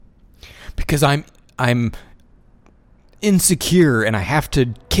because I'm insecure and I have to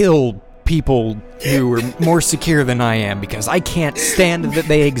kill people who are more secure than I am because I can't stand that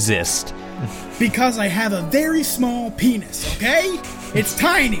they exist. Because I have a very small penis, okay? It's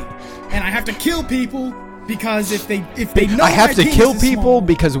tiny, and I have to kill people because if they know I have my to penis kill is people small.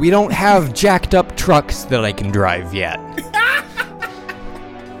 because we don't have jacked up trucks that I can drive yet.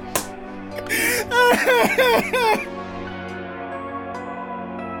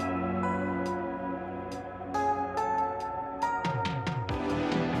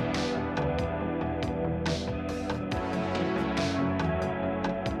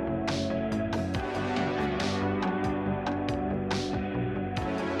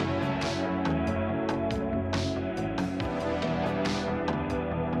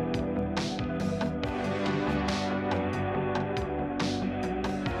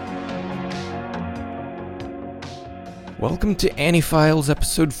 Welcome to Annie-Files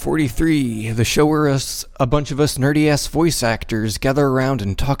episode 43, the show where a bunch of us nerdy-ass voice actors gather around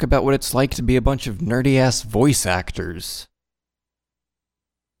and talk about what it's like to be a bunch of nerdy-ass voice actors.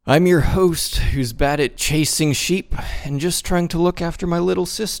 I'm your host, who's bad at chasing sheep and just trying to look after my little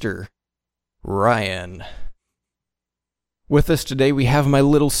sister, Ryan. With us today we have my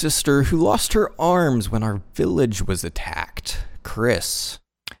little sister who lost her arms when our village was attacked, Chris.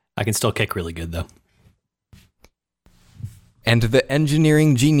 I can still kick really good, though. And the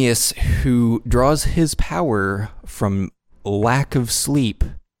engineering genius who draws his power from lack of sleep,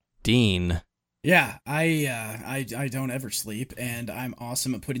 Dean. Yeah, I don't ever sleep, and I'm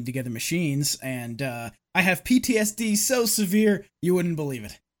awesome at putting together machines, and I have PTSD so severe you wouldn't believe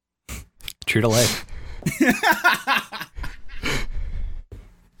it. True to life.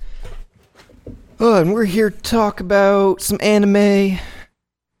 Oh, and we're here to talk about some anime.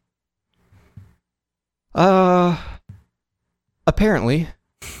 Apparently,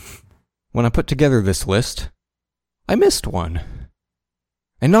 when I put together this list, I missed one.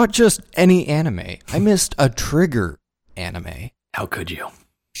 And not just any anime. I missed a trigger anime. How could you?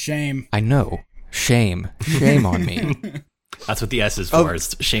 Shame. I know. Shame. Shame on me. That's what the S is for.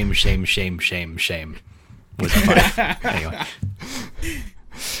 It's shame, shame, shame, shame, shame. Was that five? Anyway.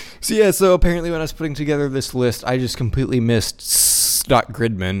 So apparently when I was putting together this list, I just completely missed Scott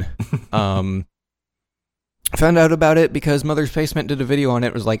Gridman. Found out about it because Mother's Basement did a video on it.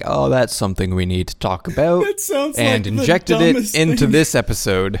 It was like, oh, that's something we need to talk about. That sounds and like injected the it dumbest into thing. this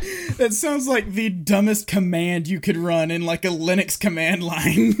episode. That sounds like the dumbest command you could run in like a Linux command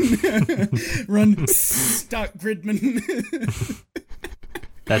line. Run stock Gridman.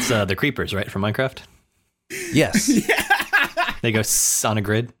 That's the creepers, right, from Minecraft? Yes. They go on a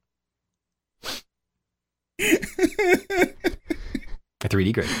grid. A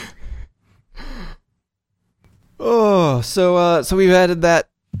 3D grid. Oh, so we've added that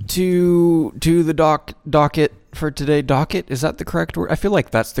to the docket for today. Docket, is that the correct word? I feel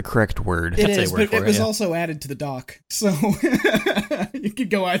like that's the correct word. It That's a is, word but for it it, was yeah. also added to the doc, so you could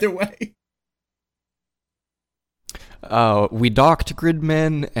go either way. We docked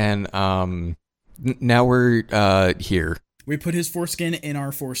Gridman, and now we're here. We put his foreskin in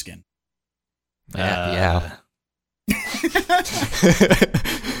our foreskin. Yeah.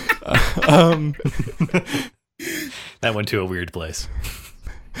 That went to a weird place.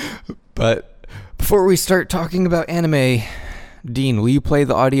 But before we start talking about anime, Dean, will you play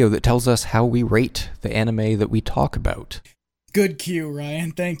the audio that tells us how we rate the anime that we talk about? Good cue,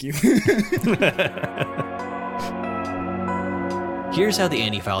 Ryan. Thank you. Here's how the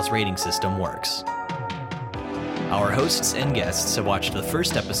Annie-Files rating system works. Our hosts and guests have watched the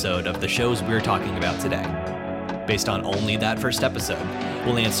first episode of the shows we're talking about today. Based on only that first episode,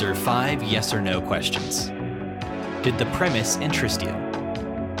 we'll answer 5 yes or no questions. Did the premise interest you?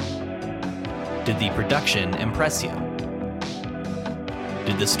 Did the production impress you?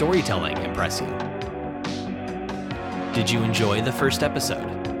 Did the storytelling impress you? Did you enjoy the first episode?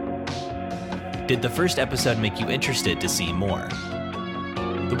 Did the first episode make you interested to see more?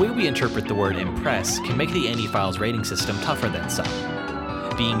 The way we interpret the word impress can make the Annie-Files rating system tougher than some.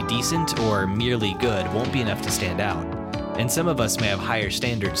 Being decent or merely good won't be enough to stand out, and some of us may have higher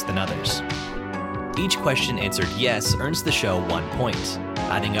standards than others. Each question answered yes earns the show 1 point,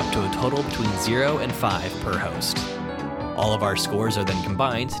 adding up to a total between 0 and 5 per host. All of our scores are then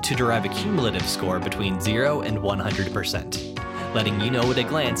combined to derive a cumulative score between 0 and 100%, letting you know at a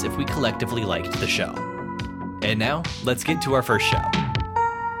glance if we collectively liked the show. And now, let's get to our first show.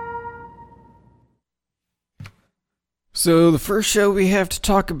 So the first show we have to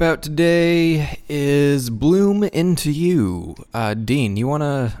talk about today is Bloom Into You. Dean, you want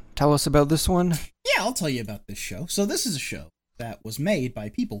to tell us about this one? Yeah, I'll tell you about this show. So this is a show that was made by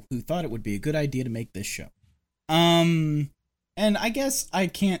people who thought it would be a good idea to make this show. And I guess I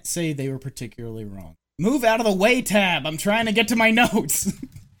can't say they were particularly wrong. Move out of the way, Tab. I'm trying to get to my notes.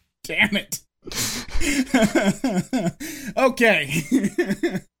 Damn it. Okay.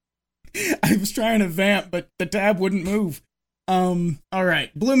 I was trying to vamp, but the tab wouldn't move.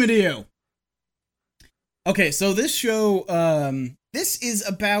 Alright, Bloomidio. Okay, so this show, this is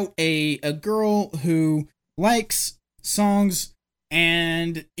about a girl who likes songs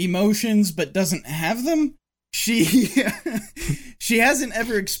and emotions but doesn't have them. She hasn't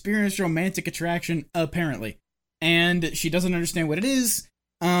ever experienced romantic attraction, apparently, and she doesn't understand what it is.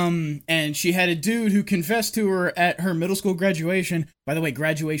 And she had a dude who confessed to her at her middle school graduation. By the way,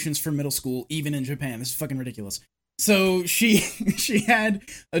 graduations for middle school, even in Japan, this is fucking ridiculous. So she had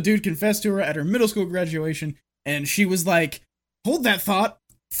a dude confess to her at her middle school graduation, and she was like, hold that thought,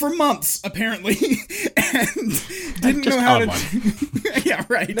 for months, apparently, and didn't know how to... Yeah,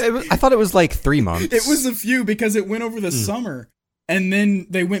 right. I thought it was like 3 months. It was a few, because it went over the summer, and then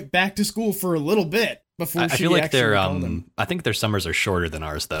they went back to school for a little bit before I she feel like actually told him. I think their summers are shorter than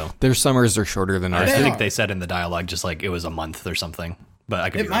ours, though. Their summers are shorter than ours. I think are. they said in the dialogue just like it was a month or something. But I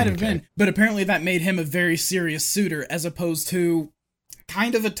could It be might wrong. have been, but apparently that made him a very serious suitor, as opposed to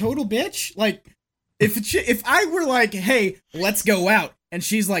kind of a total bitch. Like, if I were like, hey, let's go out, and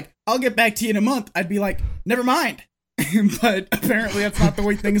she's like, I'll get back to you in a month, I'd be like, never mind. But apparently that's not the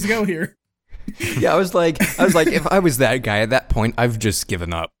way things go here. Yeah, I was like, if I was that guy at that point, I've just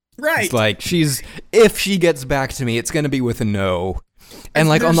given up. Right. It's like, if she gets back to me, it's gonna be with a no. And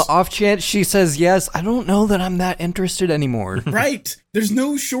like on the off chance she says yes, I don't know that I'm that interested anymore. Right. There's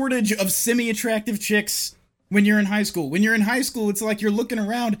no shortage of semi-attractive chicks when you're in high school. When you're in high school, it's like you're looking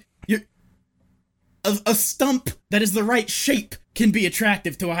around. A stump that is the right shape can be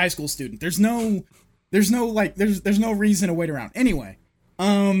attractive to a high school student. There's no reason to wait around. Anyway,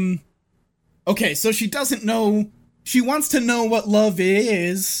 okay, so she doesn't know. She wants to know what love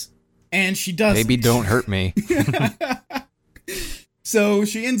is, and she doesn't. Baby, don't hurt me. So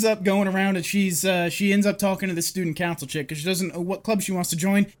she ends up going around, and she ends up talking to the student council chick because she doesn't know what club she wants to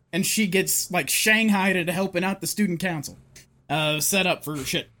join, and she gets like shanghaied into helping out the student council, set up for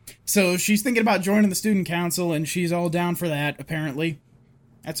shit. So she's thinking about joining the student council, and she's all down for that. Apparently,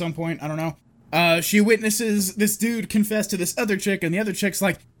 at some point, I don't know. She witnesses this dude confess to this other chick, and the other chick's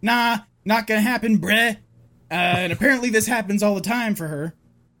like, "Nah, not gonna happen, bruh." And apparently, this happens all the time for her,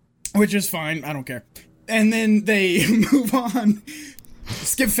 which is fine. I don't care. And then they move on.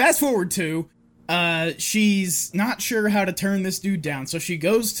 Fast forward to, she's not sure how to turn this dude down. So she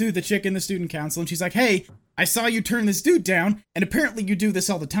goes to the chick in the student council and she's like, hey, I saw you turn this dude down, and apparently you do this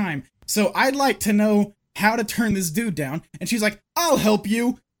all the time. So I'd like to know how to turn this dude down. And she's like, I'll help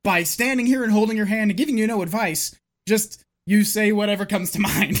you by standing here and holding your hand and giving you no advice. Just you say whatever comes to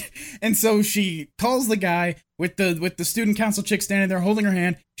mind. And so she calls the guy with the student council chick standing there holding her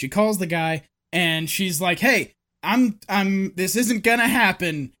hand. She calls the guy and she's like, hey, this isn't gonna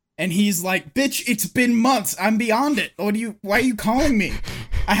happen. And he's like, bitch, it's been months. I'm beyond it. Why are you calling me?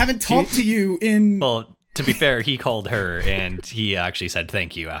 I haven't talked to you in... Well, to be fair, he called her and he actually said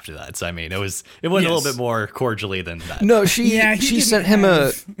thank you after that. So, I mean, it went a little bit more cordially than that. No, she sent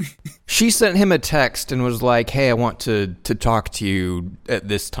him she sent him a text and was like, hey, I want to talk to you at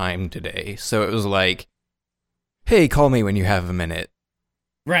this time today. So it was like, hey, call me when you have a minute.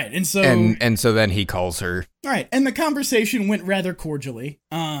 Right, and so... And so then he calls her. Right, and the conversation went rather cordially.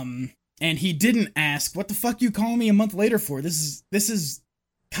 And he didn't ask, what the fuck you calling me a month later for? This is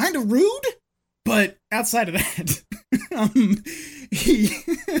kind of rude, but outside of that,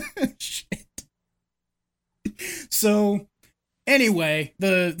 shit. So, anyway,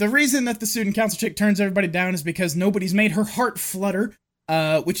 the reason that the student council chick turns everybody down is because nobody's made her heart flutter,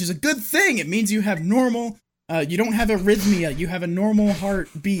 which is a good thing. It means you have normal... you don't have arrhythmia. You have a normal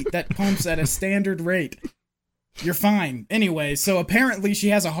heartbeat that pumps at a standard rate. You're fine. Anyway, so apparently she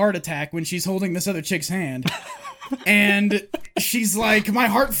has a heart attack when she's holding this other chick's hand. And she's like, my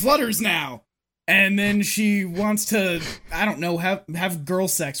heart flutters now. And then she wants to, I don't know, have girl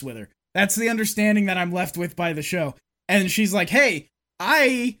sex with her. That's the understanding that I'm left with by the show. And she's like, hey,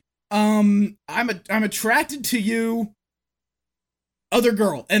 I'm attracted to you, other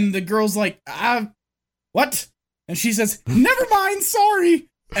girl. And the girl's like, what? And she says, never mind, sorry.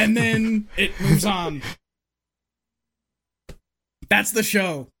 And then it moves on. That's the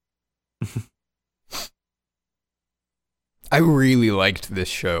show. I really liked this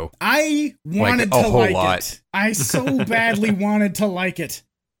show. I wanted to a whole like lot. it. I so badly wanted to like it.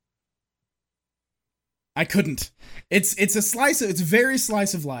 I couldn't. It's very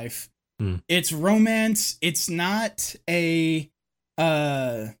slice of life. It's romance. It's not a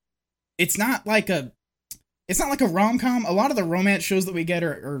it's not like a rom-com. A lot of the romance shows that we get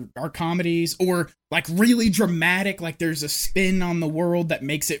are comedies or like really dramatic, like there's a spin on the world that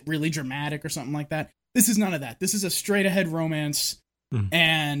makes it really dramatic or something like that. This is none of that. This is a straight ahead romance,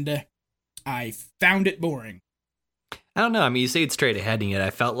 and I found it boring. I don't know. I mean, you say it's straight ahead, and yet I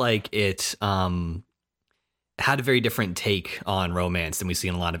felt like it had a very different take on romance than we see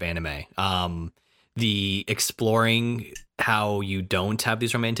in a lot of anime. The exploring how you don't have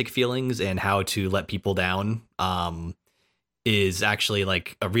these romantic feelings and how to let people down is actually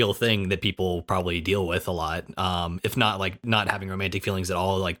like a real thing that people probably deal with a lot. If not like not having romantic feelings at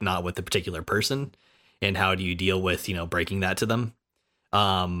all, like not with a particular person, and how do you deal with, breaking that to them?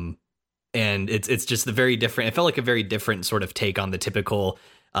 And it's just the very different. It felt like a very different sort of take on the typical,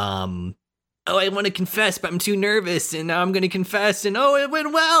 oh, I want to confess, but I'm too nervous, and now I'm going to confess, and oh, it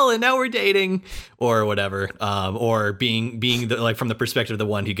went well, and now we're dating, or whatever. Or being the, like from the perspective of the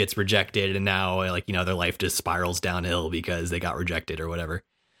one who gets rejected, and now like their life just spirals downhill because they got rejected or whatever.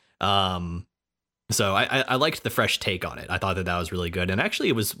 So I liked the fresh take on it. I thought that was really good, and actually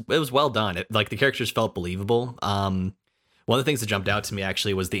it was well done. Like the characters felt believable. One of the things that jumped out to me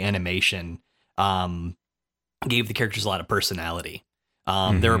actually was the animation. Gave the characters a lot of personality.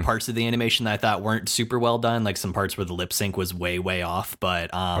 There were parts of the animation that I thought weren't super well done, like some parts where the lip sync was way off.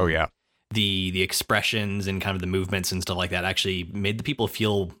 But the expressions and kind of the movements and stuff like that actually made the people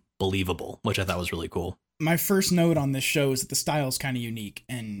feel believable, which I thought was really cool. My first note on this show is that the style is kind of unique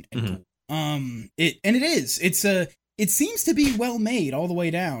and cool. It seems to be well made all the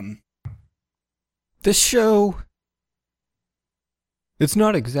way down. This show, it's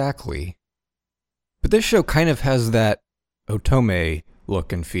not exactly, but this show kind of has that Otome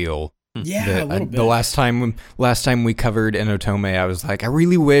look and feel. Yeah, a little bit. The last time we covered an Otome, I was like, I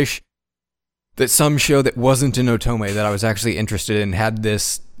really wish that some show that wasn't an Otome that I was actually interested in had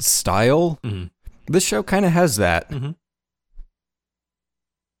this style. Mm-hmm. This show kind of has that. Mm-hmm.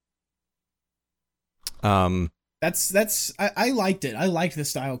 I liked it. I liked the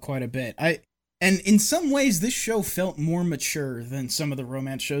style quite a bit. And in some ways, this show felt more mature than some of the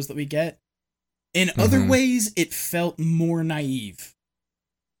romance shows that we get. In other ways, it felt more naive.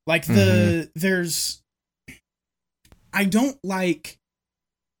 Like I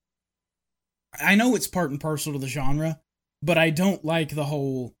know it's part and parcel to the genre, but I don't like the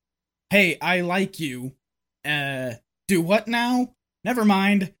whole, hey, I like you, do what now? Never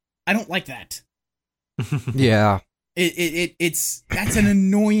mind. I don't like that. Yeah. That's an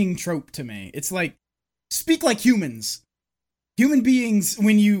annoying trope to me. It's like, speak like humans. Human beings,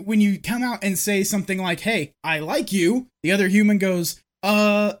 when you come out and say something like, hey, I like you, the other human goes,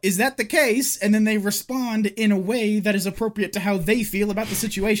 is that the case? And then they respond in a way that is appropriate to how they feel about the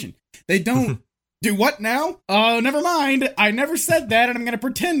situation. They don't do what now? Oh, never mind. I never said that, and I'm going to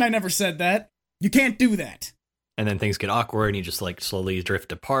pretend I never said that. You can't do that. And then things get awkward, and you just like slowly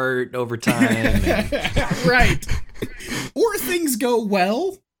drift apart over time. Right. Or things go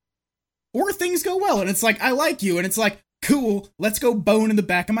well. And it's like, I like you. And it's like, cool, let's go bone in the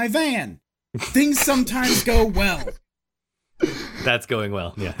back of my van. Things sometimes go well. That's going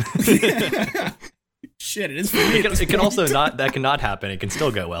well, yeah. Shit, it is for me. It can also not, that cannot happen. It can still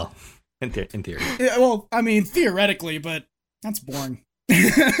go well, in theory. Yeah, well, I mean, theoretically, but that's boring.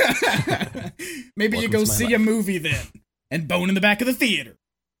 Maybe you go see a movie then, and bone in the back of the theater.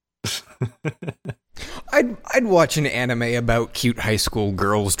 I'd watch an anime about cute high school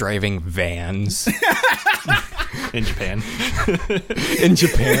girls driving vans. In Japan.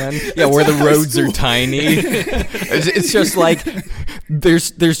 Yeah, where the roads are tiny. It's just like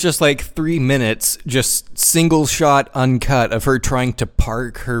there's just like 3 minutes, just single shot uncut of her trying to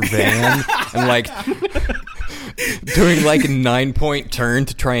park her van and like doing like a 9-point turn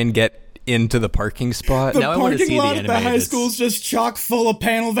to try and get into the parking spot. The parking lot at the high school's just chock full of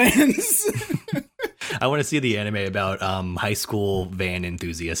panel vans. I want to see the anime about high school van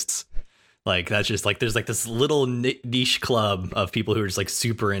enthusiasts. Like, that's just like, there's like this little niche club of people who are just like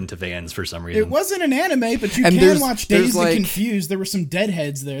super into vans for some reason. It wasn't an anime, but you can watch Dazed and Confused. There were some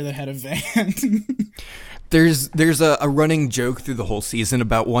deadheads there that had a van. There's a running joke through the whole season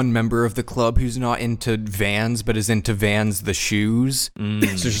about one member of the club who's not into Vans, but is into Vans the shoes. So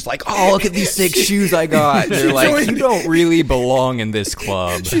just like, oh, look at these 6 shoes I got. And they're like, you don't really belong in this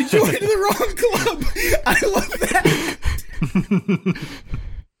club. She joined the wrong club. I love that.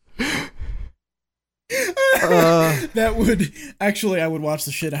 That would actually, I would watch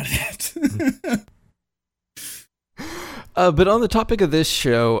the shit out of that. But on the topic of this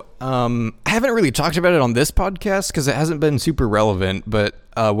show, I haven't really talked about it on this podcast because it hasn't been super relevant. But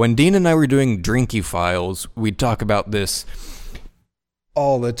when Dean and I were doing Drinky Files, we'd talk about this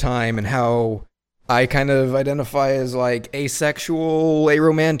all the time and how I kind of identify as like asexual,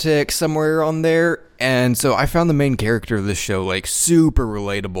 aromantic, somewhere on there. And so I found the main character of this show like super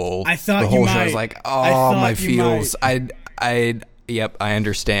relatable. I thought the whole you show might. was like, I oh, thought my you feels. Yep, I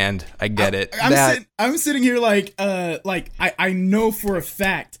understand. I get it. I'm sitting here like I know for a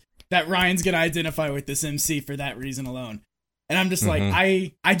fact that Ryan's gonna identify with this MC for that reason alone. And I'm just like,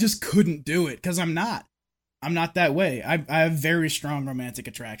 I just couldn't do it because I'm not that way. I have very strong romantic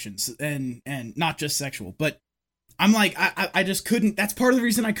attractions and not just sexual, but I'm like, I just couldn't. That's part of the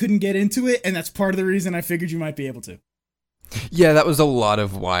reason I couldn't get into it. And that's part of the reason I figured you might be able to. Yeah, that was a lot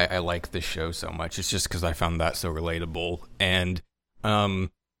of why I like this show so much. It's just because I found that so relatable. And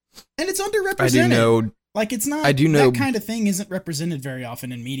it's underrepresented. I do know, like, it's not, I do know, that kind of thing isn't represented very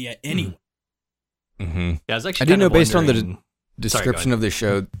often in media anyway. Yeah, I was actually I do know based on the wondering- description of the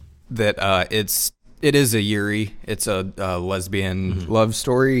show that it is a Yuri. It's a lesbian love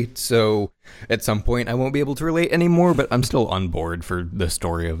story. So at some point I won't be able to relate anymore, but I'm still on board for the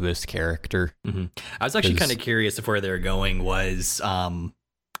story of this character. I was actually kind of curious if where they were going was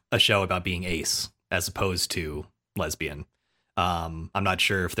a show about being ace as opposed to lesbian. I'm not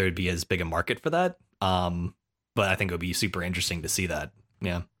sure if there would be as big a market for that, but I think it would be super interesting to see that.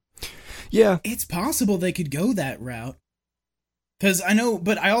 Yeah, It's possible they could go that route. Because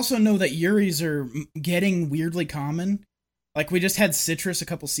I also know that Yuris are getting weirdly common. Like, we just had Citrus a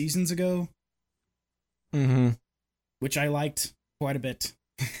couple seasons ago. Which I liked quite a bit.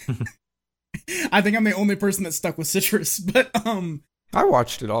 I think I'm the only person that stuck with Citrus, but I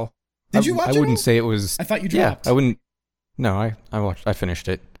watched it all. Did you watch it I wouldn't all? say it was. I thought you dropped. Yeah, I wouldn't. No, I finished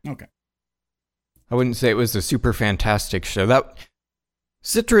it. Okay. I wouldn't say it was a super fantastic show. That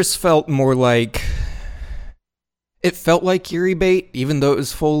Citrus felt more like. It felt like Yuri bait, even though it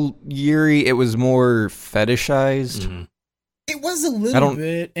was full Yuri. It was more fetishized. It was a little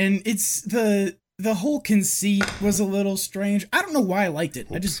bit, and it's the whole conceit was a little strange. I don't know why I liked it.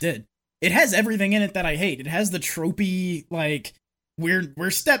 I just did. It has everything in it that I hate. It has the tropey, like, we're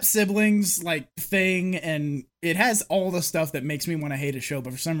step siblings, like, thing, and it has all the stuff that makes me want to hate a show,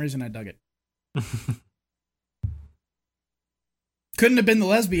 but for some reason I dug it. Couldn't have been the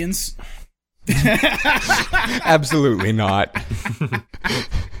lesbians. Absolutely not.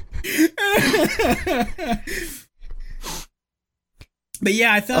 But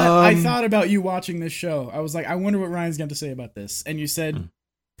yeah, I thought about you watching this show. I was like, I wonder what Ryan's going to say about this. And you said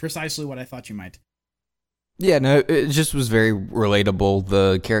precisely what I thought you might. Yeah, no, it just was very relatable.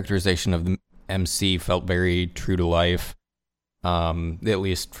 The characterization of the MC felt very true to life, at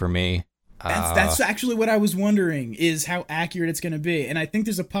least for me. That's actually what I was wondering, is how accurate it's going to be. And I think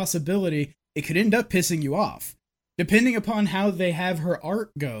there's a possibility it could end up pissing you off. Depending upon how they have her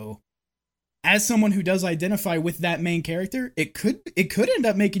art go, as someone who does identify with that main character, it could end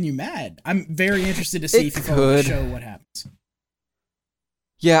up making you mad. I'm very interested to see if you follow the show what happens.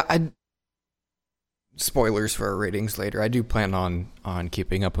 Yeah, spoilers for our ratings later. I do plan on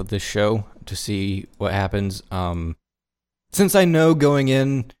keeping up with this show to see what happens. Since I know going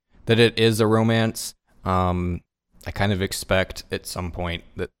in that it is a romance, I kind of expect at some point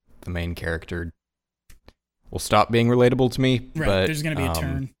that the main character will stop being relatable to me. Right, but there's going to be a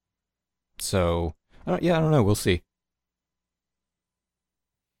turn. So, I don't know. We'll see.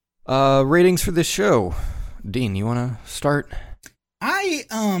 Ratings for this show. Dean, you want to start?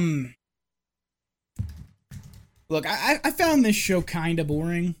 Look, I found this show kind of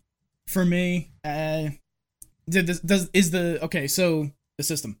boring for me. So the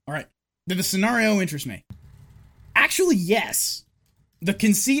system. All right. Did the scenario interest me? Actually, yes. The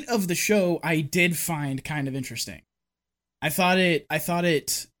conceit of the show I did find kind of interesting. I thought it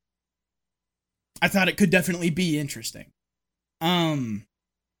could definitely be interesting. And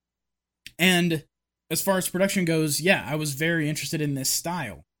as far as production goes, yeah, I was very interested in this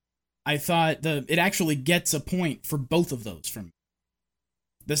style. I thought it actually gets a point for both of those from me.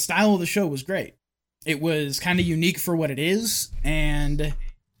 The style of the show was great. It was kind of unique for what it is, and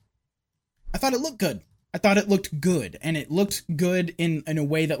I thought it looked good. I thought it looked good, and it looked good in a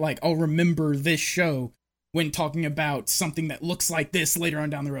way that, like, I'll remember this show when talking about something that looks like this later on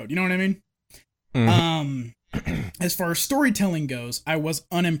down the road. You know what I mean? Mm-hmm. As far as storytelling goes, I was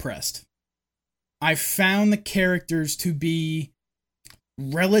unimpressed. I found the characters to be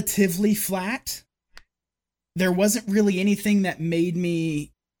relatively flat. There wasn't really anything that made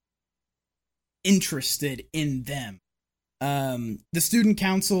me interested in them. The student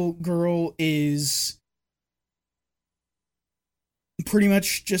council girl is pretty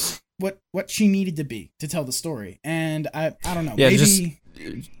much just what she needed to be to tell the story, and I don't know. Yeah, maybe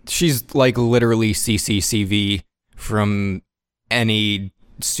she's like literally CCCV from any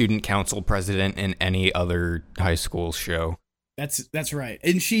student council president in any other high school show. That's right.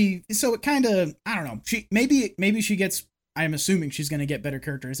 And so it kind of, I don't know. Maybe she gets, I'm assuming she's going to get better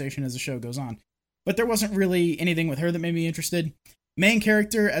characterization as the show goes on. But there wasn't really anything with her that made me interested. Main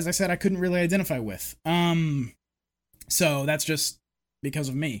character, as I said, I couldn't really identify with. So that's just because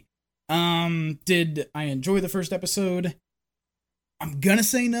of me. Did I enjoy the first episode? I'm gonna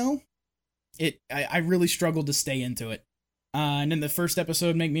say no. I really struggled to stay into it. And then the first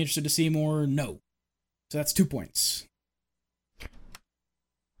episode make me interested to see more? No. So that's 2 points.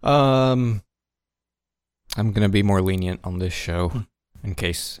 I'm gonna be more lenient on this show, in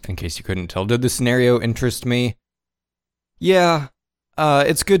case you couldn't tell. Did the scenario interest me? Yeah.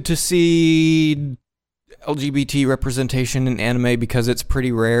 It's good to see LGBT representation in anime because it's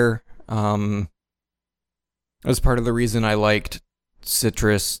pretty rare. That was part of the reason I liked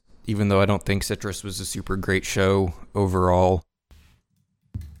Citrus, even though I don't think Citrus was a super great show overall.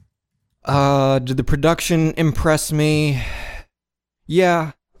 Did the production impress me?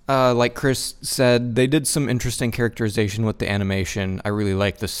 Yeah. Like Chris said, they did some interesting characterization with the animation. I really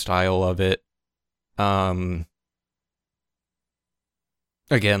like the style of it.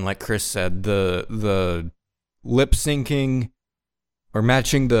 Again, like Chris said, the lip syncing or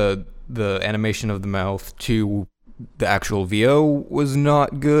matching the animation of the mouth to the actual VO was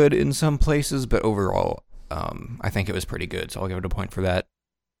not good in some places, but overall, I think it was pretty good, so I'll give it a point for that.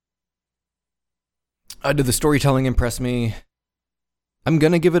 Did the storytelling impress me? I'm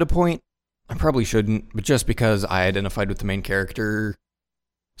gonna give it a point. I probably shouldn't, but just because I identified with the main character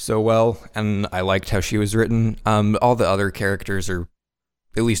so well, and I liked how she was written, all the other characters are,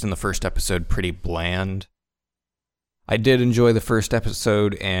 at least in the first episode, pretty bland. I did enjoy the first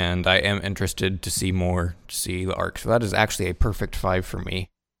episode, and I am interested to see more, to see the arc. So that is actually a perfect 5 for me.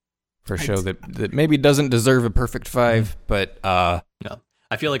 For a show that maybe doesn't deserve a perfect 5, but... No.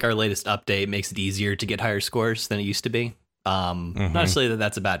 I feel like our latest update makes it easier to get higher scores than it used to be. Not necessarily that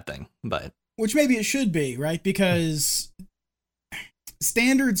that's a bad thing, but... Which maybe it should be, right? Because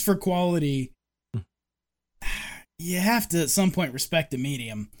standards for quality, you have to at some point respect the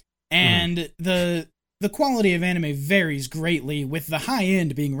medium. And the quality of anime varies greatly, with the high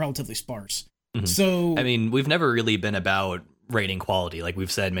end being relatively sparse. So, I mean, we've never really been about rating quality. Like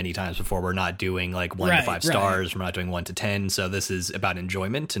we've said many times before, we're not doing like 1 to 5 stars. We're not doing 1 to 10. So this is about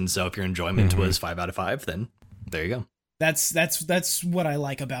enjoyment. And so if your enjoyment was 5 out of 5, then there you go. That's what I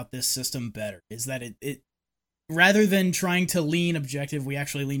like about this system better, is that it rather than trying to lean objective, we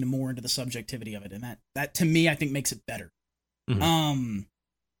actually lean more into the subjectivity of it. And that to me, I think makes it better.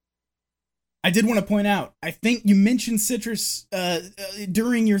 I did want to point out, I think you mentioned Citrus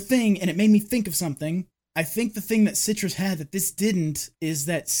during your thing, and it made me think of something. I think the thing that Citrus had that this didn't is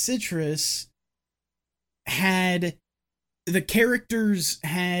that Citrus had, the characters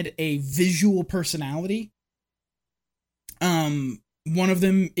had a visual personality. One of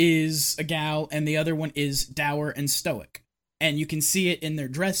them is a gal, and the other one is dour and stoic. And you can see it in their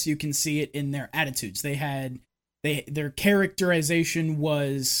dress, you can see it in their attitudes. Their characterization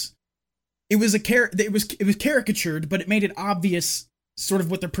was... It was caricatured, but it made it obvious sort of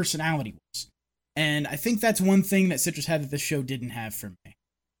what their personality was. And I think that's one thing that Citrus had that this show didn't have for me.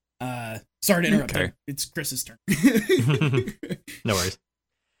 Sorry to interrupt. Okay. It's Chris's turn. No worries.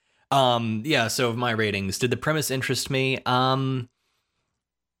 Yeah, so my ratings, did the premise interest me?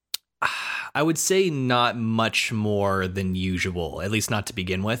 I would say not much more than usual, at least not to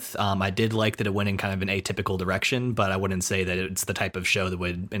begin with. I did like that it went in kind of an atypical direction, but I wouldn't say that it's the type of show that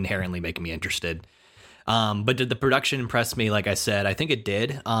would inherently make me interested. But did the production impress me? Like I said, I think it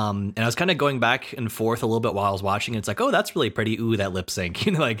did. And I was kind of going back and forth a little bit while I was watching. It's like, oh, that's really pretty. Ooh, that lip sync.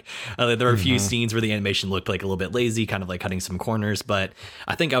 You know, like there were a few scenes where the animation looked like a little bit lazy, kind of like cutting some corners. But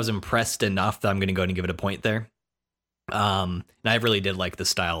I think I was impressed enough that I'm going to go ahead and give it a point there. And I really did like the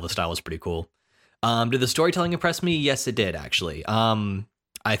style. The style was pretty cool. Did the storytelling impress me? Yes, it did, actually.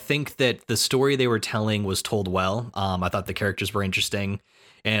 I think that the story they were telling was told well. I thought the characters were interesting.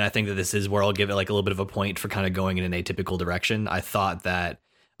 And I think that this is where I'll give it like a little bit of a point for kind of going in an atypical direction. I thought that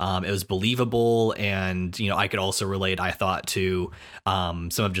it was believable, and you know, I could also relate, I thought, to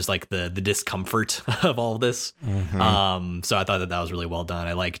some of just like the discomfort of all of this. So I thought that was really well done.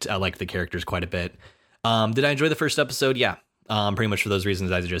 I liked the characters quite a bit. Did I enjoy the first episode? Yeah. Pretty much for those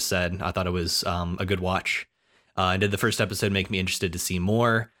reasons I just said. I thought it was a good watch. Did the first episode make me interested to see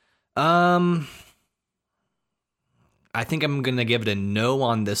more? I think I'm going to give it a no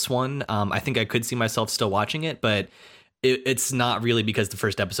on this one. I think I could see myself still watching it, but it's not really because the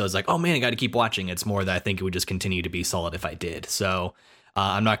first episode is like, oh man, I got to keep watching. It's more that I think it would just continue to be solid if I did. So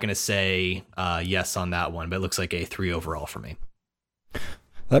I'm not going to say yes on that one, but it looks like a 3 overall for me.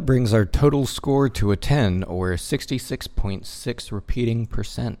 That brings our total score to a 10, or 66.6 repeating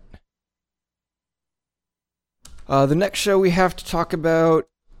percent. The next show we have to talk about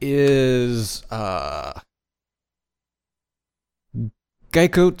is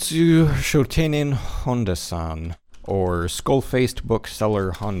Gaikotsu Shotenin Honda-san, or Skull-Faced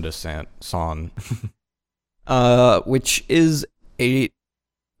Bookseller Honda-san, which is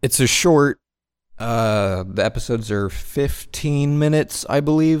it's a short. The episodes are 15 minutes, I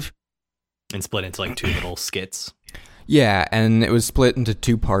believe. And split into like 2 little skits. Yeah, and it was split into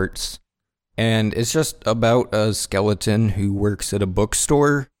 2 parts. And it's just about a skeleton who works at a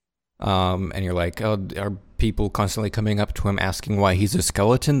bookstore. And you're like, oh, are people constantly coming up to him asking why he's a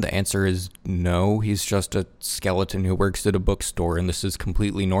skeleton? The answer is no, he's just a skeleton who works at a bookstore, and this is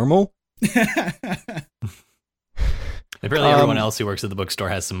completely normal. Apparently everyone else who works at the bookstore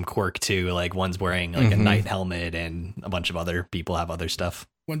has some quirk too, like one's wearing like a knight helmet and a bunch of other people have other stuff.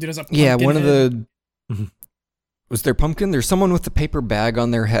 One dude has a pumpkin one head. Was there pumpkin? There's someone with a paper bag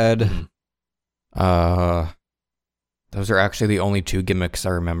on their head. Those are actually the only 2 gimmicks I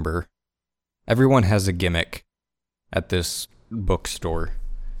remember. Everyone has a gimmick at this bookstore.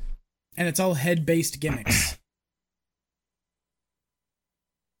 And it's all head-based gimmicks.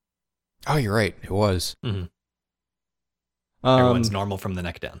 Oh, you're right. It was. Mm-hmm. Everyone's normal from the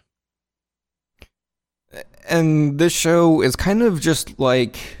neck down. And this show is kind of just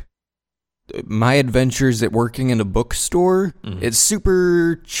like my adventures at working in a bookstore. It's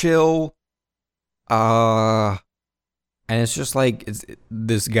super chill. And it's just like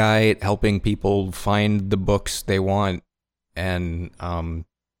this guy helping people find the books they want. And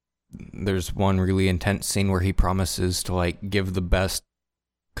there's one really intense scene where he promises to like give the best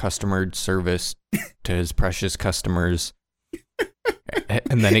customer service to his precious customers.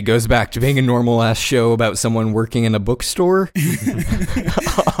 And then it goes back to being a normal ass show about someone working in a bookstore. He says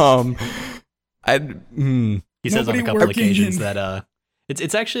on a couple occasions that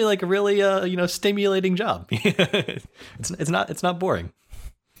it's actually like a really stimulating job. it's not boring.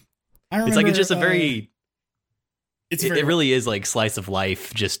 It's like it's just a very it really is like slice of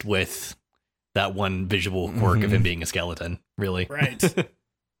life, just with that one visual quirk of him being a skeleton. Really, right.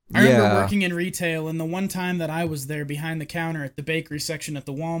 I remember working in retail, and the one time that I was there behind the counter at the bakery section at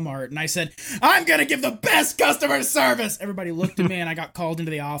the Walmart, and I said, I'm going to give the best customer service! Everybody looked at me, and I got called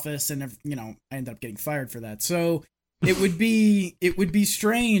into the office, and, I ended up getting fired for that. So it would be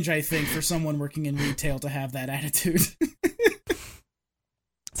strange, I think, for someone working in retail to have that attitude.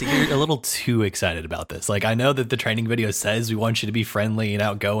 So you're a little too excited about this. Like, I know that the training video says we want you to be friendly and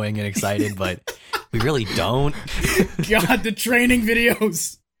outgoing and excited, but we really don't. God, the training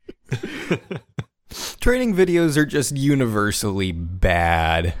videos! Training videos are just universally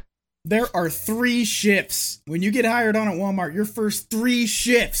bad. There are 3 shifts. When you get hired on at Walmart, your first 3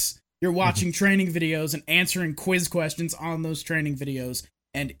 shifts, you're watching training videos and answering quiz questions on those training videos.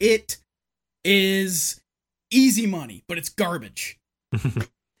 And it is easy money, but it's garbage.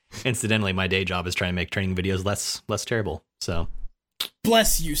 Incidentally, my day job is trying to make training videos less terrible. So,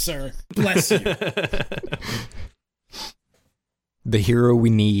 bless you, sir. Bless you. The hero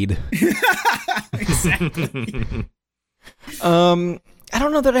we need. Exactly. I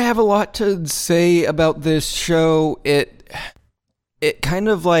don't know that I have a lot to say about this show. It kind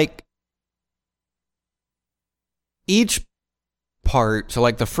of like each part, so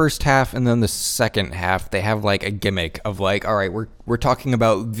like the first half and then the second half, they have like a gimmick of like, all right, we're talking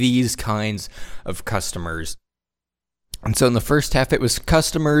about these kinds of customers. And so in the first half, it was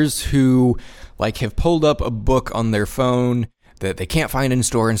customers who like have pulled up a book on their phone that they can't find in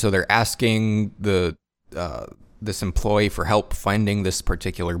store, and so they're asking this employee for help finding this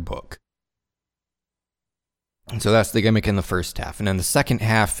particular book. And so that's the gimmick in the first half. And in the second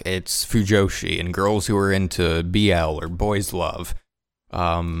half, it's Fujoshi and girls who are into BL or boys love.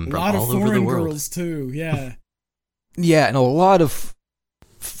 A lot of foreign girls too, yeah. Yeah, and a lot of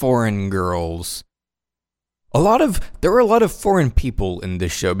foreign girls. There were a lot of foreign people in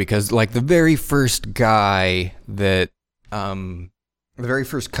this show, because like the very first guy that the very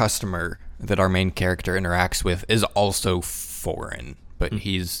first customer that our main character interacts with is also foreign, but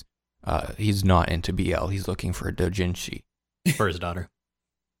he's not into BL. He's looking for a doujinshi for his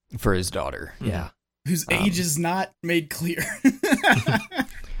daughter. Yeah. Whose age is not made clear.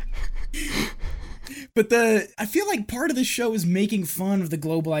 But I feel like part of the show is making fun of the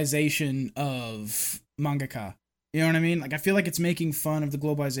globalization of mangaka. You know what I mean? Like, I feel like it's making fun of the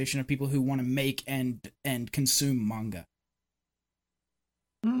globalization of people who want to make and consume manga.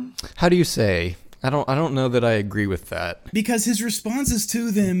 How do you say? I don't know that I agree with that. Because his responses to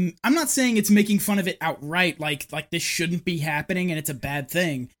them, I'm not saying it's making fun of it outright, like this shouldn't be happening and it's a bad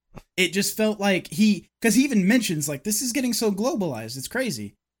thing. It just felt like because he even mentions, like, this is getting so globalized, it's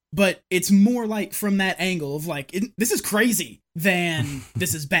crazy. But it's more like from that angle of like, this is crazy than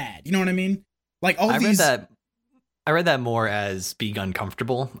this is bad. You know what I mean? Like I read that more as being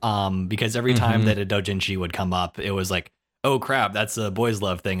uncomfortable, because every time that a doujinshi would come up, it was like, oh crap, that's a boys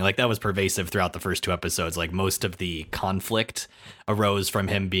love thing. Like that was pervasive throughout the first 2 episodes. Like most of the conflict arose from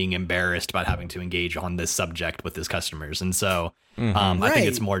him being embarrassed about having to engage on this subject with his customers. And so I think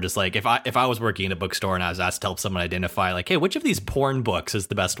it's more just like if I was working in a bookstore and I was asked to help someone identify like, hey, which of these porn books is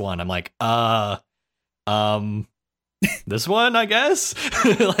the best one? I'm like, this one, I guess.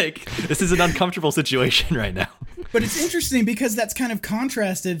 Like this is an uncomfortable situation right now. But it's interesting because that's kind of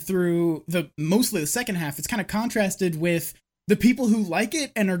contrasted through mostly the second half. It's kind of contrasted with the people who like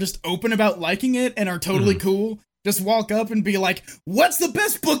it and are just open about liking it and are totally cool. Just walk up and be like, what's the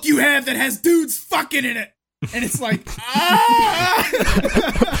best book you have that has dudes fucking in it? And it's like,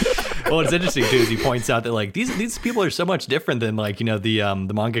 Well, it's interesting too, as he points out that like these people are so much different than like, you know, the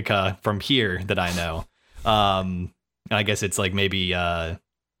mangaka from here that I know. I guess it's like maybe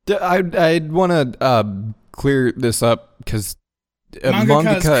I'd want to clear this up because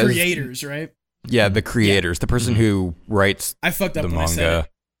mangaka creators, right? Yeah, the creators, the person who writes I fucked up the when manga. I said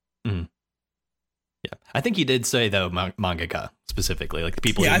it. Yeah, I think he did say though mangaka specifically, like the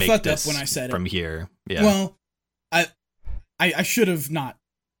people who I make fucked this up when I said from it. here. Yeah. Well, I should have not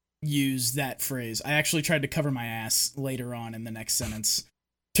used that phrase. I actually tried to cover my ass later on in the next sentence.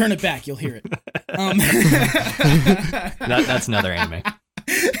 Turn it back, you'll hear it. That's another anime.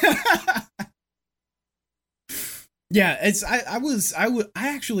 Yeah, it's I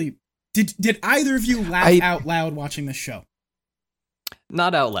actually did either of you laugh out loud watching this show?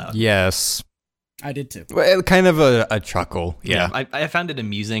 Not out loud. Yes. I did too. Well, kind of a chuckle. Yeah. I found it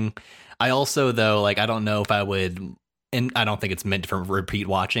amusing. I also, though, like, I don't know if I would, and I don't think it's meant for repeat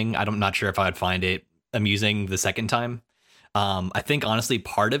watching. I'm not sure if I would find it amusing the second time. I think, honestly,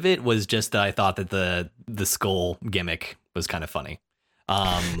 part of it was just that I thought that the skull gimmick was kind of funny.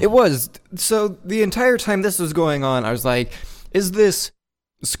 It was. So the entire time this was going on, I was like, is this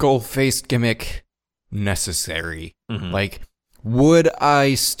skull-faced gimmick necessary? Like, would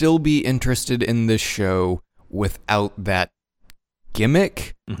I still be interested in this show without that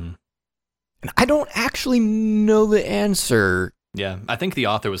gimmick? And I don't actually know the answer. Yeah, I think the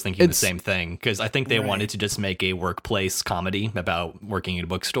author was thinking the same thing, because I think they wanted to just make a workplace comedy about working in a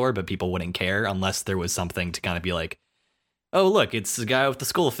bookstore, but people wouldn't care unless there was something to kind of be like, oh, look, it's the guy with the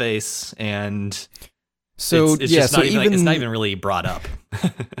skull face, and so it's yeah, just so not even, even like, it's not even really brought up.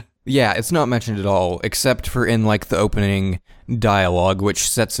 Yeah, it's not mentioned at all, except for in like the opening dialogue, which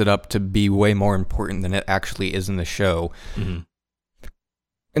sets it up to be way more important than it actually is in the show.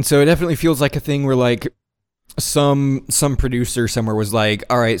 And so it definitely feels like a thing where like some producer somewhere was like,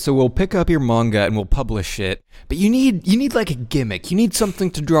 all right, so we'll pick up your manga and we'll publish it, but you need like a gimmick. You need something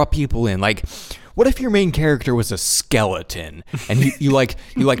to draw people in. Like, what if your main character was a skeleton and you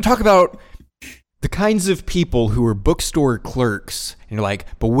talk about the kinds of people who are bookstore clerks, and you're like,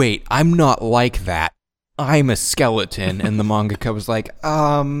 but wait, I'm not like that. I'm a skeleton. And the mangaka was like,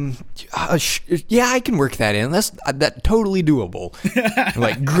 yeah, I can work that in. That's totally doable. I'm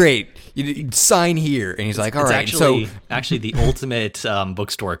like, great. You sign here. And he's like, all right. Actually the ultimate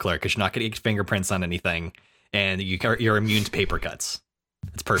bookstore clerk, because you're not going to get fingerprints on anything, and you're immune to paper cuts.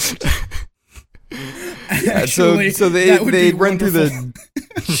 It's perfect. Actually, so they run through the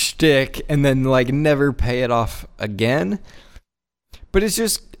shtick and then like never pay it off again. But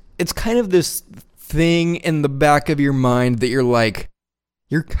it's kind of this thing in the back of your mind that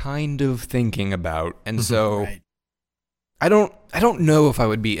you're kind of thinking about. And so I don't know if I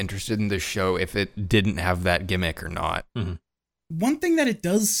would be interested in this show if it didn't have that gimmick or not. One thing that it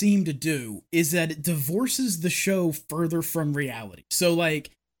does seem to do is that it divorces the show further from reality. So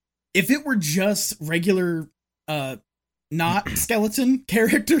like, if it were just regular, not skeleton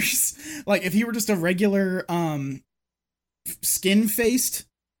characters, like if he were just a regular, skin-faced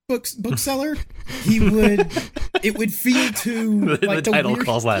bookseller, it would feel too like the title weird...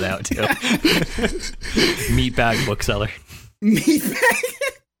 calls that out too. Meatbag bookseller. Meatbag.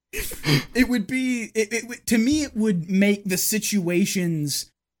 It would be to me. It would make the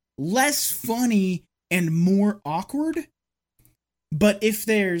situations less funny and more awkward. But if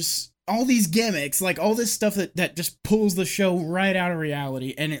there's all these gimmicks, like all this stuff that just pulls the show right out of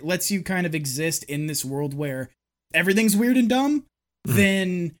reality, and it lets you kind of exist in this world where everything's weird and dumb,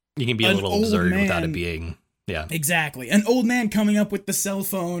 then you can be a little absurd without it being Yeah. Exactly. An old man coming up with the cell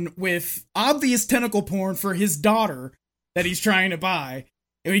phone with obvious tentacle porn for his daughter that he's trying to buy.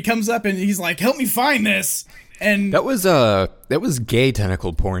 And he comes up and he's like, "Help me find this." And that was gay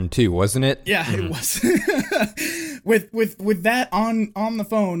tentacle porn too, wasn't it? yeah, it was. with that on the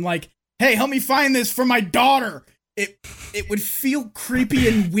phone, like, "Hey, help me find this for my daughter." It would feel creepy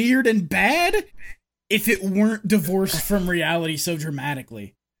and weird and bad if it weren't divorced from reality so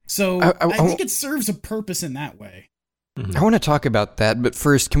dramatically. So I think it serves a purpose in that way. I want to talk about that, but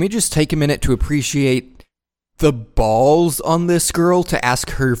first, can we just take a minute to appreciate the balls on this girl to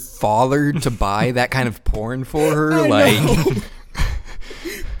ask her father to buy that kind of porn for her?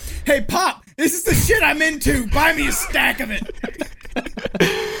 Hey, Pop, this is the shit I'm into. Buy me a stack of it.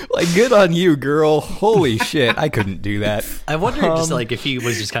 Like, good on you, girl. Holy shit, I couldn't do that. I wonder just like if he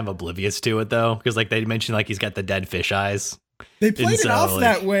was just kind of oblivious to it though, because like they mentioned like he's got the dead fish eyes. They played it off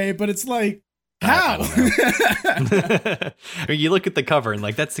that way, but it's like, how? I mean, you look at the cover and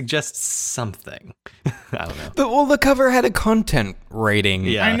like that suggests something. I don't know. But the cover had a content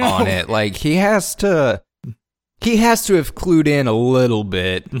rating on it. Like he has to have clued in a little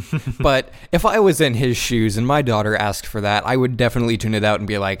bit. But if I was in his shoes and my daughter asked for that, I would definitely tune it out and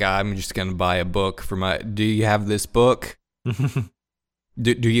be like, I'm just gonna buy a book for my. Do you have this book?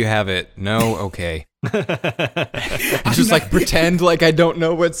 Do you have it? No? Okay. Just like pretend like I don't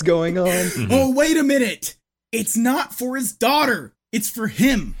know what's going on. Oh, wait a minute. It's not for his daughter. It's for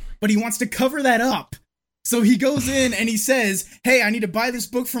him. But he wants to cover that up. So he goes in and he says, "Hey, I need to buy this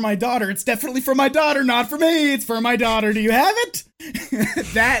book for my daughter. It's definitely for my daughter, not for me. It's for my daughter. Do you have it?"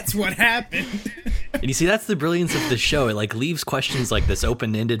 That's what happened. And you see, that's the brilliance of the show. It like leaves questions like this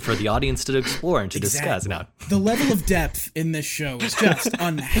open-ended for the audience to explore and to discuss. Now, the level of depth in this show is just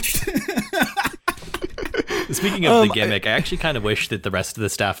unmatched. Speaking of the gimmick, I actually kind of wish that the rest of the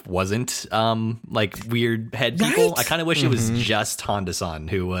staff wasn't like weird head people. I kind of wish it was just Honda-san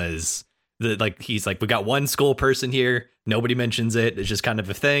who was he's like, we got one skull person here. Nobody mentions it. It's just kind of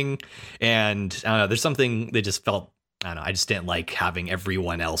a thing. And I don't know, there's something that just felt, I don't know, I just didn't like having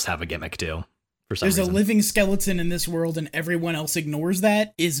everyone else have a gimmick too. For some reason. A living skeleton in this world and everyone else ignores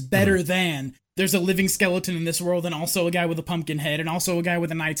that is better than there's a living skeleton in this world and also a guy with a pumpkin head and also a guy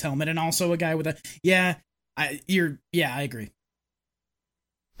with a knight's helmet and also a guy with a, I agree.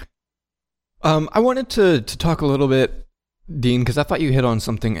 I wanted to talk a little bit, Dean, because I thought you hit on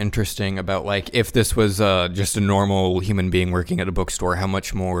something interesting about like if this was just a normal human being working at a bookstore, how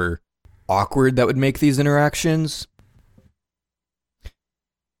much more awkward that would make these interactions.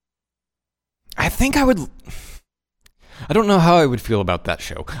 I don't know how I would feel about that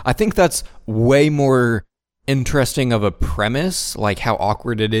show. I think that's way more interesting of a premise, like how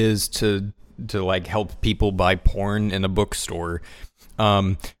awkward it is to like help people buy porn in a bookstore.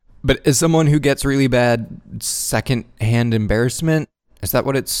 But as someone who gets really bad secondhand embarrassment, is that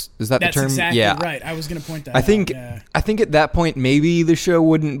that's the term? That's exactly right. I was going to point that I think at that point, maybe the show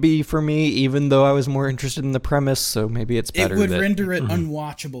wouldn't be for me, even though I was more interested in the premise, so maybe it's better. It would render it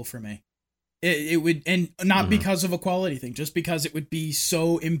unwatchable for me. It would, and not because of a quality thing, just because it would be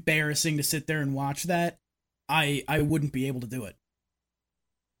so embarrassing to sit there and watch that, I wouldn't be able to do it.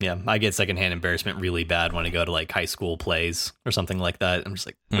 Yeah, I get secondhand embarrassment really bad when I go to like high school plays or something like that. I'm just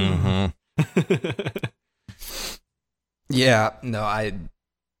like, Yeah, no,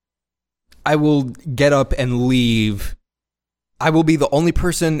 I will get up and leave. I will be the only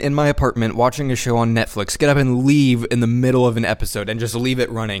person in my apartment watching a show on Netflix, get up and leave in the middle of an episode and just leave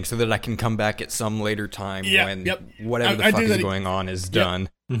it running so that I can come back at some later time when whatever the fuck is going on is done.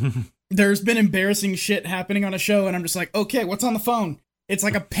 There's been embarrassing shit happening on a show and I'm just like, okay, what's on the phone? It's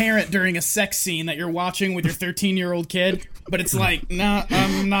like a parent during a sex scene that you're watching with your 13-year-old kid, but it's like, nah,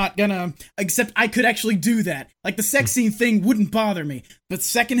 I'm not gonna, except I could actually do that. Like the sex scene thing wouldn't bother me, but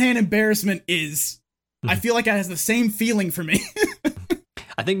secondhand embarrassment is, I feel like it has the same feeling for me.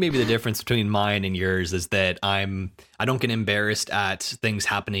 I think maybe the difference between mine and yours is that I don't get embarrassed at things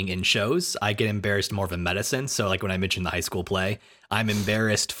happening in shows. I get embarrassed more of in medicine. So like when I mentioned the high school play, I'm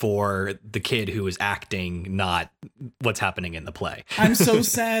embarrassed for the kid who is acting, not what's happening in the play. I'm so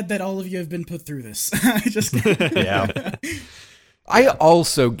sad that all of you have been put through this. Yeah. I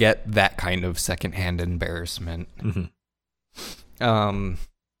also get that kind of secondhand embarrassment.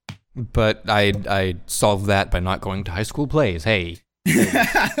 But I solve that by not going to high school plays. Hey.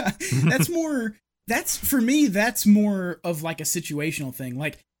 That's for me, that's more of like a situational thing.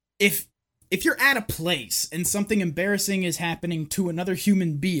 Like if you're at a place and something embarrassing is happening to another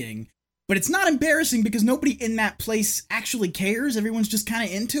human being, but it's not embarrassing because nobody in that place actually cares, everyone's just kind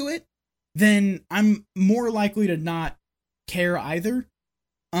of into it, then I'm more likely to not care either.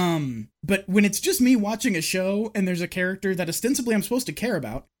 But when it's just me watching a show and there's a character that ostensibly I'm supposed to care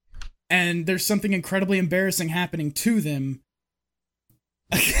about, and there's something incredibly embarrassing happening to them,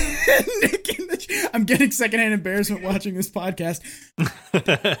 I'm getting secondhand embarrassment watching this podcast.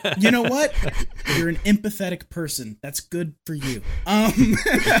 You know what? You're an empathetic person. That's good for you.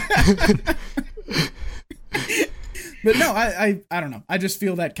 But no, I don't know. I just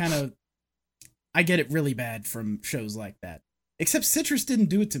feel that kind of, I get it really bad from shows like that. Except Citrus didn't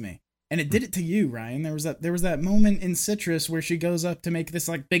do it to me. And it did it to you, Ryan. There was that moment in Citrus where she goes up to make this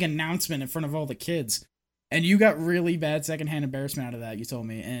like big announcement in front of all the kids. And you got really bad secondhand embarrassment out of that, you told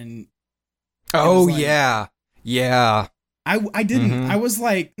me. And oh, like, yeah. Yeah. I didn't. Mm-hmm. I was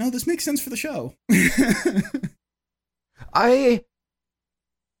like, no, this makes sense for the show.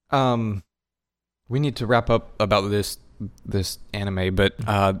 We need to wrap up about this anime, but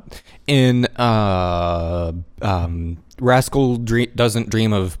in Rascal Doesn't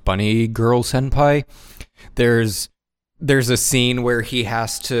Dream of Bunny Girl Senpai, there's a scene where he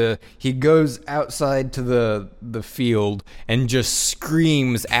goes outside to the field and just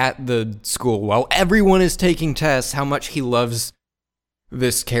screams at the school while everyone is taking tests how much he loves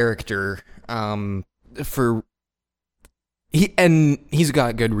this character. He's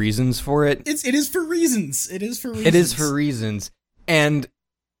got good reasons for it. It is for reasons. It is for reasons. And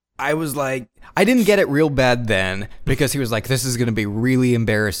I was like, I didn't get it real bad then, because he was like, this is going to be really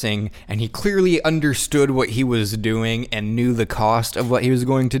embarrassing, and he clearly understood what he was doing and knew the cost of what he was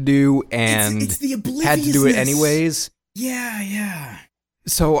going to do, and it's the had to do it anyways. Yeah.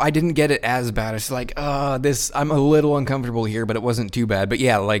 So I didn't get it as bad. It's like, I'm a little uncomfortable here, but it wasn't too bad. But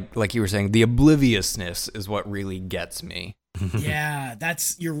yeah, like you were saying, the obliviousness is what really gets me. Yeah,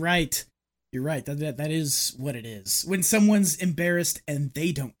 you're right. You're right. That is what it is. When someone's embarrassed and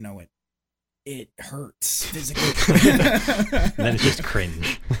they don't know it, it hurts physically. Then it's just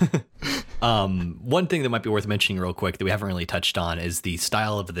cringe. One thing that might be worth mentioning real quick that we haven't really touched on is the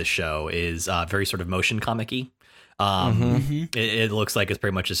style of the show is very sort of motion comic-y. It looks like it's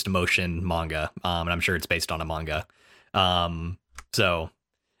pretty much just a motion manga, and I'm sure it's based on a manga. So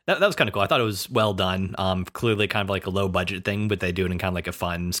that was kind of cool. I thought it was well done. Clearly kind of like a low budget thing, but they do it in kind of like a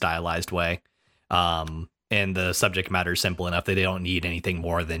fun, stylized way. And the subject matter is simple enough that they don't need anything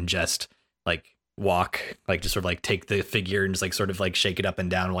more than just like walk, like just sort of like take the figure and just like sort of like shake it up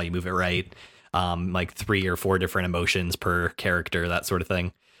and down while you move it right. Like 3 or 4 different emotions per character, that sort of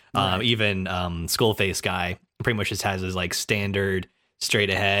thing. Right. Even Skullface guy pretty much just has his like standard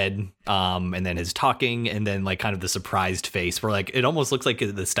straight ahead, and then his talking, and then like kind of the surprised face where like it almost looks like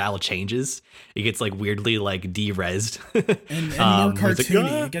the style changes. It gets like weirdly like de-resed and more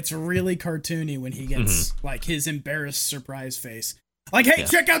cartoony. It gets really cartoony when he gets like his embarrassed surprise face. Like, hey,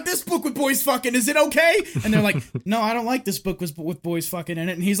 check out this book with boys fucking. Is it okay? And they're like, no, I don't like this book with boys fucking in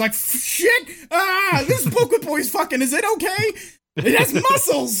it. And he's like, shit, this book with boys fucking. Is it okay? It has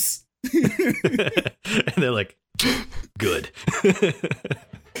muscles. And they're like, good.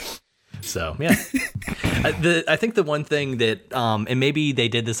 So yeah, I think the one thing that and maybe they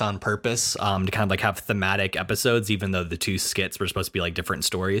did this on purpose to kind of like have thematic episodes, even though the 2 skits were supposed to be like different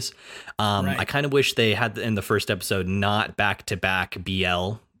stories. Right. I kind of wish they had in the first episode not back-to-back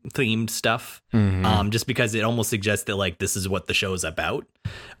BL themed stuff, just because it almost suggests that like this is what the show is about.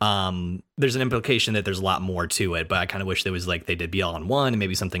 There's an implication that there's a lot more to it, but I kind of wish there was like they did BL on one and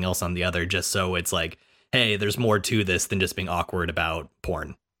maybe something else on the other, just so it's like, hey, there's more to this than just being awkward about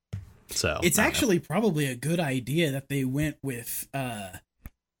porn. So it's actually probably a good idea that they went with I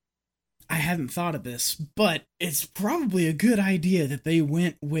hadn't thought of this, but it's probably a good idea that they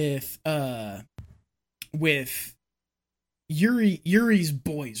went with Yuri's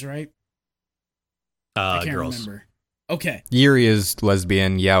boys, right? I can't remember. Okay. Yuri is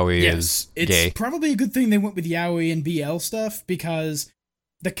lesbian, Yaoi is gay. It's probably a good thing they went with Yaoi and BL stuff, because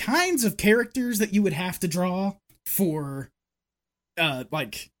the kinds of characters that you would have to draw for it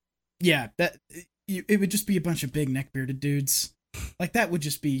would just be a bunch of big neck-bearded dudes. Like, that would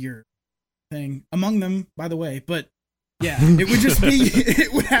just be your thing. Among them, by the way, but yeah, it would just be,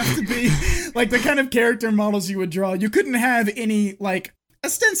 it would have to be, like, the kind of character models you would draw. You couldn't have any, like,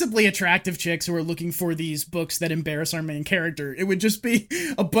 ostensibly attractive chicks who are looking for these books that embarrass our main character. It would just be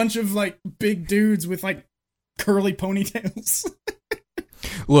a bunch of, like, big dudes with, like, curly ponytails.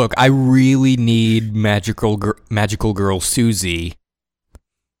 Look, I really need Magical Girl Susie.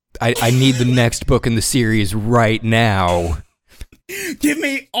 I need the next book in the series right now. Give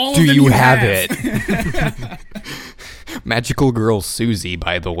me all of them. Do you have it? Magical Girl Susie,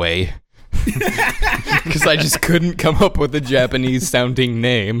 by the way. because I just couldn't come up with a Japanese sounding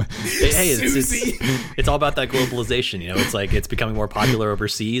name. Hey, it's all about that globalization. It's like it's becoming more popular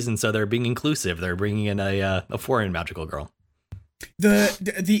overseas, and so they're being inclusive. They're bringing in a foreign magical girl.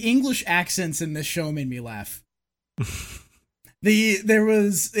 The English accents in this show made me laugh.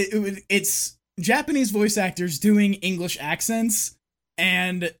 It's Japanese voice actors doing English accents,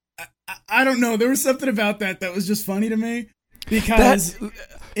 and I don't know, there was something about that was just funny to me, because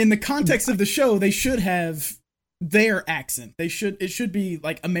in the context of the show, they should have their accent. It should be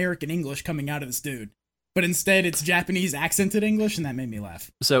like American English coming out of this dude. But instead, it's Japanese accented English, and that made me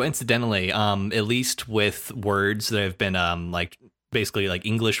laugh. So incidentally, at least with words that have been basically like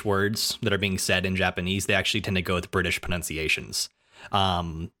English words that are being said in Japanese, they actually tend to go with British pronunciations.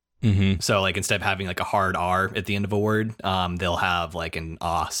 So like instead of having like a hard R at the end of a word, they'll have like an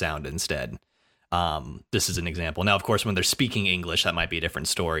ah sound instead. This is an example. Now, of course, when they're speaking English, that might be a different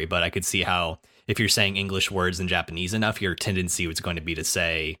story, but I could see how if you're saying English words in Japanese enough, your tendency was going to be to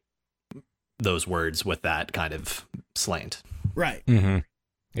say those words with that kind of slant. Right. Mm-hmm.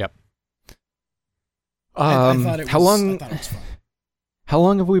 Yep. I thought it was fun. How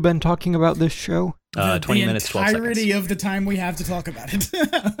long have we been talking about this show? 20 minutes, 12 seconds. The entirety of the time we have to talk about it.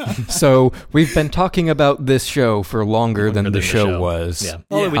 So we've been talking about this show for longer than the show was. Yeah.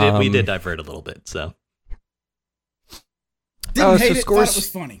 Well, we did divert a little bit, so. Didn't hate it, thought it was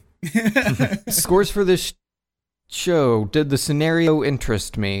funny. Scores for this show. Did the scenario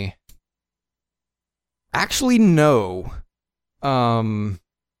interest me? Actually, no. I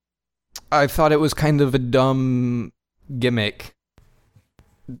thought it was kind of a dumb gimmick,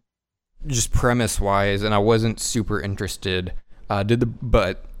 just premise-wise, and I wasn't super interested.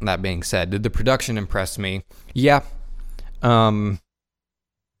 But that being said, did the production impress me? Yeah. Not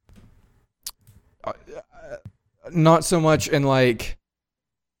so much in like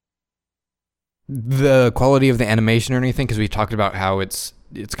the quality of the animation or anything, because we talked about how it's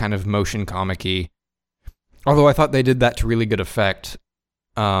kind of motion comic-y. Although I thought they did that to really good effect.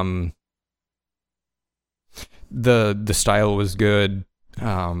 The style was good.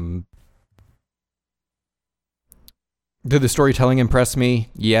 Did the storytelling impress me?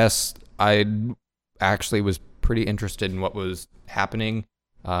 Yes, I actually was pretty interested in what was happening,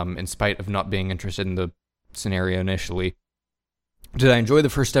 in spite of not being interested in the scenario initially. Did I enjoy the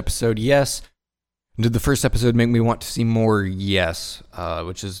first episode? Yes. Did the first episode make me want to see more? Yes,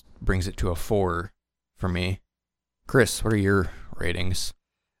 which brings it to a 4 for me. Chris, what are your ratings?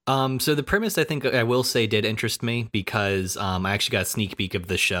 So the premise, I think I will say, did interest me because I actually got a sneak peek of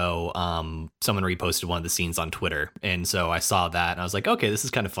the show. Someone reposted one of the scenes on Twitter, and so I saw that, and I was like, okay, this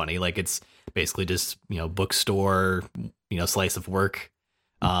is kind of funny. Like, it's basically just, bookstore, slice of work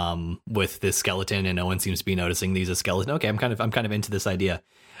with this skeleton, and no one seems to be noticing these as skeleton. Okay, I'm kind of into this idea.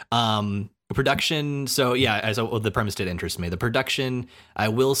 Production, so yeah, the premise did interest me. The production, I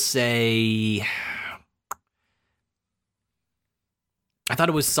will say, I thought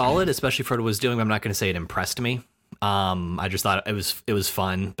it was solid, especially for what it was doing. But I'm not going to say it impressed me. I just thought it was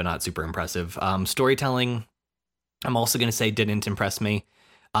fun, but not super impressive. Storytelling, I'm also going to say didn't impress me.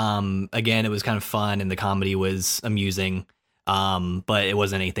 Again, it was kind of fun and the comedy was amusing, but it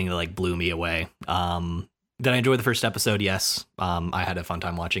wasn't anything that like blew me away. Did I enjoy the first episode? Yes. I had a fun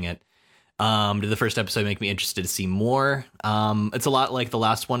time watching it. Did the first episode make me interested to see more? It's a lot like the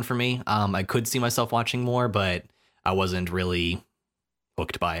last one for me. I could see myself watching more, but I wasn't really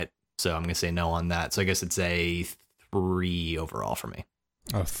hooked by it. So I'm going to say no on that. So I guess it's a 3 overall for me.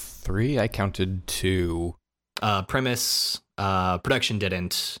 A 3? I counted 2. Premise, production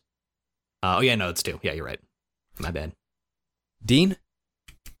didn't. It's 2. Yeah, you're right. My bad. Dean?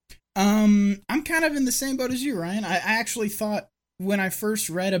 I'm kind of in the same boat as you, Ryan. I actually thought when I first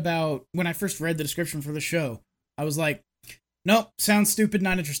read the description for the show, I was like, nope, sounds stupid,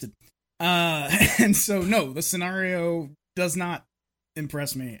 not interested. And so no, the scenario does not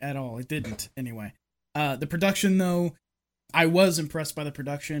impress me at all. It didn't anyway. The production though, I was impressed by the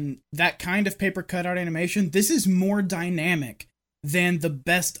production. That kind of paper cutout animation, this is more dynamic than the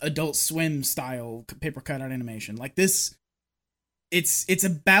best Adult Swim style paper cutout animation. Like this, it's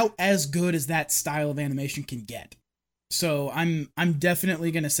about as good as that style of animation can get. So I'm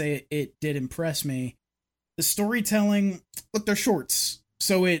definitely gonna say it did impress me. The storytelling, look, they're shorts,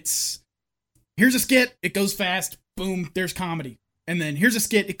 so it's here's a skit, it goes fast, boom, there's comedy. And then here's a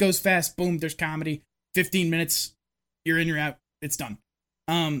skit, it goes fast, boom, there's comedy. 15 minutes, you're in, you're out, it's done.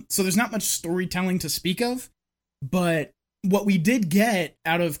 So there's not much storytelling to speak of, but what we did get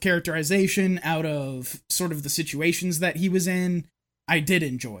out of characterization, out of sort of the situations that he was in, I did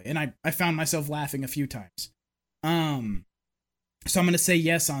enjoy, and I found myself laughing a few times. So I'm going to say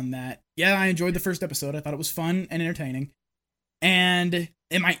yes on that. yeah, I enjoyed the first episode. I thought it was fun and entertaining. And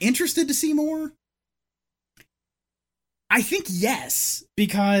am I interested to see more? I think yes,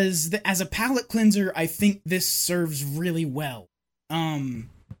 because as a palate cleanser, I think this serves really well.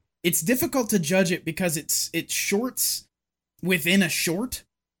 It's difficult to judge it because it's shorts within a short.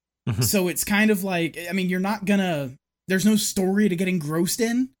 So it's kind of like, I mean, there's no story to get engrossed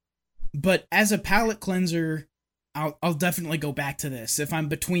in, but as a palate cleanser, I'll definitely go back to this. If I'm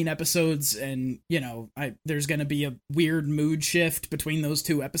between episodes and, there's going to be a weird mood shift between those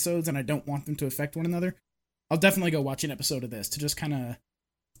two episodes and I don't want them to affect one another, I'll definitely go watch an episode of this to just kind of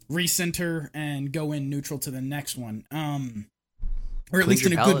recenter and go in neutral to the next one. Or at least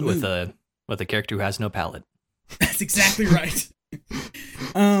in a good mood. With a character who has no palate. That's exactly right.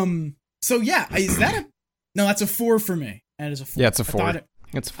 So yeah, that's a 4 for me. That is a 4. Yeah, it's a 4.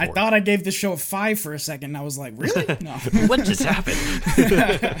 I thought I gave this show a 5 for a second, and I was like, really? No. What just happened?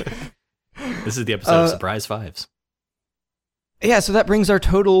 This is the episode of Surprise Fives. Yeah, so that brings our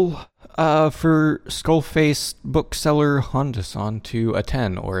total for Skullface bookseller Honda-san to a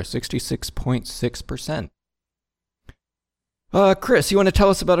 10, or a 66.6%. Chris, you want to tell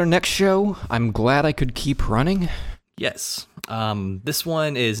us about our next show? I'm glad I could keep running. Yes. This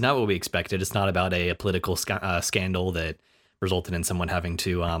one is not what we expected. It's not about a political scandal that resulted in someone having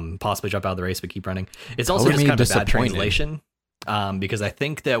to possibly drop out of the race but keep running. It's also just kind of a bad translation, because I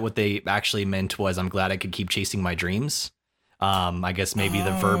think that what they actually meant was, I'm glad I could keep chasing my dreams. I guess maybe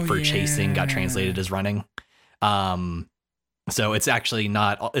the verb for chasing got translated as running. So it's actually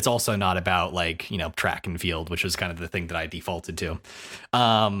not, it's also not about track and field, which was kind of the thing that I defaulted to.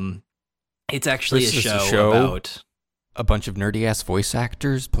 It's actually a show about a bunch of nerdy ass voice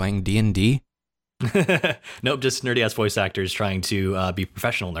actors playing D&D. Nope, just nerdy ass voice actors trying to be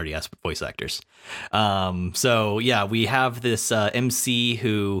professional nerdy ass voice actors. So yeah, we have this MC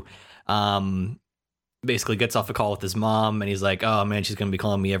who basically gets off a call with his mom, and he's like, oh man, she's gonna be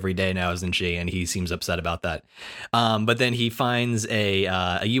calling me every day now, isn't she? And he seems upset about that. But then he finds a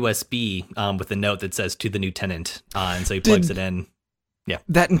USB with a note that says, to the new tenant, and so he plugs it in. Yeah,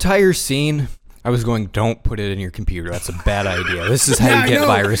 that entire scene, I was going, don't put it in your computer. That's a bad idea. This is how you get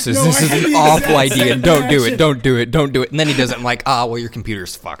viruses. This is an awful idea. Don't do it. Don't do it. Don't do it. And then he does it. I'm like, well, your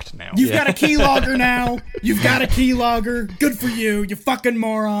computer's fucked now. You've got a keylogger now. You've got a keylogger. Good for you. You fucking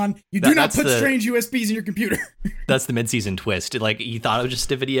moron. You do not put strange USBs in your computer. That's the mid-season twist. Like, he thought it was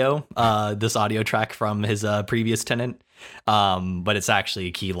just a video, this audio track from his previous tenant. But it's actually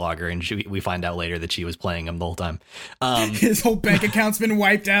a keylogger, and we find out later that she was playing him the whole time. His whole bank account's been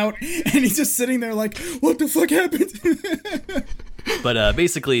wiped out, and he's just sitting there like, what the fuck happened? But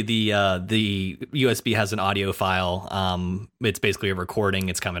basically, the USB has an audio file. It's basically a recording.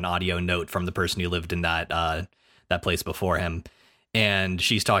 It's kind of an audio note from the person who lived in that place before him. And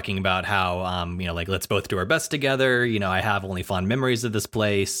she's talking about how, let's both do our best together. I have only fond memories of this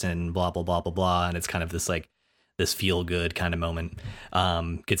place, and blah, blah, blah, blah, blah. And it's kind of this feel good kind of moment.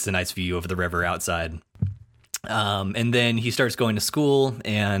 Gets a nice view of the river outside. And then he starts going to school,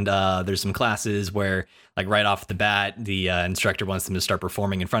 and there's some classes where, right off the bat, the instructor wants them to start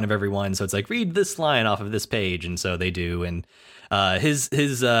performing in front of everyone. So it's like, read this line off of this page. And so they do. And his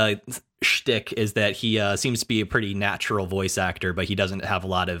shtick is that he seems to be a pretty natural voice actor, but he doesn't have a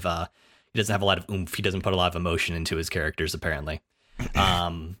lot of oomph. He doesn't put a lot of emotion into his characters, apparently.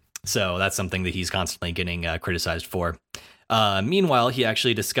 So that's something that he's constantly getting criticized for. Meanwhile, he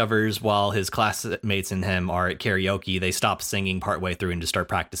actually discovers, while his classmates and him are at karaoke, they stop singing partway through and just start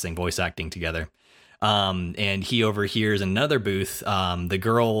practicing voice acting together. And he overhears in another booth, the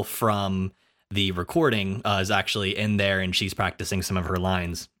girl from the recording is actually in there, and she's practicing some of her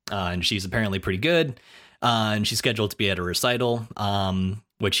lines. And she's apparently pretty good. And she's scheduled to be at a recital,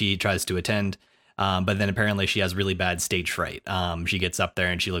 which he tries to attend. But then apparently she has really bad stage fright. She gets up there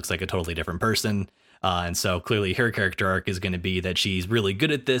and she looks like a totally different person. And so clearly her character arc is going to be that she's really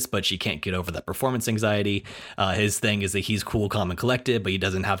good at this, but she can't get over that performance anxiety. His thing is that he's cool, calm, and collected, but he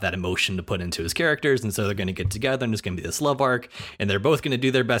doesn't have that emotion to put into his characters. And so they're going to get together, and it's going to be this love arc, and they're both going to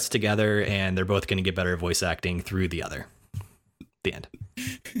do their best together, and they're both going to get better at voice acting through the other. The end.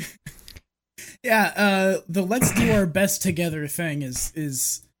 Yeah, the let's do our best together thing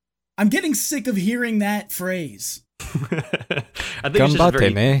is I'm getting sick of hearing that phrase. I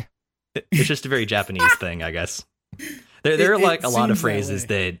think it's just a very Japanese thing, I guess. There are a lot of phrases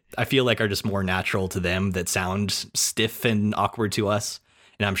that I feel like are just more natural to them that sound stiff and awkward to us.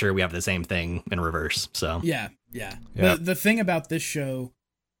 And I'm sure we have the same thing in reverse. So yeah. The thing about this show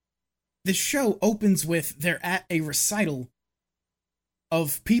opens with they're at a recital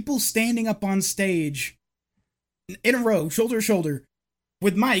of people standing up on stage in a row, shoulder to shoulder,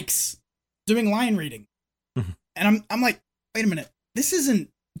 with mics, doing line reading. And I'm like, wait a minute, this isn't,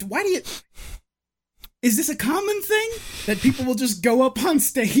 is this a common thing that people will just go up on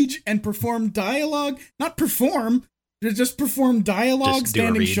stage and perform dialogue? Not perform, just perform dialogue,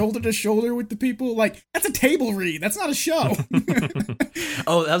 standing shoulder to shoulder with the people. Like, that's a table read. That's not a show.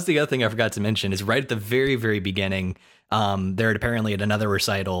 Oh, that was the other thing I forgot to mention is right at the very, very beginning, they're apparently at another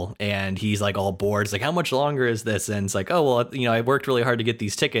recital and he's like all bored. It's like, how much longer is this? And it's like, oh, well, you know, I worked really hard to get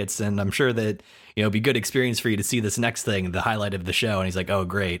these tickets and I'm sure that, you know, it'd be good experience for you to see this next thing, the highlight of the show. And he's like, oh,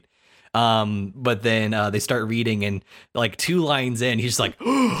 great. But then they start reading and like 2 lines in, he's just like,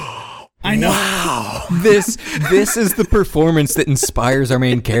 I know. Wow. This is the performance that inspires our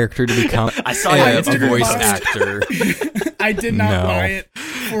main character to become I saw a your voice actor. I did not buy it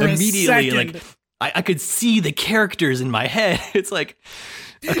for immediately. a second. Like I could see the characters in my head. It's like,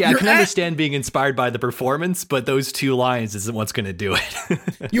 okay, I can understand being inspired by the performance, but those 2 lines isn't what's going to do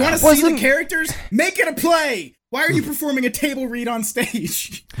it. You want to see the characters? Make it a play. Why are you performing a table read on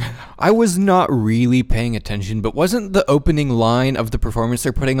stage? I was not really paying attention, but wasn't the opening line of the performance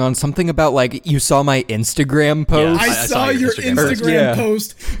they're putting on something about, like, you saw my Instagram post? I saw your Instagram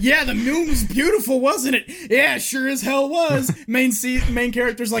post. Yeah, the moon was beautiful, wasn't it? Yeah, sure as hell was. Main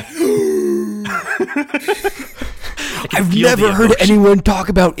character's like, I've never heard anyone talk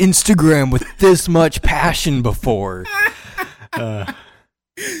about Instagram with this much passion before. Oh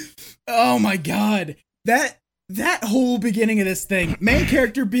my god. That whole beginning of this thing, main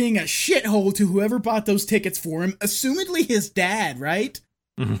character being a shithole to whoever bought those tickets for him, assumedly his dad, right?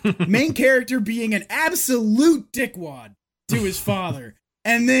 Main character being an absolute dickwad to his father.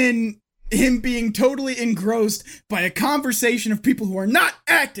 And then him being totally engrossed by a conversation of people who are not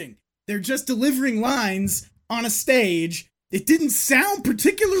acting. They're just delivering lines on a stage. It didn't sound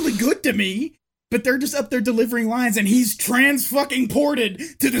particularly good to me. But they're just up there delivering lines, and he's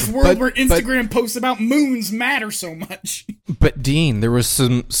trans-fucking-ported to this world where Instagram posts about moons matter so much. But Dean, there was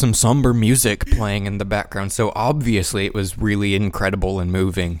some somber music playing in the background, so obviously it was really incredible and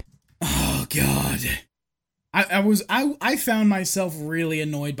moving. Oh God, I found myself really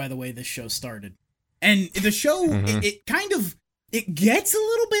annoyed by the way this show started, and the show it gets a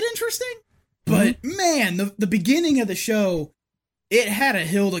little bit interesting, but man, the beginning of the show. It had a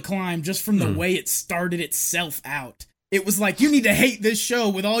hill to climb just from the way it started itself out. It was like, you need to hate this show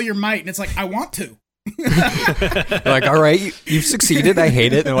with all your might. And it's like, I want to. Like, all right, you've succeeded. I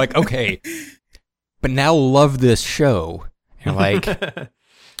hate it. And they're like, okay, but now love this show. And like,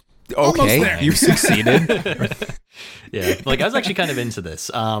 okay, you've succeeded. Yeah, like I was actually kind of into this.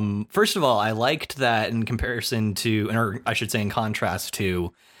 First of all, I liked that in comparison to, or I should say in contrast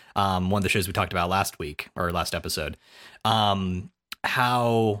to one of the shows we talked about last week or last episode.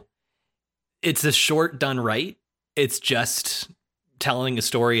 How it's a short done right. It's just telling a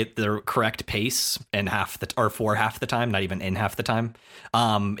story at the correct pace and for half the time, not even in half the time.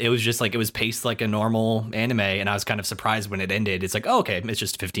 It was just like, it was paced like a normal anime. And I was kind of surprised when it ended. It's like, oh, okay, it's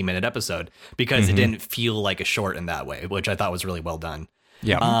just a 15-minute episode because it didn't feel like a short in that way, which I thought was really well done.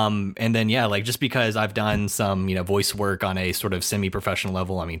 Yeah. And then, yeah, like just because I've done some, voice work on a sort of semi-professional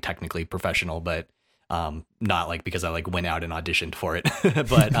level, I mean, technically professional, but not like because I like went out and auditioned for it,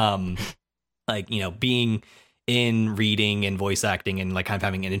 but like, being in reading and voice acting and like kind of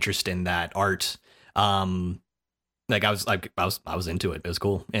having an interest in that art, like I was into it. It was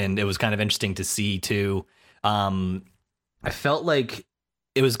cool. And it was kind of interesting to see too. I felt like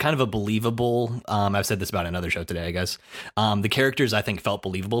it was kind of a believable, I've said this about another show today, I guess. The characters I think felt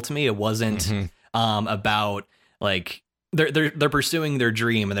believable to me. It wasn't about like they're pursuing their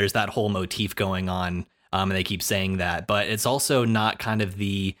dream and there's that whole motif going on. And they keep saying that, but it's also not kind of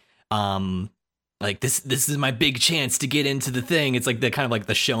the like this is my big chance to get into the thing. It's like the kind of like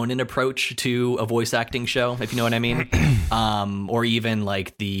the shonen approach to a voice acting show, if you know what I mean. Or even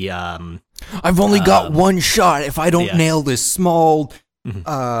like the I've only got one shot. If I don't nail this small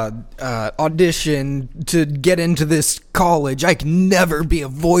audition to get into this college, I can never be a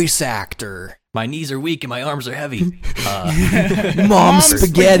voice actor. My knees are weak and my arms are heavy. Mom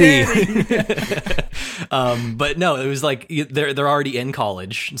spaghetti. But no, it was like they're already in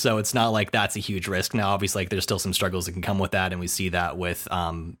college, so it's not like that's a huge risk. Now, obviously, like there's still some struggles that can come with that, and we see that with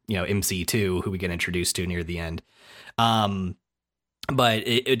MC2, who we get introduced to near the end. But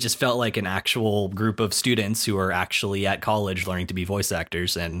it just felt like an actual group of students who are actually at college learning to be voice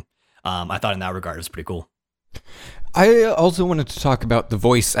actors, and I thought in that regard it was pretty cool. I also wanted to talk about the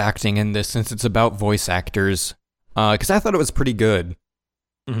voice acting in this, since it's about voice actors, because I thought it was pretty good.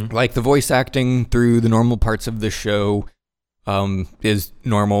 Like, the voice acting through the normal parts of the show is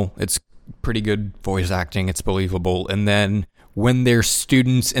normal. It's pretty good voice acting. It's believable. And then when they're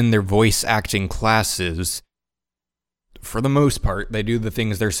students in their voice acting classes, for the most part, they do the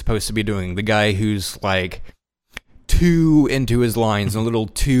things they're supposed to be doing. The guy who's like too into his lines, a little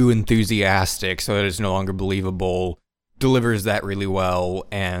too enthusiastic so that it's no longer believable, delivers that really well.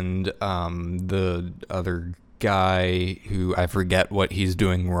 And the other guy who I forget what he's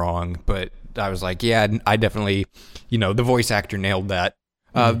doing wrong, but I was like, yeah, I definitely, the voice actor nailed that.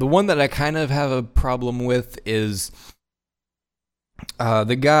 The one that I kind of have a problem with is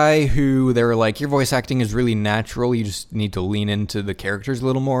the guy who they were like, your voice acting is really natural, you just need to lean into the characters a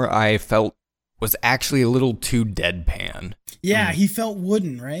little more, I felt was actually a little too deadpan. Yeah, he felt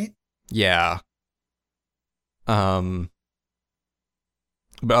wooden, right? Yeah. But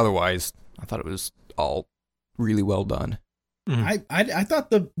otherwise, I thought it was all really well done. I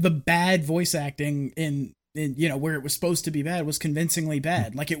thought the bad voice acting in where it was supposed to be bad was convincingly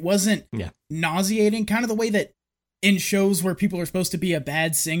bad. Like, it wasn't nauseating, kind of the way that in shows where people are supposed to be a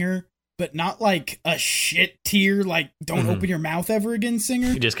bad singer, but not like a shit tier, like don't open your mouth ever again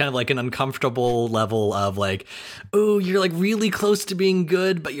singer. Just kind of like an uncomfortable level of like, oh, you're like really close to being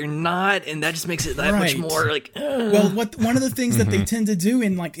good, but you're not, and that just makes it that much more like. Well, one of the things that they tend to do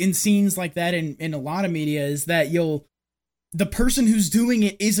in scenes like that in a lot of media is that the person who's doing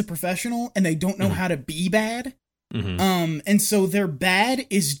it is a professional and they don't know how to be bad. And so their bad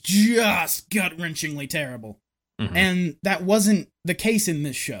is just gut-wrenchingly terrible. And that wasn't the case in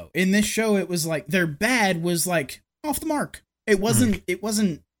this show. In this show, it was like their bad was like off the mark. It wasn't.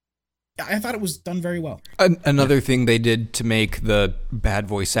 I thought it was done very well. Another thing they did to make the bad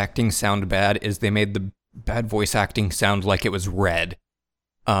voice acting sound bad is they made the bad voice acting sound like it was red,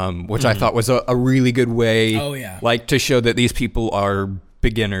 which I thought was a really good way. Oh yeah, like to show that these people are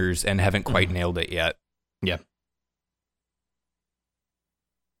beginners and haven't quite nailed it yet. Yeah.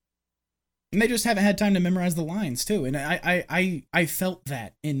 And they just haven't had time to memorize the lines too, and I felt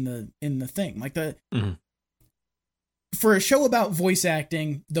that in the thing, like for a show about voice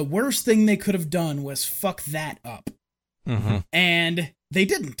acting, the worst thing they could have done was fuck that up, and they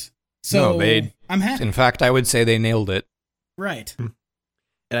didn't. So I'm happy. In fact, I would say they nailed it. Right. And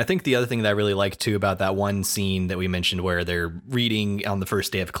I think the other thing that I really liked too about that one scene that we mentioned where they're reading on the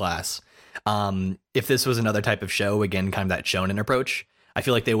first day of class, if this was another type of show, again, kind of that shonen approach, I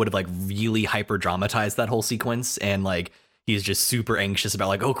feel like they would have like really hyper dramatized that whole sequence, and like he's just super anxious about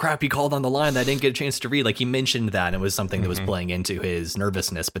like, oh crap, he called on the line that I didn't get a chance to read. Like he mentioned that, and it was something that was playing into his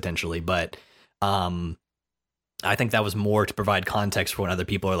nervousness potentially, but I think that was more to provide context for when other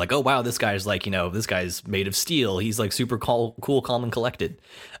people are like, oh wow, this guy's like, this guy's made of steel, he's like super cool, calm and collected.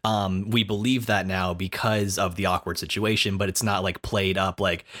 We believe that now because of the awkward situation, but it's not like played up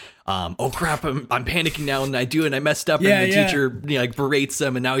like, oh crap, I'm panicking now and I messed up, and the teacher like berates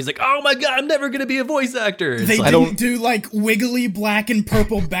him, and now he's like, oh my god, I'm never gonna be a voice actor. They didn't do like wiggly black and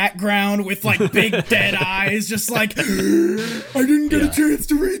purple background with like big dead eyes, just like I didn't get a chance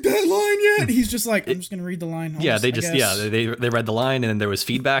to read that line yet. He's just like, I'm just gonna read the line. They read the line, and then there was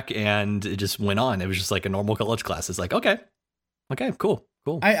feedback, and it just went on. It was just like a normal college class. It's like, okay, cool.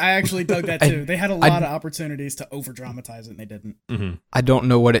 I actually dug that too. They had a lot of opportunities to over dramatize it, and they didn't. I don't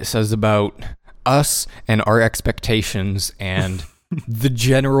know what it says about us and our expectations and the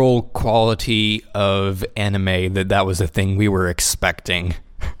general quality of anime that was a thing we were expecting.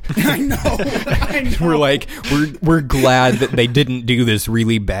 I know. We're like, we're glad that they didn't do this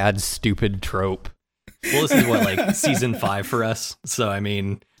really bad, stupid trope. Well, this is like season 5 for us. So, I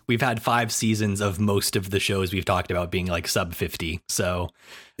mean, we've had 5 seasons of most of the shows we've talked about being like sub 50. So,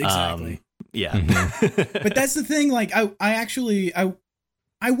 exactly. Yeah. But that's the thing. Like,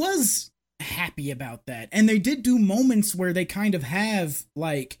 I was happy about that. And they did do moments where they kind of have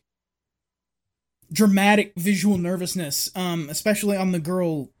like dramatic visual nervousness, especially on the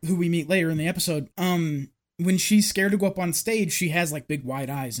girl who we meet later in the episode. When she's scared to go up on stage, she has like big wide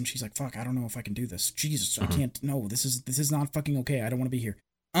eyes, and she's like, "Fuck, I don't know if I can do this. Jesus, I can't. No, this is not fucking okay. I don't want to be here."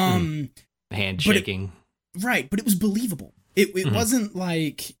 Hand shaking. Right, but it was believable. It wasn't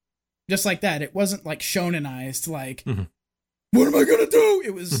like just like that. It wasn't like shonenized. Like, what am I gonna do?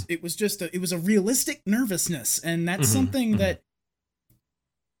 It was just a realistic nervousness, and that's something that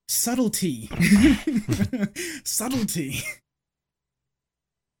subtlety.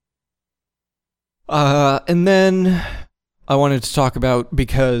 And then I wanted to talk about,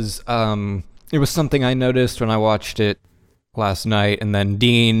 because it was something I noticed when I watched it last night, and then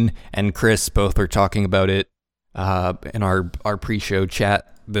Dean and Chris both were talking about it in our pre-show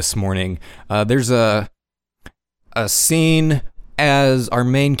chat this morning. There's a scene as our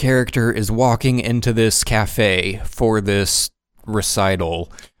main character is walking into this cafe for this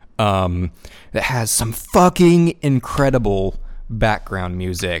recital. that has some fucking incredible background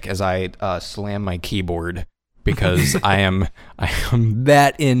music as I slam my keyboard because I am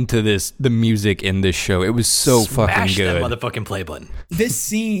that into the music in this show. It was so fucking good. Smash that motherfucking play button. This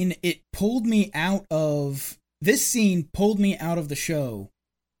scene pulled me out of the show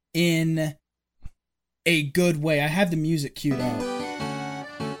in a good way. I have the music queued up.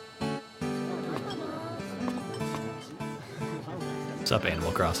 What's up,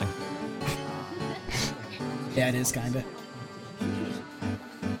 Animal Crossing? Yeah, it is kinda.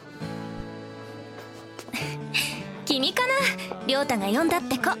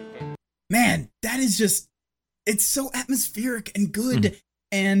 Man, that is just, it's so atmospheric and good.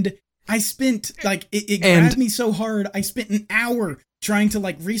 And I spent, like, it grabbed me so hard, I spent an hour trying to,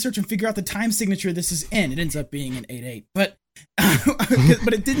 like, research and figure out the time signature this is in. It ends up being an 8/8. But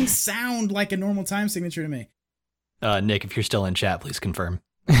it didn't sound like a normal time signature to me. Nick, if you're still in chat, please confirm.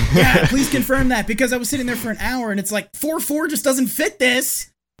 Yeah, please confirm that, because I was sitting there for an hour and it's like 4/4 just doesn't fit this.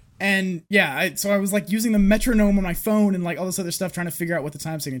 And yeah, so I was like using the metronome on my phone and like all this other stuff trying to figure out what the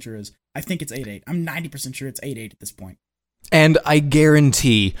time signature is. I think it's 8/8. I'm 90% sure it's 8/8 at this point. And I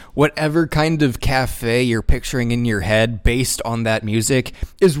guarantee whatever kind of cafe you're picturing in your head based on that music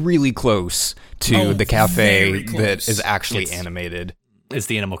is really close to the cafe that is actually animated. It's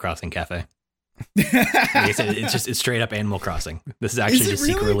the Animal Crossing cafe. Like I said, it's straight up Animal Crossing. This is actually just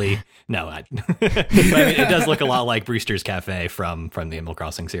really? secretly but I mean, it does look a lot like Brewster's Cafe from the Animal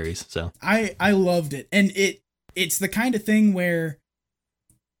Crossing series. So I loved it, and it's the kind of thing where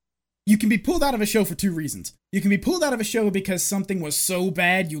you can be pulled out of a show for two reasons. You can be pulled out of a show because something was so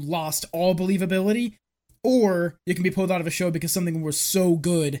bad you lost all believability, or you can be pulled out of a show because something was so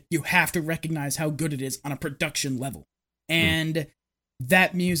good you have to recognize how good it is on a production level. And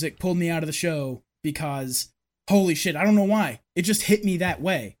that music pulled me out of the show because, holy shit, I don't know why. It just hit me that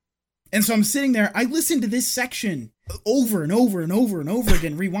way. And so I'm sitting there, I listened to this section over and over and over and over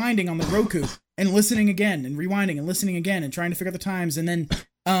again, rewinding on the Roku, and listening again, and rewinding and listening again, and trying to figure out the times. And then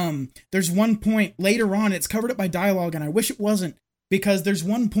there's one point later on, it's covered up by dialogue, and I wish it wasn't, because there's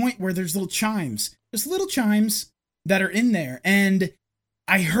one point where there's little chimes. There's little chimes that are in there, and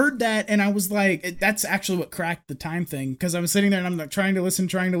I heard that, and I was like, that's actually what cracked the time thing, because I was sitting there, and I'm like trying to listen,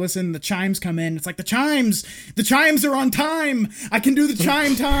 the chimes come in, it's like, the chimes are on time, I can do the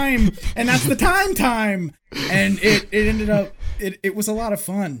time, and that's the time, and it ended up, it was a lot of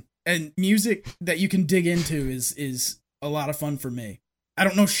fun, and music that you can dig into is a lot of fun for me. I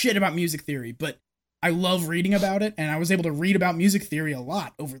don't know shit about music theory, but I love reading about it, and I was able to read about music theory a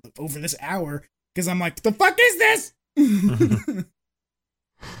lot over this hour, because I'm like, the fuck is this?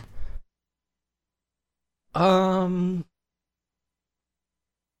 I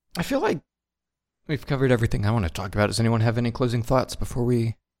feel like we've covered everything I want to talk about. Does anyone have any closing thoughts before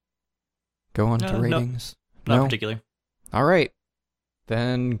we go on to ratings? Not particularly. All right.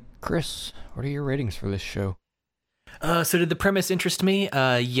 Then, Chris, what are your ratings for this show? So did the premise interest me?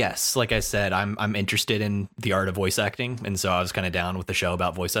 Yes. Like I said, I'm interested in the art of voice acting, and so I was kind of down with the show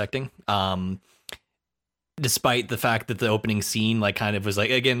about voice acting. Despite the fact that the opening scene, like, kind of was like,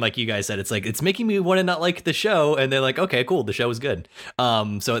 again, like you guys said, it's like, it's making me want to not like the show, and they're like, okay, cool, the show was good.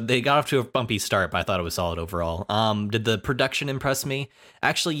 So they got off to a bumpy start, but I thought it was solid overall. Did the production impress me?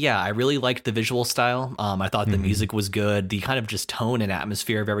 Actually, yeah, I really liked the visual style. I thought the music was good. The kind of just tone and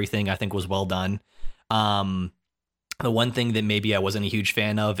atmosphere of everything, I think, was well done. The one thing that maybe I wasn't a huge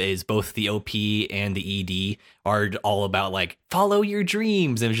fan of is both the OP and the ED are all about, like, follow your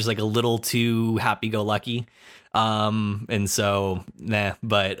dreams. It was just like a little too happy-go-lucky. And so,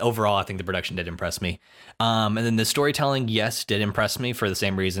 but overall, I think the production did impress me. And then the storytelling, yes, did impress me for the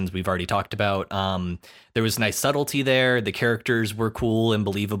same reasons we've already talked about. There was nice subtlety there. The characters were cool and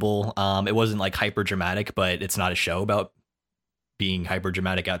believable. It wasn't like hyper dramatic, but it's not a show about being hyper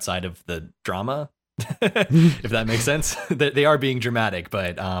dramatic outside of the drama. If that makes sense. They are being dramatic,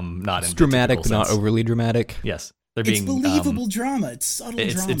 but not in dramatic, but sense. Not overly dramatic. Yes, they're being believable drama. It's subtle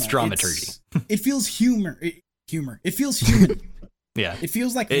drama. It's dramaturgy. It feels humor. It feels human. Yeah, it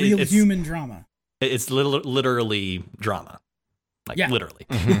feels like real human drama. It's literally drama. Like, literally.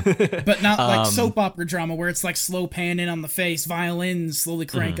 But not like soap opera drama where it's like slow pan in on the face, violins slowly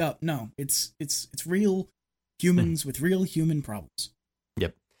crank up. No, it's real humans with real human problems.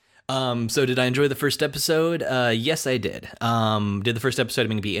 Yep. So did I enjoy the first episode? Yes, I did. Did the first episode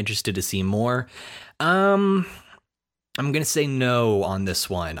make me be interested to see more? I'm going to say no on this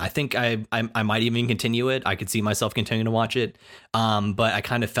one. I think I might even continue it. I could see myself continuing to watch it. But I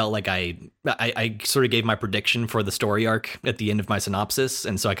kind of felt like I sort of gave my prediction for the story arc at the end of my synopsis.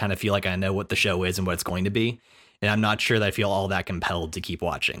 And so I kind of feel like I know what the show is and what it's going to be. and I'm not sure that I feel all that compelled to keep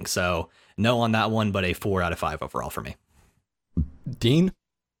watching. So no on that one, but a 4 out of 5 overall for me. Dean?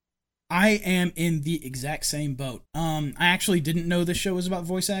 I am in the exact same boat. I actually didn't know this show was about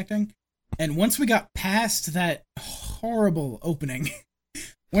voice acting. And once we got past that horrible opening,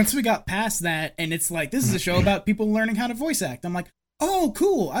 once we got past that, and it's like, this is a show about people learning how to voice act. I'm like, oh,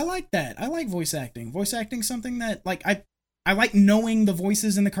 cool. I like that. I like voice acting. Voice acting something that, like, I like knowing the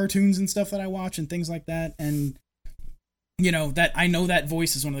voices in the cartoons and stuff that I watch and things like that. And, you know, that I know that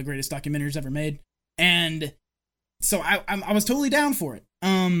voice is one of the greatest documentaries ever made. And so I was totally down for it.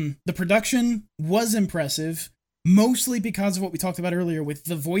 The production was impressive, mostly because of what we talked about earlier with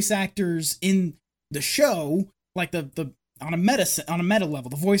the voice actors in the show, like the on a meta level,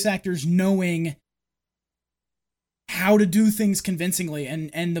 the voice actors knowing how to do things convincingly,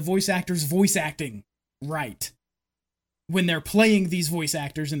 and the voice actors voice acting right when they're playing these voice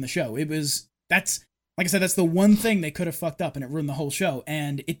actors in the show. That's like I said, that's the one thing they could have fucked up and it ruined the whole show,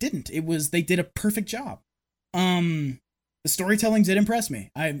 and it didn't. They did a perfect job. The storytelling did impress me.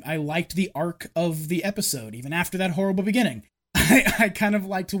 I liked the arc of the episode, even after that horrible beginning. I kind of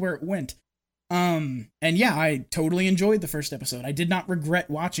liked where it went. And yeah, I totally enjoyed the first episode. I did not regret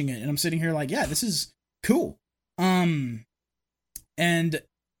watching it, and I'm sitting here like, yeah, this is cool. And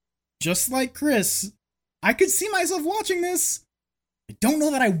just like Chris, I could see myself watching this. I don't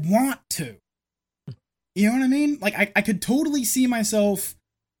know that I want to. You know what I mean? Like, I could totally see myself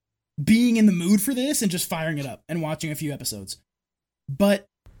being in the mood for this and just firing it up and watching a few episodes. But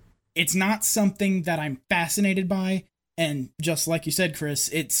it's not something that I'm fascinated by, and just like you said,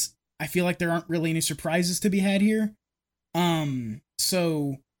 Chris, I feel like there aren't really any surprises to be had here.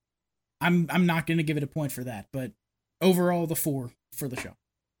 So I'm not going to give it a point for that, but overall the 4 for the show.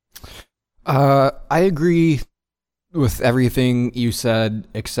 I agree with everything you said,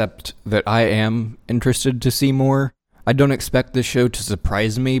 except that I am interested to see more. I don't expect this show to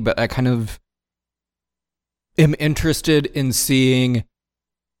surprise me, but I kind of am interested in seeing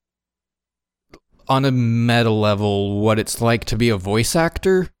on a meta level what it's like to be a voice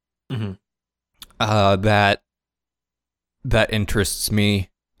actor. Mm-hmm. That interests me,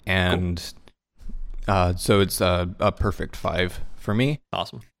 and cool. So it's a perfect 5 for me.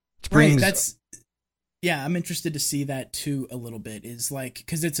 Awesome. Yeah, I'm interested to see that too a little bit. Is like,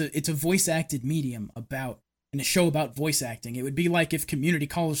 because it's a voice acted medium and a show about voice acting. It would be like if community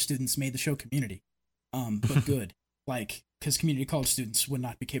college students made the show Community, but good. Like, because community college students would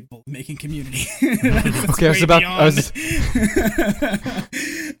not be capable of making Community. That's okay, I was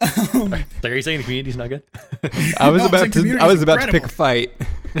So are you saying Community's not good? I was about to pick a fight.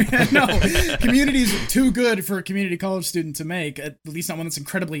 No, Community's too good for a community college student to make, at least not one that's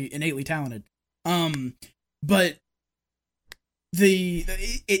incredibly innately talented. But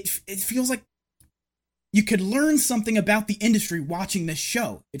it feels like you could learn something about the industry watching this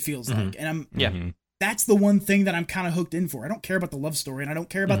show, it feels like. And that's the one thing that I'm kind of hooked in for. I don't care about the love story, and I don't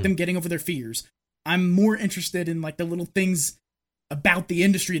care about them getting over their fears. I'm more interested in like the little things about the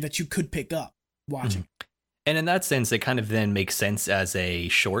industry that you could pick up watching. And in that sense, it kind of then makes sense as a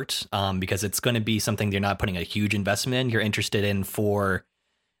short, because it's going to be something you're not putting a huge investment in. You're interested in for,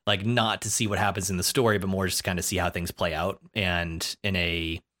 like, not to see what happens in the story, but more just to kind of see how things play out, and in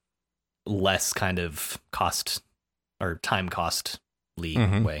a less kind of cost or time costly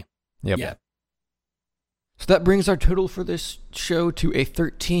way. Yep. Yeah. So that brings our total for this show to a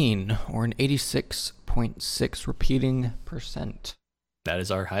 13, or an 86.6 repeating percent. That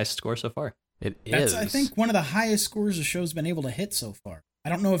is our highest score so far. That's, I think, one of the highest scores the show's been able to hit so far. I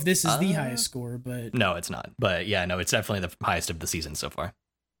don't know if this is the highest score, but... No, it's not. But yeah, no, it's definitely the highest of the season so far.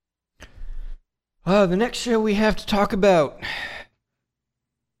 The next show we have to talk about...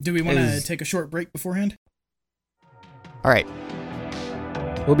 Do we want to take a short break beforehand? All right.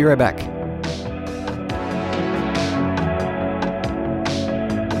 We'll be right back.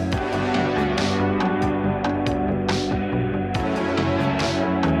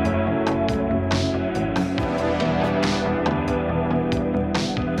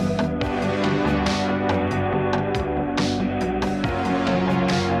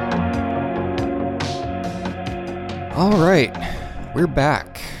 All right, we're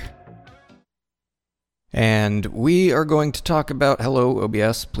back. And we are going to talk about... Hello,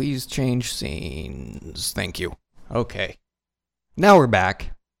 OBS, please change scenes. Thank you. Okay. Now we're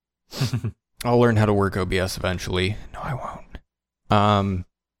back. I'll learn how to work OBS eventually. No, I won't.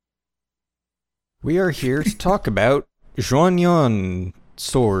 We are here to talk about Juanyon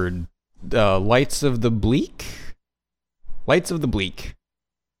Sword, Lights of the Bleak? Lights of the Bleak.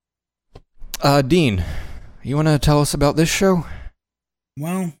 Dean, you want to tell us about this show?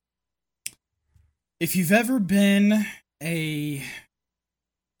 Well, if you've ever been a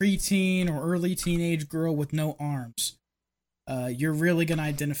preteen or early teenage girl with no arms, you're really gonna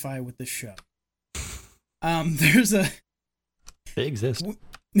identify with this show. There's a... They exist.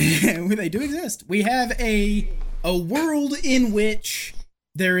 They do exist. We have a world in which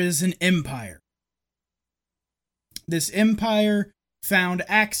there is an empire. This empire found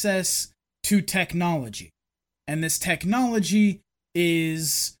access to technology. And this technology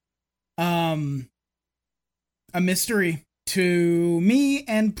is a mystery to me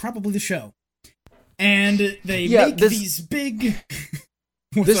and probably the show. And they make these big...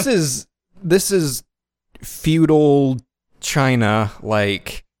 This is feudal China,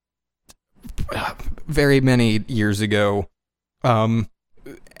 like very many years ago.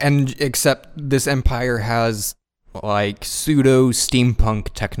 And except this empire has like pseudo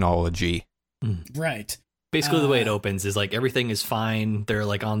steampunk technology. Right. Basically, the way it opens is like everything is fine. They're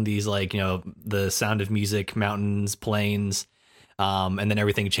like on these like, the Sound of Music mountains, plains, and then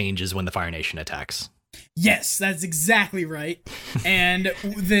everything changes when the Fire Nation attacks. Yes, that's exactly right. And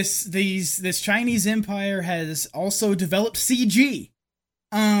this Chinese empire has also developed CG.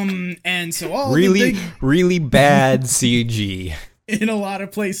 And so all really bad CG in a lot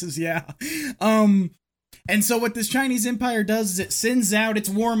of places, yeah. And so what this Chinese empire does is it sends out its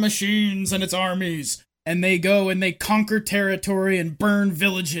war machines and its armies, and they go and they conquer territory and burn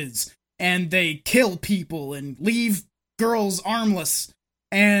villages, and they kill people and leave girls armless.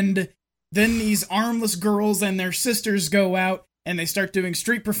 And then these armless girls and their sisters go out and they start doing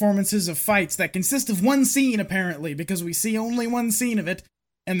street performances of fights that consist of one scene, apparently, because we see only one scene of it.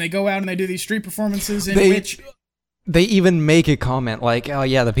 And they go out and they do these street performances in which... They even make a comment like, oh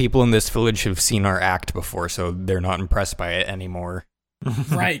yeah, the people in this village have seen our act before, so they're not impressed by it anymore.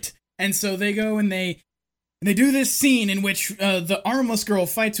 Right. And so they go and they do this scene in which the armless girl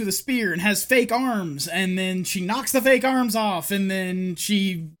fights with a spear and has fake arms, and then she knocks the fake arms off, and then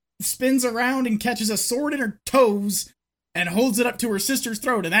she spins around and catches a sword in her toes and holds it up to her sister's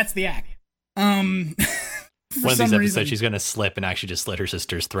throat, and that's the act. One of these episodes, she's going to slip and actually just slit her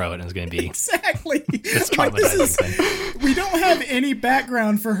sister's throat, and it's going to be... Exactly. It's traumatizing. We don't have any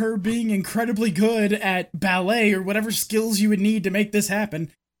background for her being incredibly good at ballet or whatever skills you would need to make this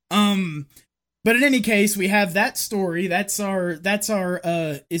happen. But in any case, we have that story. That's our,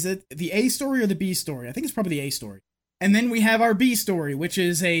 is it the A story or the B story? I think it's probably the A story. And then we have our B story, which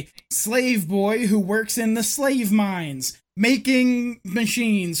is a slave boy who works in the slave mines, making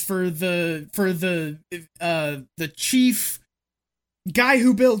machines for the chief guy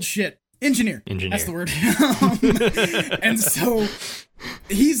who builds shit. Engineer. That's the word. And so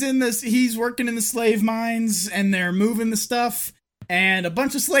he's working in the slave mines, and they're moving the stuff, and a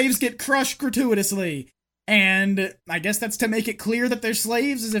bunch of slaves get crushed gratuitously. And I guess that's to make it clear that they're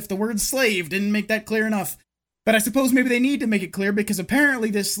slaves, as if the word slave didn't make that clear enough. But I suppose maybe they need to make it clear, because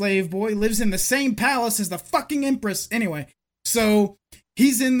apparently this slave boy lives in the same palace as the fucking empress. Anyway, so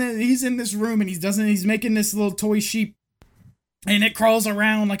he's in this room, and he's making this little toy sheep, and it crawls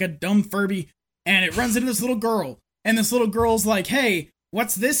around like a dumb Furby, and it runs into this little girl, and this little girl's like, "Hey,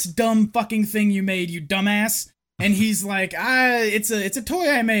 what's this dumb fucking thing you made, you dumbass?" And he's like, it's a toy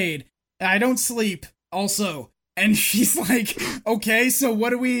I made. I don't sleep, also. And she's like, "Okay, so what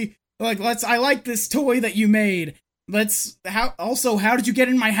do we... I like this toy that you made. How did you get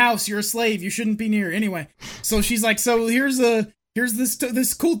in my house? You're a slave. You shouldn't be near." Anyway, so she's like, "So here's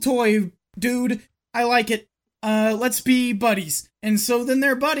this cool toy, dude. I like it. Let's be buddies." And so then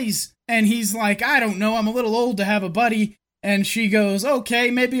they're buddies. And he's like, "I don't know. I'm a little old to have a buddy." And she goes, "Okay,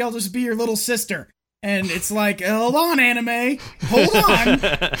 maybe I'll just be your little sister." And it's like, hold on, anime. Hold on.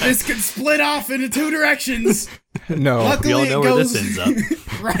 This could split off into two directions. No. Luckily, we all know where this ends up.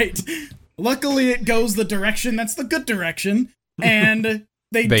 Right. Luckily, it goes the direction that's the good direction. And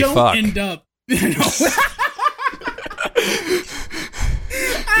they don't fuck. end up...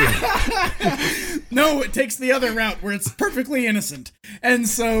 No, it takes the other route where it's perfectly innocent. And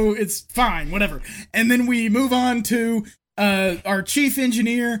so it's fine, whatever. And then we move on to... our chief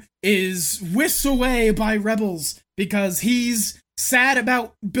engineer is whisked away by rebels because he's sad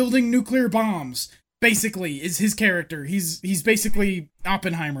about building nuclear bombs, basically, is his character. He's basically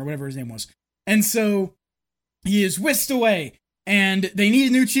Oppenheimer, whatever his name was. And so he is whisked away, and they need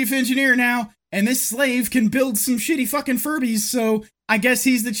a new chief engineer now, and this slave can build some shitty fucking Furbies, so I guess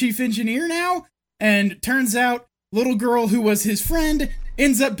he's the chief engineer now? And turns out, little girl who was his friend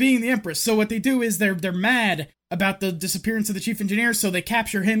ends up being the empress. So what they do is they're mad about the disappearance of the chief engineer, so they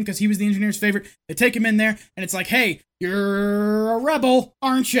capture him because he was the engineer's favorite. They take him in there, and it's like, "Hey, you're a rebel,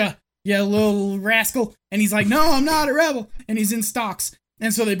 aren't you, you little rascal?" And he's like, "No, I'm not a rebel." And he's in stocks.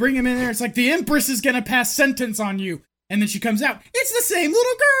 And so they bring him in there. It's like, the Empress is going to pass sentence on you. And then she comes out. It's the same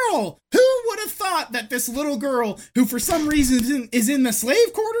little girl. Who would have thought that this little girl, who for some reason is in the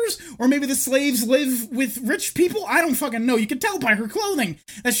slave quarters, or maybe the slaves live with rich people? I don't fucking know. You can tell by her clothing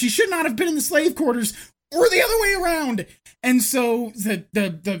that she should not have been in the slave quarters, or the other way around. And so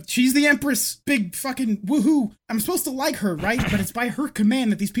she's the Empress, big fucking woohoo. I'm supposed to like her, right? But it's by her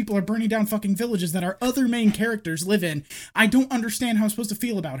command that these people are burning down fucking villages that our other main characters live in. I don't understand how I'm supposed to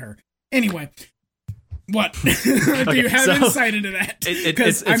feel about her. Anyway, what? Do you have insight into that?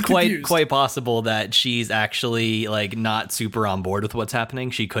 It's quite possible that she's actually like not super on board with what's happening.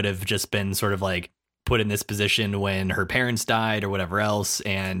 She could have just been sort of like put in this position when her parents died or whatever else,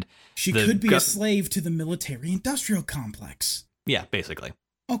 and she could be a slave to the military-industrial complex. Yeah, basically.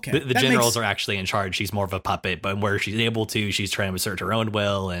 Okay. The generals are actually in charge. She's more of a puppet, but where she's able to, she's trying to assert her own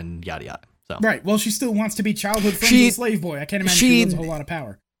will and yada yada. So right. Well, she still wants to be childhood friends with a slave boy. I can't imagine she wants a whole lot of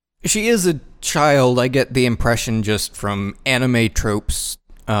power. She is a child. I get the impression just from anime tropes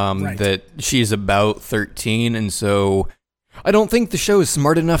that she's about 13, and so I don't think the show is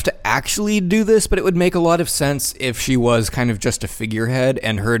smart enough to actually do this, but it would make a lot of sense if she was kind of just a figurehead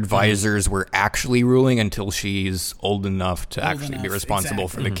and her advisors were actually ruling until she's old enough to be responsible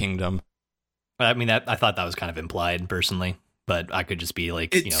for the kingdom. I mean, I thought that was kind of implied, personally. But I could just be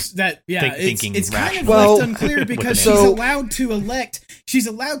like, thinking it's kind of rationally. left unclear because she's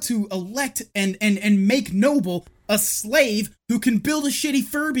allowed to elect and make noble a slave who can build a shitty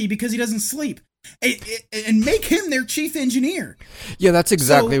Furby because he doesn't sleep. And make him their chief engineer. Yeah, that's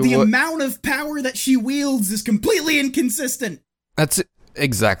exactly so the amount of power that she wields is completely inconsistent. That's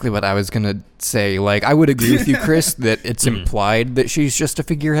exactly what I was gonna say. Like, I would agree with you, Chris, that it's implied that she's just a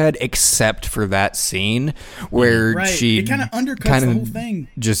figurehead, except for that scene where she it kind of undercuts the whole thing.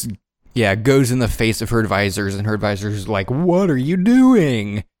 Just goes in the face of her advisors, and her advisors are like, "What are you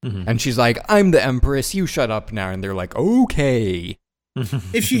doing?" And she's like, "I'm the Empress. You shut up now." And they're like, "Okay."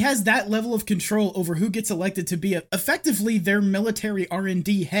 If she has that level of control over who gets elected to be effectively their military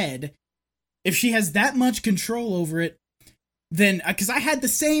R&D head, if she has that much control over it, then, because I had the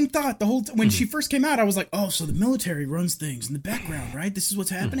same thought the whole when she first came out, I was like, oh, so the military runs things in the background, right? This is what's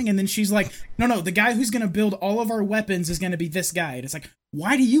happening. And then she's like, no, the guy who's going to build all of our weapons is going to be this guy. And it's like,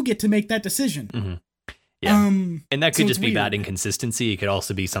 why do you get to make that decision? Yeah. And that could just be bad inconsistency. It could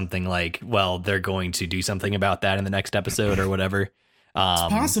also be something like, well, they're going to do something about that in the next episode or whatever. It's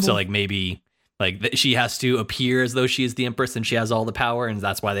possible. So like maybe like she has to appear as though she is the Empress and she has all the power, and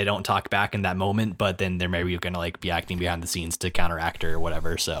that's why they don't talk back in that moment. But then they're maybe going to like be acting behind the scenes to counteract her or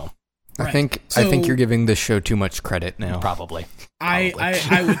whatever. So I think you're giving this show too much credit now. Probably. I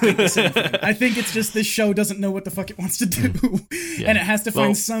would think the same thing. I think it's just this show doesn't know what the fuck it wants to do, and it has to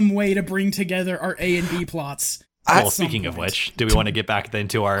find some way to bring together our A and B plots. Well, speaking of which, do we want to get back then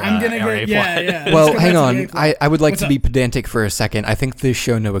to our A plot? Yeah. Well, hang on. I would like to be pedantic for a second. I think this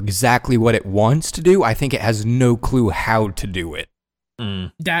show knows exactly what it wants to do. I think it has no clue how to do it.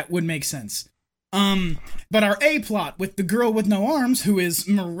 That would make sense. But our A plot with the girl with no arms, who is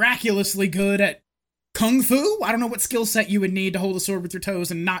miraculously good at kung fu. I don't know what skill set you would need to hold a sword with your toes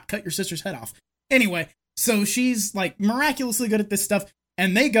and not cut your sister's head off. Anyway, so she's like miraculously good at this stuff.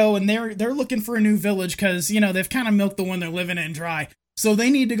 And they go and they're looking for a new village because, they've kind of milked the one they're living in dry. So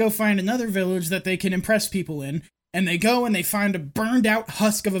they need to go find another village that they can impress people in. And they go and they find a burned out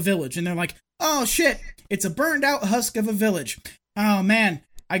husk of a village. And they're like, oh shit, it's a burned out husk of a village. Oh man,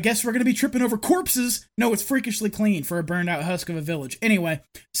 I guess we're going to be tripping over corpses. No, it's freakishly clean for a burned out husk of a village. Anyway,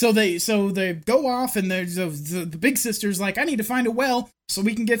 so they go off and the big sister's like, I need to find a well so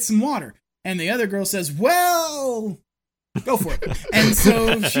we can get some water. And the other girl says, well, go for it. And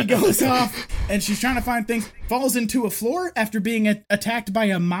so she goes off and she's trying to find things, falls into a floor after being attacked by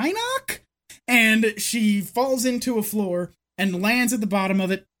a Minoc. And she falls into a floor and lands at the bottom of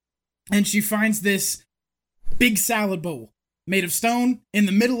it. And she finds this big salad bowl made of stone in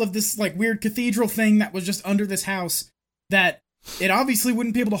the middle of this like weird cathedral thing that was just under this house that it obviously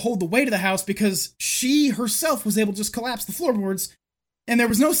wouldn't be able to hold the weight of the house because she herself was able to just collapse the floorboards. And there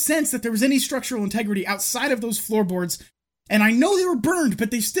was no sense that there was any structural integrity outside of those floorboards. And I know they were burned,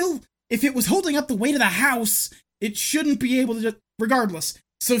 but they still, if it was holding up the weight of the house, it shouldn't be able to, regardless.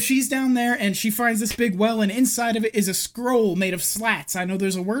 So she's down there and she finds this big well, and inside of it is a scroll made of slats. I know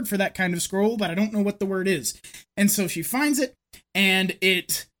there's a word for that kind of scroll, but I don't know what the word is. And so she finds it, and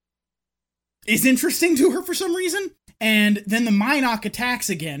it is interesting to her for some reason. And then the Minoc attacks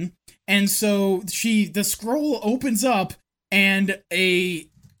again. And so the scroll opens up, and a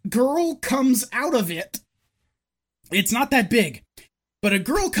girl comes out of it. It's not that big, but a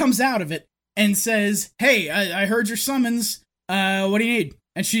girl comes out of it and says, hey, I heard your summons. what do you need?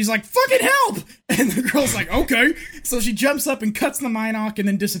 And she's like, fucking help! And the girl's like, okay. So she jumps up and cuts the Minoc and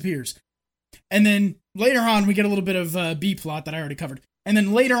then disappears. And then later on, we get a little bit of B-plot that I already covered. And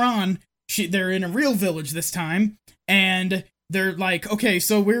then later on, they're in a real village this time, and they're like, okay,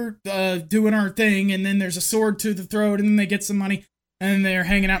 so we're doing our thing, and then there's a sword to the throat, and then they get some money, and they're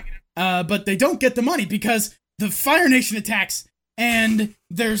hanging out. But they don't get the money because the Fire Nation attacks, and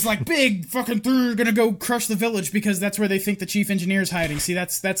there's like big fucking they're gonna go crush the village because that's where they think the chief engineer's hiding. See,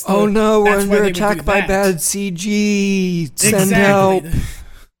 that's the, oh no, we're that's why under they would do attack by that. bad CG. Send help.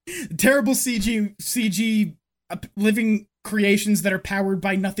 Terrible CG living creations that are powered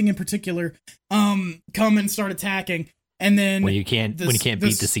by nothing in particular come and start attacking, and then when you can't beat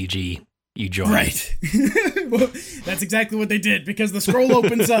the CG, you join. Right. Well, that's exactly what they did, because the scroll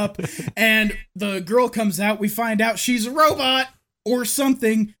opens up and the girl comes out. We find out she's a robot or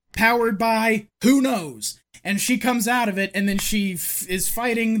something powered by who knows. And she comes out of it, and then she is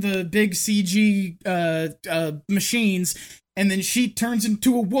fighting the big CG machines, and then she turns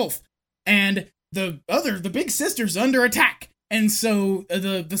into a wolf. And the big sister's under attack. And so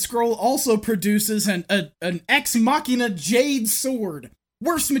the scroll also produces an Ex Machina jade sword.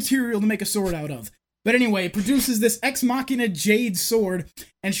 Worst material to make a sword out of. But anyway, it produces this Ex Machina jade sword,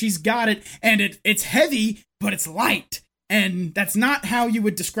 and she's got it, and it's heavy, but it's light. And that's not how you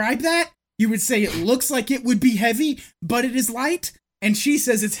would describe that. You would say it looks like it would be heavy, but it is light. And she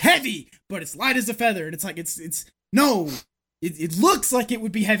says it's heavy, but it's light as a feather. And it's like, no, it looks like it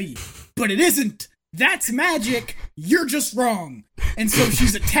would be heavy, but it isn't. That's magic. You're just wrong. And so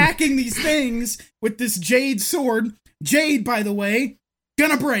she's attacking these things with this jade sword. Jade, by the way,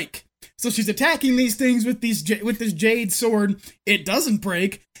 gonna break. So she's attacking these things with this jade sword. It doesn't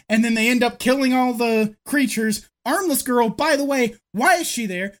break, and then they end up killing all the creatures. Armless girl, by the way, why is she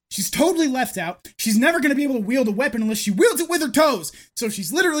there? She's totally left out. She's never going to be able to wield a weapon unless she wields it with her toes. So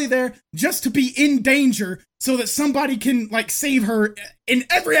she's literally there just to be in danger so that somebody can, like, save her in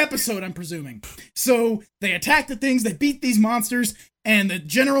every episode, I'm presuming. So they attack the things, they beat these monsters, and the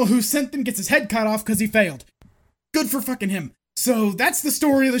general who sent them gets his head cut off because he failed. Good for fucking him. So that's the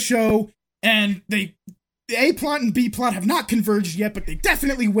story of the show, and the A-plot and B-plot have not converged yet, but they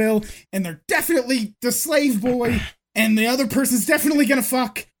definitely will, and they're definitely the slave boy, and the other person's definitely gonna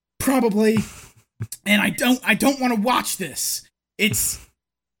fuck, probably, and I don't want to watch this. It's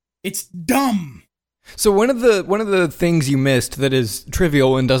dumb. So one of the things you missed that is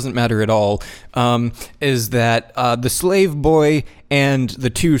trivial and doesn't matter at all is that the slave boy and the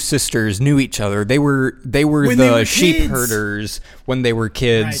two sisters knew each other. They were the sheep herders when they were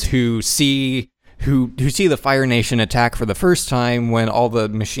kids, right, who see the Fire Nation attack for the first time when all the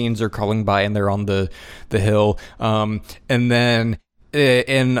machines are crawling by and they're on the hill. And then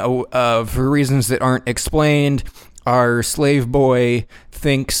for reasons that aren't explained, our slave boy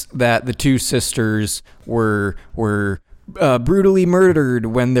thinks that the two sisters were brutally murdered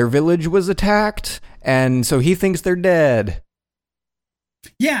when their village was attacked, and so he thinks they're dead.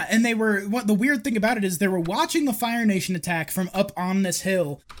 Yeah, and the weird thing about it is they were watching the Fire Nation attack from up on this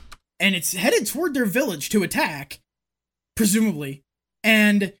hill, and it's headed toward their village to attack, presumably,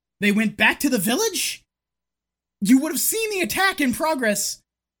 and they went back to the village? You would have seen the attack in progress.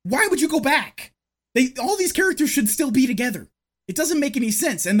 Why would you go back? All these characters should still be together. It doesn't make any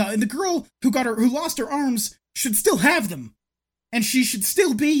sense. And the girl who lost her arms should still have them. And she should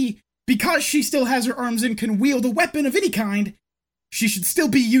still be, because she still has her arms and can wield a weapon of any kind, she should still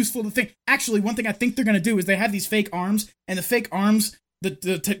be useful to think. Actually, one thing I think they're going to do is they have these fake arms, and the fake arms,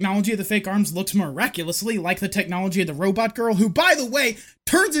 the technology of the fake arms looks miraculously like the technology of the robot girl, who, by the way,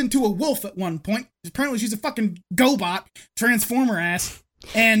 turns into a wolf at one point. Apparently she's a fucking GoBot, Transformer ass.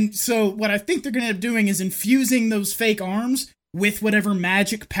 And so what I think they're going to end up doing is infusing those fake arms with whatever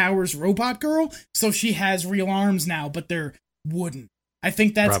magic powers Robot Girl, so she has real arms now, but they're wooden. I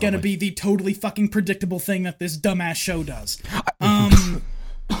think that's going to be the totally fucking predictable thing that this dumbass show does.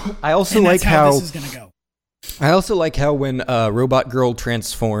 I also like how this is going to go. I also like how when Robot Girl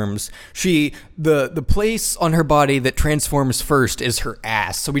transforms, the place on her body that transforms first is her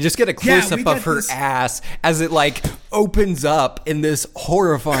ass. So we just get a close-up of her ass as it, like, opens up in this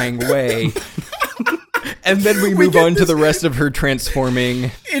horrifying way. And then we move on to the rest of her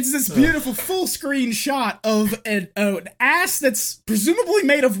transforming. It's this beautiful full-screen shot of an ass that's presumably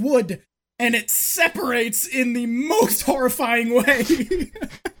made of wood, and it separates in the most horrifying way.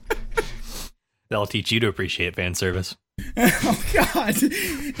 That'll teach you to appreciate fan service. Oh God,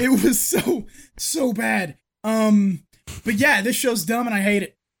 it was so bad. But yeah, this show's dumb and I hate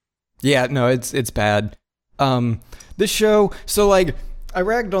it. Yeah, no, it's bad. This show, so, like, I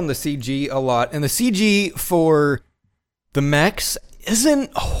ragged on the CG a lot, and the CG for The mechs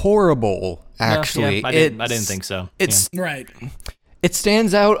isn't horrible, actually. No, yeah, I didn't think so. It's Right. It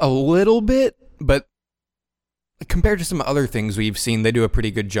stands out a little bit, but compared to some other things we've seen, they do a pretty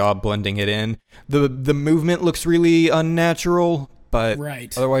good job blending it in. The movement looks really unnatural, but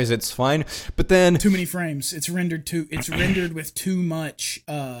Right. otherwise it's fine. But then Too many frames. It's rendered with too much.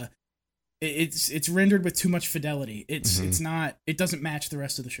 It's rendered with too much fidelity. It's not. It doesn't match the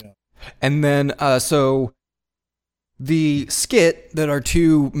rest of the show. And then, so the skit that our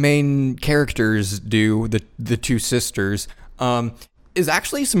two main characters do, the two sisters, is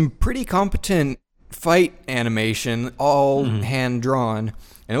actually some pretty competent fight animation, all hand drawn,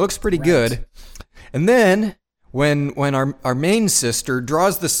 and it looks pretty good. And then when our main sister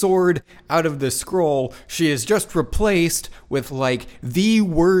draws the sword out of the scroll, she is just replaced with like the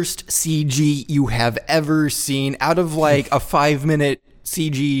worst CG you have ever seen, out of like a 5-minute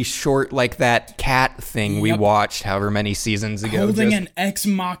CG short like that cat thing we watched however many seasons ago. Holding an Ex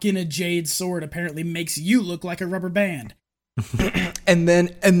Machina jade sword apparently makes you look like a rubber band. And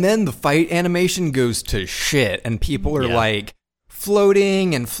then the fight animation goes to shit, and people are like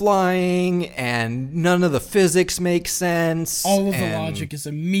floating and flying, and none of the physics make sense. All of the logic is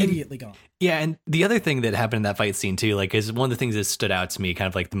immediately gone. Yeah, and the other thing that happened in that fight scene too, like, is one of the things that stood out to me, kind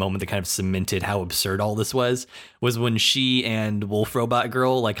of like the moment that kind of cemented how absurd all this was when she and Wolf Robot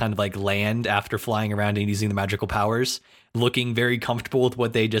Girl like kind of like land after flying around and using the magical powers, looking very comfortable with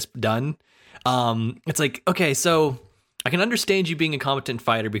what they just done. It's like, okay, so I can understand you being a competent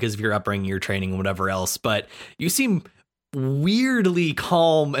fighter because of your upbringing, your training, and whatever else, but you seem weirdly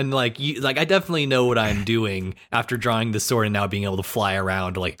calm and like I definitely know what I'm doing after drawing the sword and now being able to fly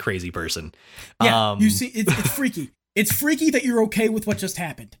around like a crazy person. Yeah, you see, it's freaky. It's freaky that you're okay with what just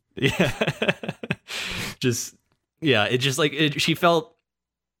happened. Yeah, it just like she felt.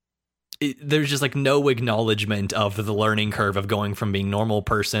 There's just like no acknowledgement of the learning curve of going from being normal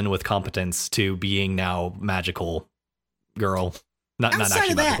person with competence to being now magical girl. Not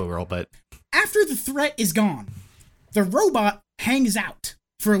actually magical girl, but after the threat is gone, the robot hangs out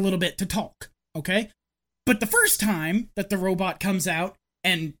for a little bit to talk, okay? But the first time that the robot comes out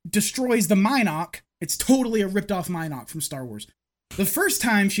and destroys the Mynock, it's totally a ripped-off Mynock from Star Wars. The first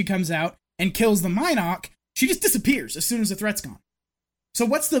time she comes out and kills the Mynock, she just disappears as soon as the threat's gone. So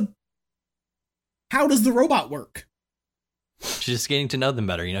how does the robot work? She's just getting to know them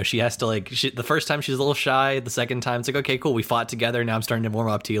better. You know, she has to the first time she's a little shy. The second time it's like, okay, cool. We fought together. Now I'm starting to warm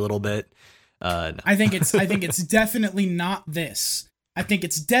up to you a little bit. No. I think it's definitely not this. I think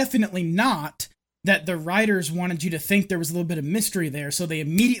it's definitely not that the writers wanted you to think there was a little bit of mystery there. So they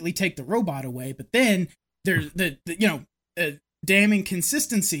immediately take the robot away. But then there's damning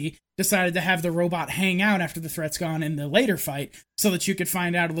consistency decided to have the robot hang out after the threat's gone in the later fight so that you could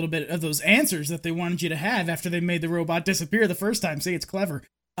find out a little bit of those answers that they wanted you to have after they made the robot disappear the first time. See, it's clever.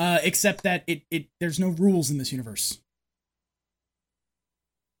 Except that there's no rules in this universe.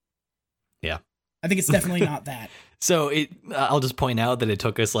 Yeah. I think it's definitely not that. So I'll just point out that it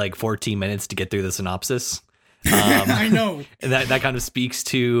took us like 14 minutes to get through the synopsis. I know. That kind of speaks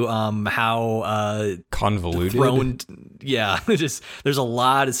to how convoluted. There's a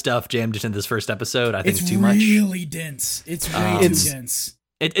lot of stuff jammed into this first episode. I think it's too much. It's really dense. It's way too dense.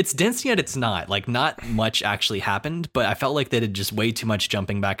 It's dense, yet it's not. Like, not much actually happened, but I felt like they did just way too much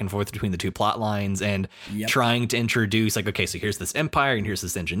jumping back and forth between the two plot lines and trying to introduce, like, okay, so here's this empire, and here's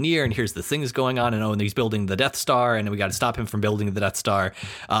this engineer, and here's this thing that's going on, and he's building the Death Star, and we got to stop him from building the Death Star,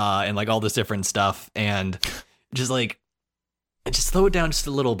 and, like, all this different stuff, and just, like, just slow it down just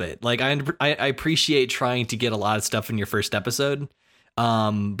a little bit. Like, I appreciate trying to get a lot of stuff in your first episode,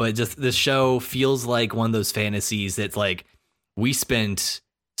 but just this show feels like one of those fantasies that's, like, we spent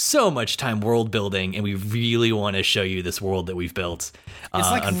so much time world building and we really want to show you this world that we've built.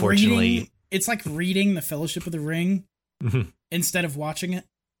 It's like unfortunately, it's like reading the Fellowship of the Ring instead of watching it,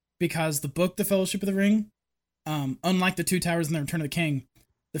 because the book, The Fellowship of the Ring, unlike The Two Towers and The Return of the King,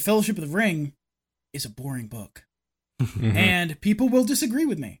 The Fellowship of the Ring is a boring book. And people will disagree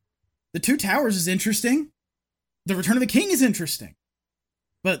with me. The Two Towers is interesting. The Return of the King is interesting.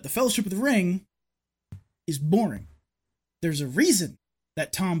 But The Fellowship of the Ring is boring. There's a reason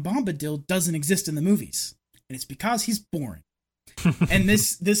that Tom Bombadil doesn't exist in the movies, and it's because he's boring. And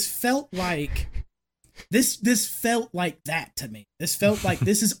this felt like that to me. This felt like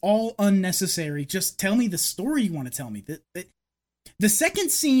this is all unnecessary. Just tell me the story you want to tell me. The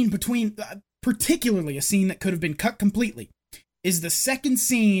second scene between, particularly a scene that could have been cut completely, is the second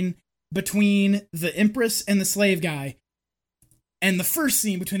scene between the Empress and the slave guy, and the first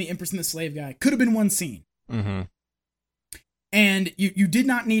scene between the Empress and the slave guy could have been one scene. And you did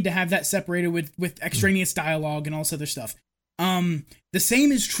not need to have that separated with extraneous dialogue and all this other stuff. The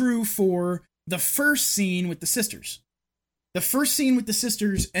same is true for the first scene with the sisters. The first scene with the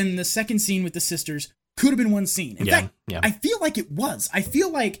sisters and the second scene with the sisters could have been one scene. In fact, I feel like it was. I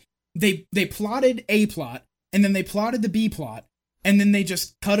feel like they plotted a plot, and then they plotted the B plot, and then they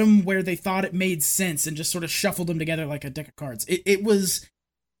just cut them where they thought it made sense and just sort of shuffled them together like a deck of cards. It was,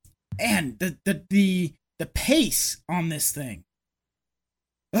 and the pace on this thing.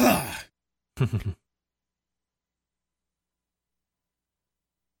 Ugh.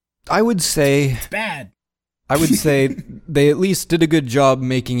 I would say It's bad. I would say they at least did a good job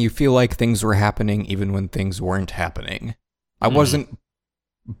making you feel like things were happening even when things weren't happening. I wasn't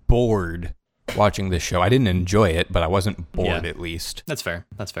bored watching this show. I didn't enjoy it, but I wasn't bored at least. That's fair.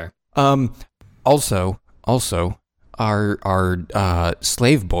 Also, our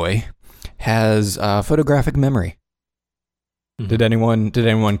slave boy has photographic memory. Did anyone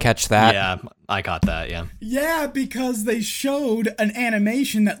catch that? Yeah, I caught that, yeah. Yeah, because they showed an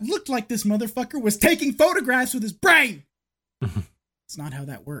animation that looked like this motherfucker was taking photographs with his brain. It's not how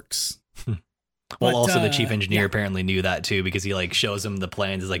that works. Well, also the chief engineer apparently knew that too, because he like shows him the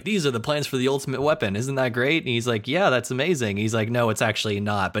plans. He's like, these are the plans for the ultimate weapon. Isn't that great? And he's like, yeah, that's amazing. He's like, no, it's actually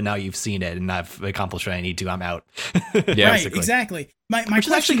not. But now you've seen it and I've accomplished what I need to. I'm out. Yeah, right, exactly. My Which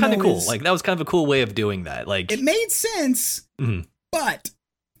is actually kind of cool. Is, like that was kind of a cool way of doing that. Like it made sense, but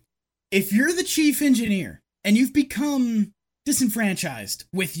if you're the chief engineer and you've become disenfranchised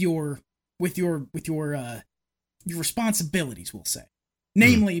with your responsibilities, we'll say.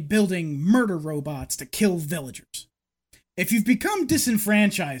 Namely, building murder robots to kill villagers. If you've become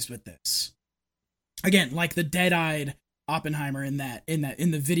disenfranchised with this, again, like the dead-eyed Oppenheimer in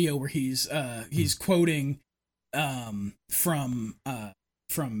the video where he's quoting from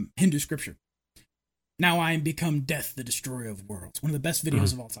Hindu scripture. Now I am become death, the destroyer of worlds. One of the best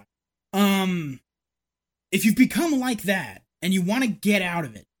videos of all time. If you've become like that and you want to get out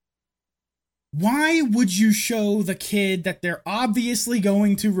of it, why would you show the kid that they're obviously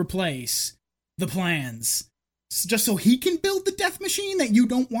going to replace the plans just so he can build the death machine that you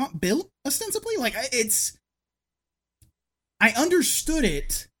don't want built, ostensibly? Like, I understood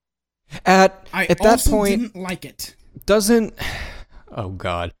it. At that also point, didn't like it. Oh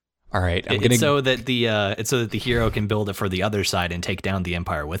God! All right, it's so that the hero can build it for the other side and take down the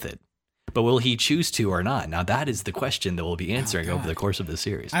Empire with it. But will he choose to or not? Now that is the question that we'll be answering over the course of the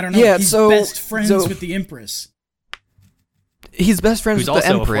series. I don't know. Yeah, he's best friends with the Empress. He's best friends with the Empress.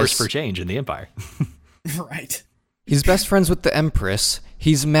 Who's also a force for change in the Empire. Right. He's best friends with the Empress.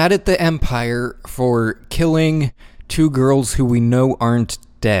 He's mad at the Empire for killing 2 girls who we know aren't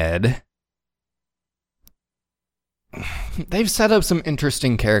dead. They've set up some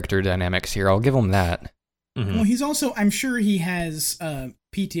interesting character dynamics here. I'll give him that. Well, he's also, I'm sure he has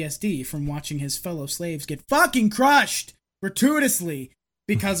PTSD from watching his fellow slaves get fucking crushed gratuitously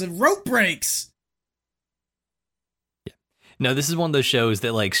because of rope breaks. Yeah. No, this is one of those shows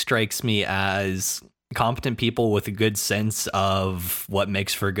that like strikes me as competent people with a good sense of what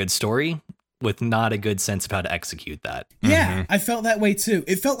makes for a good story, with not a good sense of how to execute that. Yeah, I felt that way too.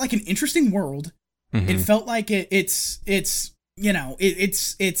 It felt like an interesting world. It felt like it's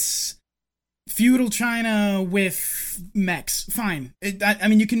feudal China with mechs. Fine. I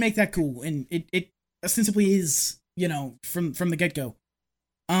mean, you can make that cool, and it ostensibly is, from the get-go.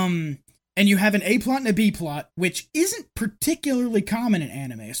 And you have an A plot and a B plot, which isn't particularly common in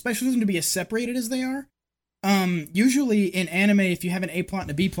anime, especially for them to be as separated as they are. Usually in anime, if you have an A plot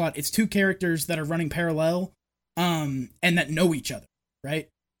and a B plot, it's 2 characters that are running parallel, and that know each other, right?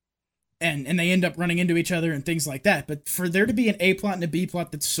 And they end up running into each other and things like that. But for there to be an A plot and a B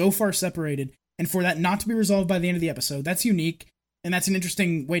plot that's so far separated, and for that not to be resolved by the end of the episode, that's unique, and that's an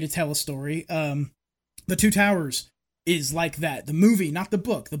interesting way to tell a story. The Two Towers is like that. The movie, not the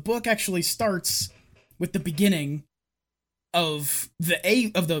book. The book actually starts with the beginning of the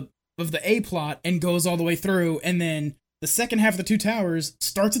A plot and goes all the way through, and then the second half of the Two Towers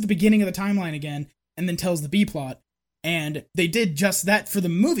starts at the beginning of the timeline again, and then tells the B plot. And they did just that for the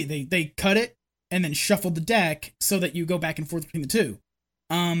movie. They cut it and then shuffled the deck so that you go back and forth between the two.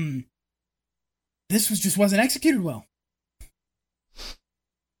 This just wasn't executed well.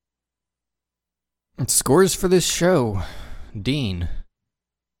 Scores for this show, Dean.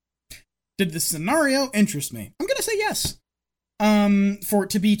 Did the scenario interest me? I'm gonna say yes. For it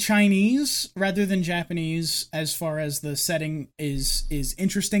to be Chinese rather than Japanese, as far as the setting is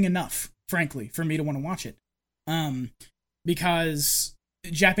interesting enough, frankly, for me to want to watch it. Because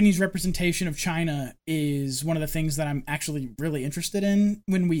Japanese representation of China is one of the things that I'm actually really interested in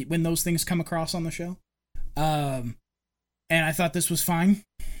when those things come across on the show. and I thought this was fine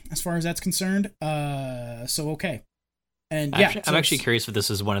as far as that's concerned. So okay. And yeah, I'm actually curious if this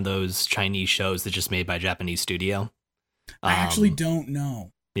is one of those Chinese shows that's just made by a Japanese studio. I actually don't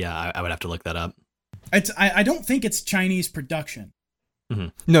know. Yeah, I would have to look that up. I don't think it's Chinese production. Mm-hmm.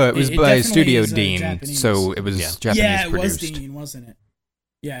 No, it was by Studio is, Dean, Japanese. so it was Japanese yeah, it produced. was Dean, wasn't it?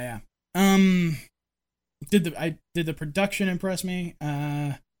 Yeah. Did the production impress me?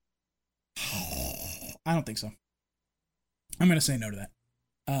 I don't think so. I'm gonna say no to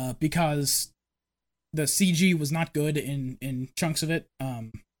that. Because the CG was not good in chunks of it.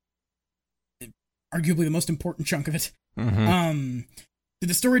 Arguably the most important chunk of it. Mm-hmm. Did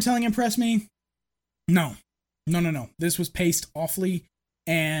the storytelling impress me? No. This was paced awfully,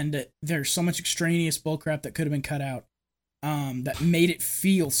 and there's so much extraneous bullcrap that could have been cut out. That made it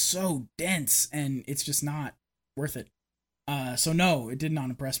feel so dense, and it's just not worth it. So no, it did not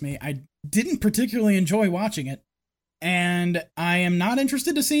impress me. I didn't particularly enjoy watching it, and I am not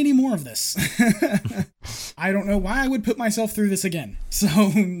interested to see any more of this. I don't know why I would put myself through this again.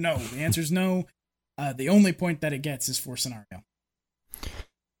 So no, the answer is no. The only point that it gets is for scenario.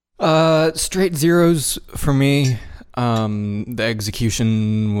 Straight zeros for me. The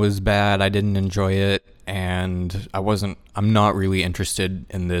execution was bad. I didn't enjoy it, and I'm not really interested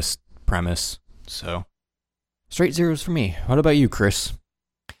in this premise. So, straight zeros for me. What about you, Chris?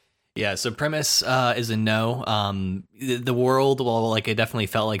 Yeah, so premise is a no. The world, well, like it definitely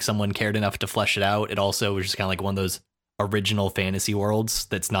felt like someone cared enough to flesh it out. It also was just kind of like one of those original fantasy worlds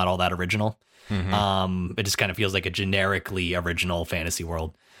that's not all that original. Mm-hmm. It just kind of feels like a generically original fantasy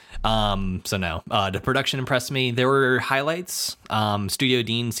world. So no, the production impressed me. There were highlights. Studio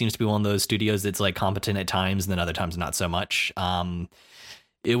Dean seems to be one of those studios that's like competent at times and then other times not so much.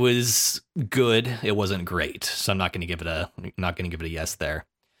 It was good. It wasn't great. So I'm not going to give it a yes there.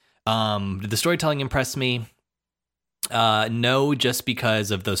 Did the storytelling impress me? No, just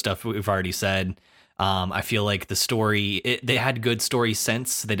because of the stuff we've already said. I feel like the story, they had good story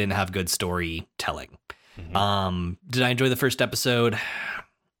sense. They didn't have good storytelling. Mm-hmm. Did I enjoy the first episode?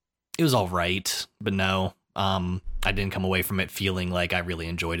 It was all right, but no, I didn't come away from it feeling like I really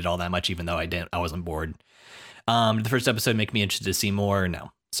enjoyed it all that much, even though I wasn't bored. Did the first episode make me interested to see more?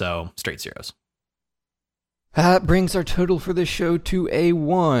 No. So straight zeros. That brings our total for this show to a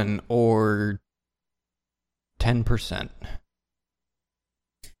 1 or 10%.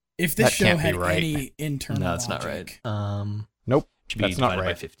 If this show had any internal no, that's logic. not right. Nope, should be that's not divided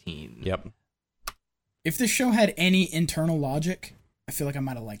right. by 15. Yep. If this show had any internal logic, I feel like I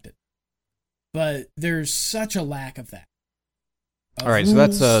might have liked it. But there's such a lack of that. All right, so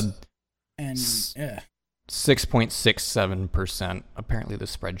that's a 6.67%. Apparently the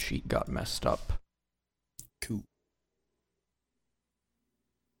spreadsheet got messed up. Cool.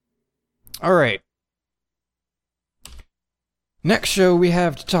 All right. Next show we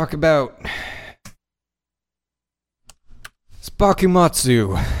have to talk about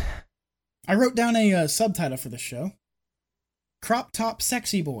Bakumatsu. I wrote down a subtitle for this show. Crop Top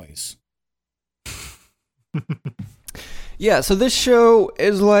Sexy Boys. Yeah, so this show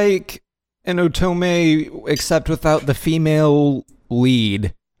is like an Otome except without the female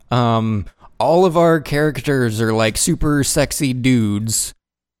lead. All of our characters are like super sexy dudes,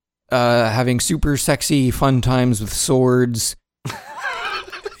 having super sexy fun times with swords.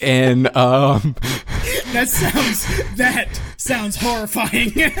 And that sounds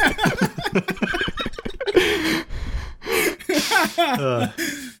horrifying.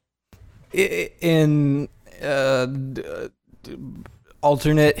 In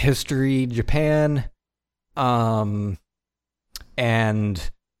alternate history Japan, and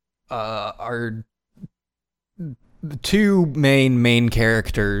our the two main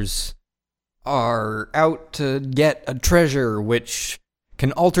characters are out to get a treasure which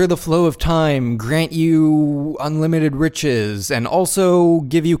can alter the flow of time, grant you unlimited riches, and also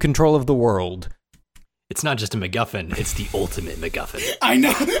give you control of the world. It's not just a MacGuffin, it's the ultimate MacGuffin. I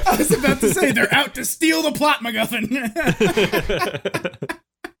know. I was about to say they're out to steal the plot MacGuffin.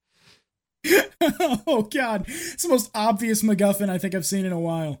 Oh, God. It's the most obvious MacGuffin I think I've seen in a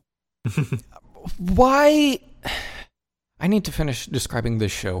while. Why... I need to finish describing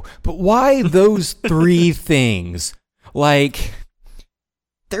this show, but why those three things? Like,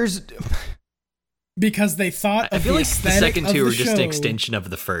 there's... Because they thought of I feel the like the aesthetic second two of are the just an show. extension of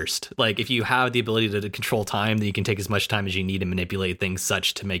the first. Like, if you have the ability to control time, then you can take as much time as you need and manipulate things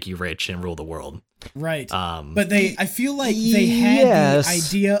such to make you rich and rule the world. Right. But I feel like they had the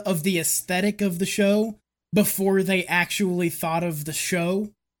idea of the aesthetic of the show before they actually thought of the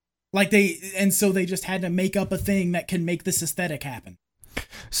show. So they just had to make up a thing that can make this aesthetic happen.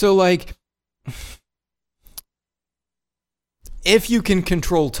 So, like... if you can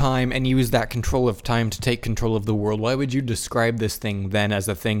control time and use that control of time to take control of the world, why would you describe this thing then as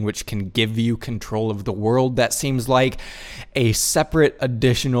a thing which can give you control of the world? That seems like a separate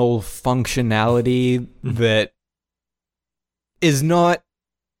additional functionality that is not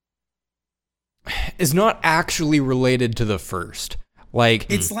actually related to the first. Like,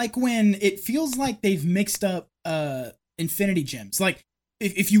 it's like when it feels like they've mixed up Infinity Gems. Like,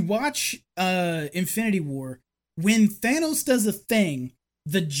 if you watch Infinity War, when Thanos does a thing,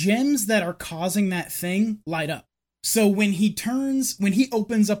 the gems that are causing that thing light up. So when he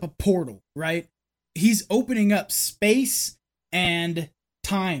opens up a portal, right? He's opening up space and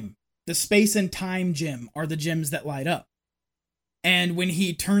time. The space and time gem are the gems that light up. And when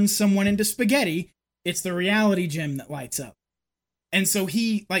he turns someone into spaghetti, it's the reality gem that lights up. And so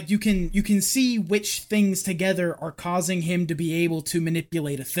you can see which things together are causing him to be able to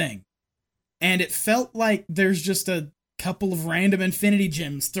manipulate a thing. And it felt like there's just a couple of random Infinity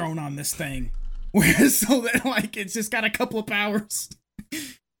Gems thrown on this thing. Whereas so that like it's just got a couple of powers.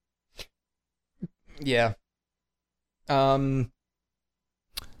 Yeah.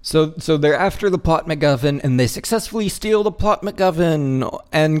 So they're after the plot MacGuffin, and they successfully steal the plot MacGuffin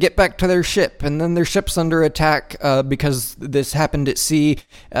and get back to their ship, and then their ship's under attack because this happened at sea.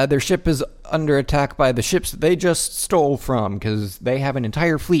 Their ship is under attack by the ships that they just stole from, because they have an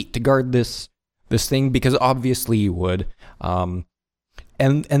entire fleet to guard this thing, because obviously you would.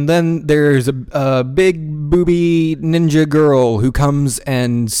 And then there's a big booby ninja girl who comes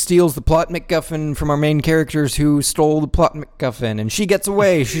and steals the plot MacGuffin from our main characters who stole the plot MacGuffin, and she gets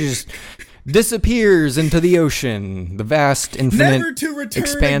away. She just disappears into the ocean, the vast, infinite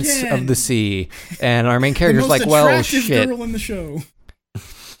expanse again. Of the sea. And our main character's like, well, shit. The most attractive girl in the show.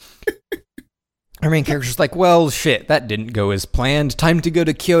 Our main character's like, well, shit, that didn't go as planned. Time to go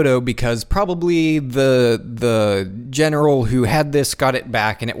to Kyoto, because probably the general who had this got it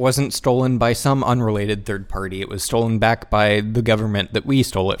back, and it wasn't stolen by some unrelated third party. It was stolen back by the government that we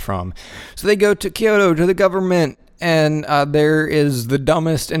stole it from. So they go to Kyoto, to the government, and there is the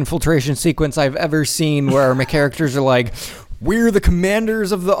dumbest infiltration sequence I've ever seen, where my characters are like, we're the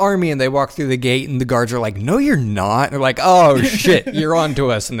commanders of the army, and they walk through the gate, and the guards are like, no, you're not. And they're like, oh, shit, you're on to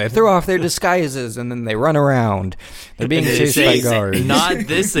us. And they throw off their disguises, and then they run around. They're being chased by guards. Not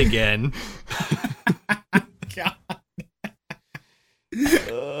this again. God.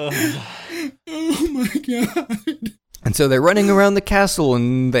 Oh, my God. And so they're running around the castle,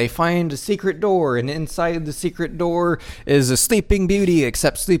 and they find a secret door, and inside the secret door is a Sleeping Beauty,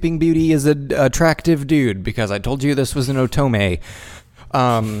 except Sleeping Beauty is an attractive dude, because I told you this was an otome.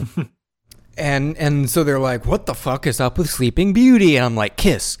 And so they're like, what the fuck is up with Sleeping Beauty? And I'm like,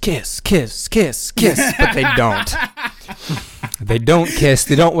 kiss, kiss, kiss, kiss, kiss. But they don't. They don't kiss.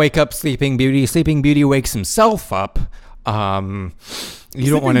 They don't wake up Sleeping Beauty. Sleeping Beauty wakes himself up. You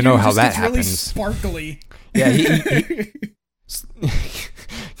don't want to know how that happens. Really sparkly. Yeah, he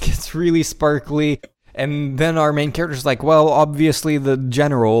gets really sparkly, and then our main character's like, well, obviously the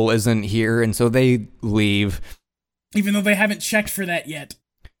general isn't here, and so they leave. Even though they haven't checked for that yet.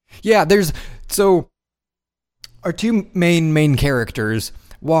 Yeah, so our two main characters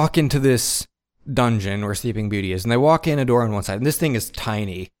walk into this dungeon where Sleeping Beauty is, and they walk in a door on one side, and this thing is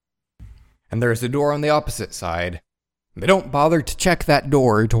tiny, and there's a door on the opposite side. They don't bother to check that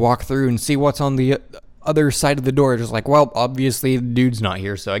door to walk through and see what's on the other side of the door. Just like, well, obviously the dude's not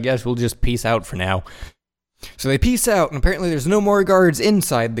here, so I guess we'll just peace out for now. So they peace out, and apparently there's no more guards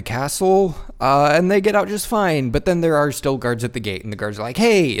inside the castle, and they get out just fine. But then there are still guards at the gate, and the guards are like,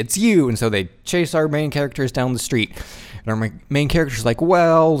 hey, it's you. And so they chase our main characters down the street. And our main character's like,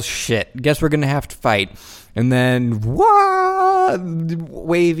 well, shit, guess we're gonna have to fight. And then, what?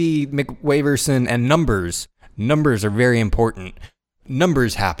 Wavy, McWaverson, and numbers. Numbers are very important.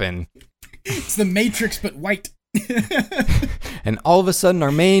 Numbers happen. It's the Matrix, but white. And all of a sudden,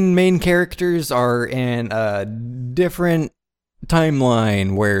 our main characters are in a different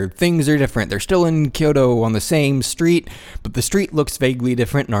timeline where things are different. They're still in Kyoto on the same street, but the street looks vaguely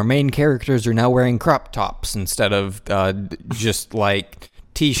different, and our main characters are now wearing crop tops instead of just like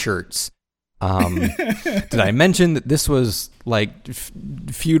t-shirts. Did I mention that this was like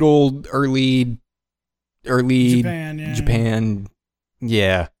feudal early Japan?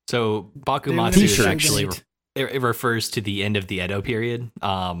 Yeah. So Bakumatsu is actually it refers to the end of the Edo period.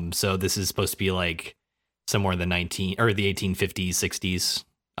 So this is supposed to be like somewhere in the 1850s, 60s.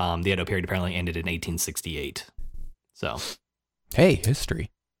 The Edo period apparently ended in 1868. So, hey, history.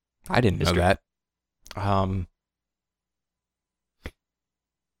 I didn't know that. And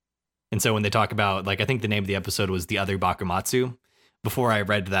so when they talk about, like, I think the name of the episode was The Other Bakumatsu, before I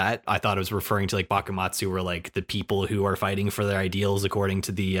read that, I thought it was referring to like Bakumatsu were like the people who are fighting for their ideals according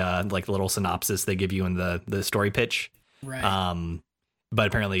to the like the little synopsis they give you in the story pitch. Right. But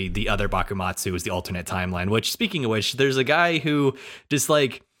apparently the other Bakumatsu is the alternate timeline, which, speaking of which, there's a guy who just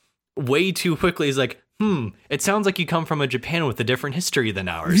like way too quickly is like, it sounds like you come from a Japan with a different history than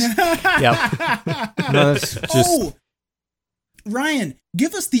ours. Yep. No, it's just Ryan,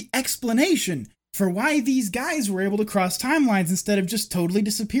 give us the explanation for why these guys were able to cross timelines instead of just totally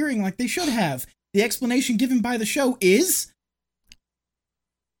disappearing like they should have. The explanation given by the show is...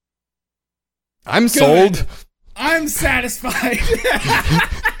 I'm sold. I'm satisfied.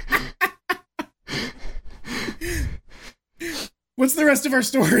 What's the rest of our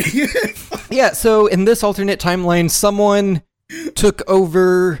story? Yeah, so in this alternate timeline, someone took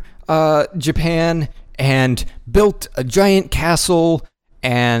over Japan and built a giant castle,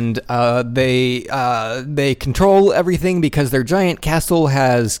 and they control everything because their giant castle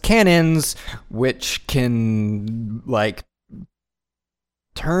has cannons which can like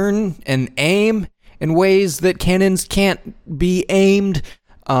turn and aim in ways that cannons can't be aimed.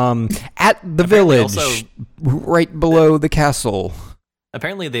 At the village, also, right below the castle.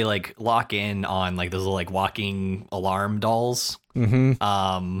 Apparently, they like lock in on like those little like walking alarm dolls. Mm-hmm.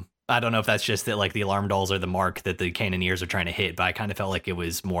 I don't know if that's just that like the alarm dolls are the mark that the cannoneers are trying to hit, but I kind of felt like it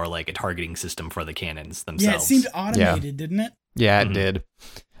was more like a targeting system for the cannons themselves. Yeah, it seemed automated, didn't it? Yeah, it did.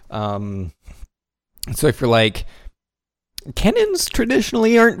 So if you're like, cannons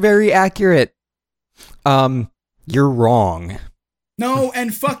traditionally aren't very accurate, you're wrong. No,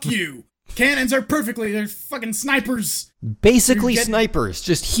 and fuck you. Cannons are they're fucking snipers. Basically snipers,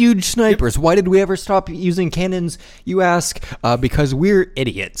 just huge snipers. Yep. Why did we ever stop using cannons, you ask? Because we're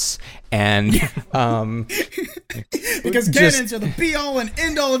idiots. And because cannons are the be-all and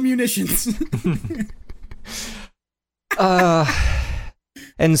end-all of munitions.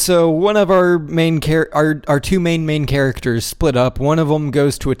 And so one of our our two main characters split up. One of them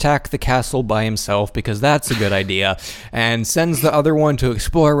goes to attack the castle by himself because that's a good idea, and sends the other one to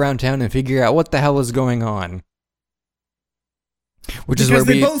explore around town and figure out what the hell is going on. Which is where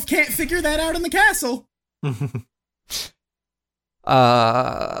they both can't figure that out in the castle.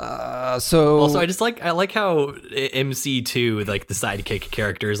 So also I like how MC2, like the sidekick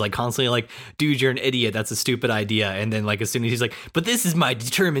character, is like constantly like, dude, you're an idiot, that's a stupid idea, and then like as soon as he's like, but this is my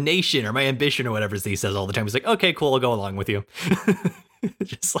determination or my ambition or whatever he says all the time, he's like, okay, cool, I'll go along with you.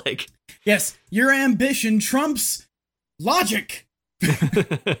 Just like, yes, your ambition trumps logic.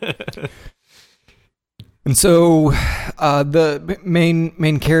 And so the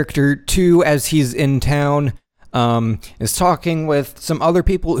main character too, as he's in town, is talking with some other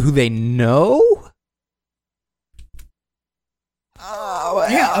people who they know.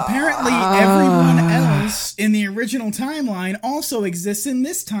 Yeah, apparently everyone else in the original timeline also exists in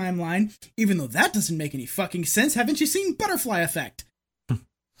this timeline, even though that doesn't make any fucking sense. Haven't you seen Butterfly Effect?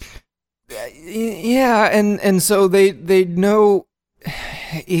 Yeah, and so they know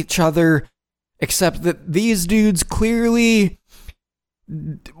each other, except that these dudes clearly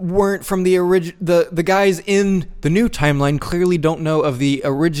weren't from the the guys in the new timeline clearly don't know of the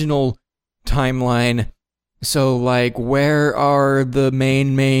original timeline. So like, where are the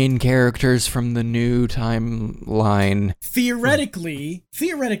main characters from the new timeline? Theoretically,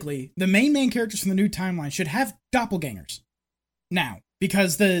 the main characters from the new timeline should have doppelgangers now,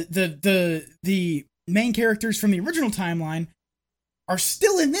 because the main characters from the original timeline are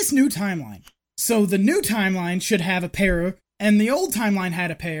still in this new timeline. So the new timeline should have a pair, and the old timeline had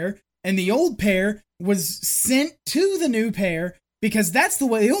a pair, and the old pair was sent to the new pair, because that's the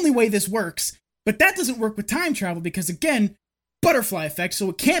only way this works. But that doesn't work with time travel, because again, butterfly effect,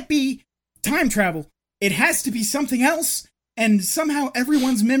 so it can't be time travel. It has to be something else, and somehow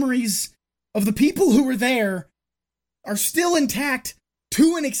everyone's memories of the people who were there are still intact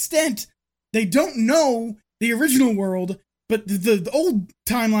to an extent. They don't know the original world, but the old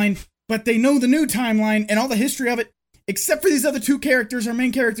timeline, but they know the new timeline and all the history of it, except for these other two characters, our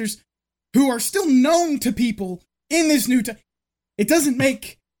main characters, who are still known to people in this new time. It doesn't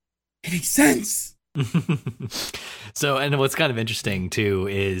make any sense. So, and what's kind of interesting too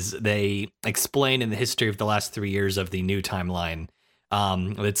is they explain in the history of the last 3 years of the new timeline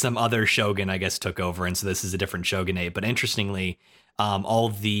that some other shogun, I guess, took over, and so this is a different shogunate. But interestingly, all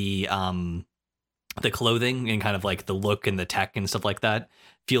the clothing and kind of like the look and the tech and stuff like that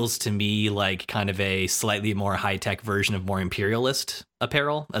feels to me like kind of a slightly more high-tech version of more imperialist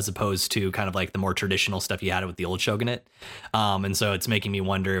apparel, as opposed to kind of like the more traditional stuff you had with the old shogunate. And so it's making me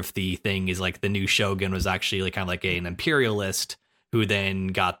wonder if the thing is like the new shogun was actually like kind of like an imperialist who then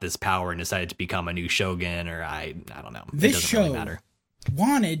got this power and decided to become a new shogun, or I don't know. This it doesn't show really matter.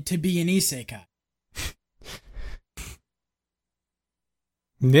 wanted to be an isekai.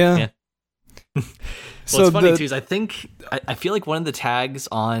 Yeah. Well, So it's funny the- too. Is I feel like one of the tags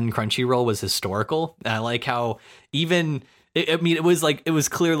on Crunchyroll was historical. And I like how even it was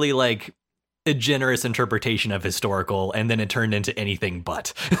clearly like a generous interpretation of historical, and then it turned into anything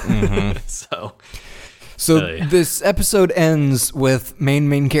but. So yeah. this episode ends with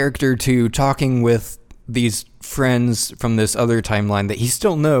main character 2 talking with these friends from this other timeline that he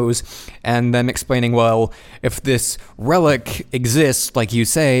still knows, and them explaining, well, if this relic exists, like you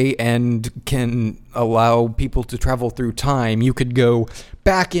say, and can allow people to travel through time, you could go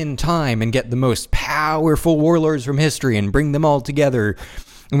back in time and get the most powerful warlords from history and bring them all together.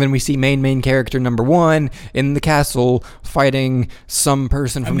 And then we see main character number 1 in the castle fighting some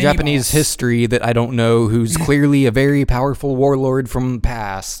person from Japanese boss. history that I don't know, who's clearly a very powerful warlord from the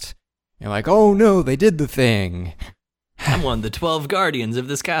past. You're like, oh no, they did the thing. I'm one of the 12 guardians of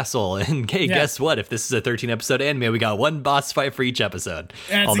this castle, and hey, guess what? If this is a 13-episode anime, we got one boss fight for each episode.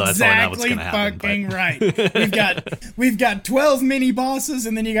 That's Although that's probably not what's exactly gonna happen, fucking but- right. We've got 12 mini bosses,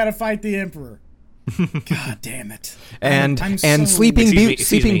 and then you got to fight the Emperor. God damn it! And I'm and so- Sleeping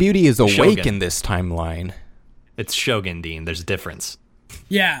Excuse me. Beauty is awake Shogun. in this timeline. It's Shogun, Dean. There's a difference.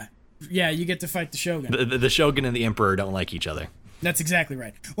 Yeah, you get to fight the Shogun. The Shogun and the Emperor don't like each other. That's exactly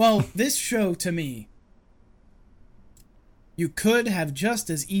right. Well, this show, to me, you could have just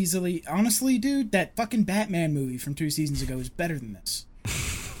as easily... Honestly, dude, that fucking Batman movie from 2 seasons ago is better than this.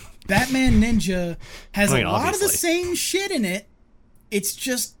 Batman Ninja has a lot of the obviously. same shit in it. It's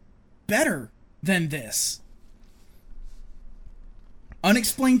just better than this.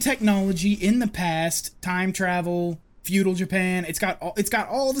 Unexplained technology in the past, time travel, feudal Japan. It's got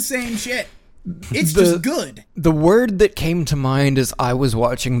all the same shit. It's just good. The word that came to mind as I was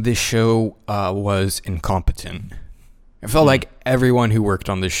watching this show was incompetent. I felt like everyone who worked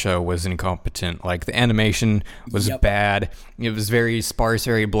on this show was incompetent. Like, the animation was Yep. bad. It was very sparse,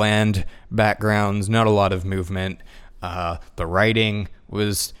 very bland backgrounds, not a lot of movement. The writing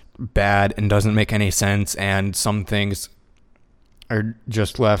was bad and doesn't make any sense, and some things are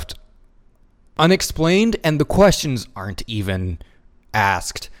just left unexplained, and the questions aren't even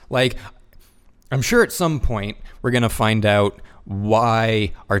asked. Like, I'm sure at some point we're going to find out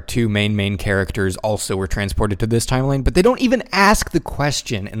why our 2 main characters also were transported to this timeline, but they don't even ask the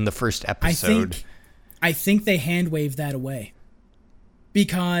question in the first episode. I think they hand wave that away.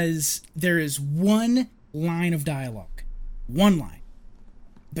 Because there is one line of dialogue. One line.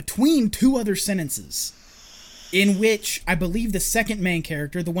 Between 2 other sentences. In which I believe the second main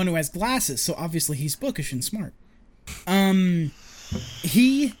character, the one who has glasses, so obviously he's bookish and smart.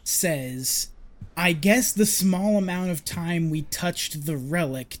 He says, I guess the small amount of time we touched the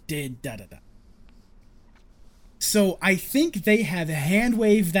relic did da-da-da. So I think they have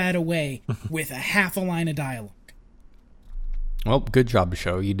hand-waved that away with a half a line of dialogue. Well, good job,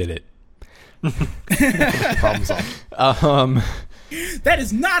 show. You did it. Problem solved. That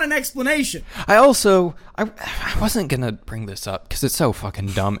is not an explanation. I wasn't going to bring this up because it's so fucking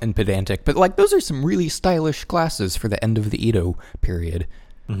dumb and pedantic, but, like, those are some really stylish glasses for the end of the Edo period.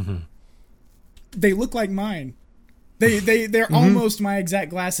 They look like mine. They're almost my exact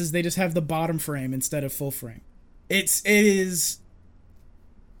glasses. They just have the bottom frame instead of full frame. It is.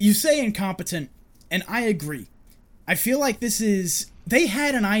 You say incompetent, and I agree. I feel like they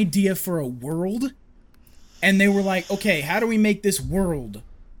had an idea for a world, and they were like, okay, how do we make this world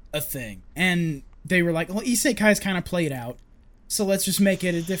a thing? And they were like, well, Isekai's kind of played out, so let's just make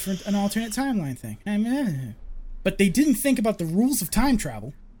it an alternate timeline thing. But they didn't think about the rules of time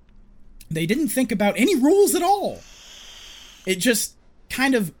travel. They didn't think about any rules at all. It just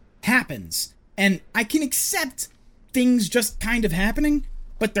kind of happens. And I can accept things just kind of happening,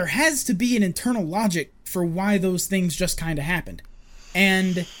 but there has to be an internal logic for why those things just kind of happened.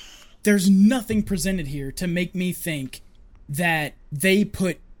 And there's nothing presented here to make me think that they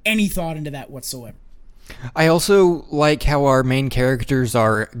put any thought into that whatsoever. I also like how our main characters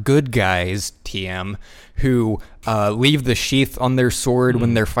are good guys, TM, who leave the sheath on their sword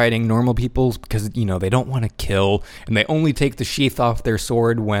when they're fighting normal people because, they don't want to kill, and they only take the sheath off their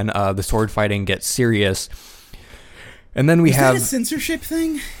sword when the sword fighting gets serious. And then we Is have... that a censorship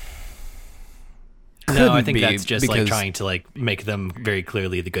thing? No, I Couldn't think be, that's just like because- trying to like make them very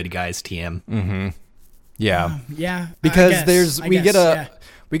clearly the good guys. TM. Yeah. Yeah. Because I we guess, get yeah.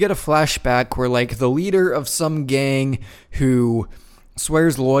 a flashback where, like, the leader of some gang who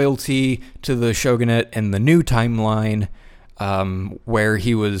swears loyalty to the shogunate in the new timeline, where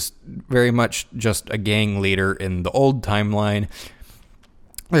he was very much just a gang leader in the old timeline,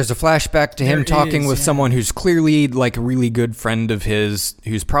 There's a flashback to him There talking is, with yeah. someone who's clearly like a really good friend of his,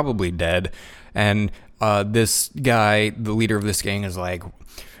 who's probably dead. And this guy, the leader of this gang, is like,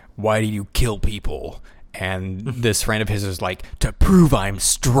 "Why do you kill people?" And this friend of his is like, "To prove I'm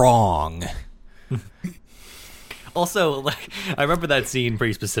strong." Also, like, I remember that scene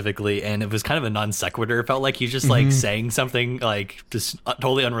pretty specifically, and it was kind of a non sequitur. It felt like he's just like saying something like just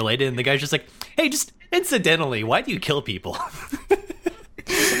totally unrelated, and the guy's just like, "Hey, just incidentally, why do you kill people?"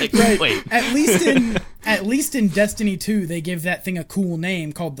 Like, Right. wait, At least in Destiny 2, they give that thing a cool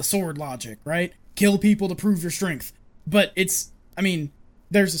name called the sword logic, right? Kill people to prove your strength. But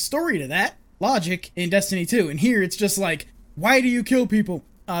there's a story to that logic in Destiny 2, and here it's just like, why do you kill people?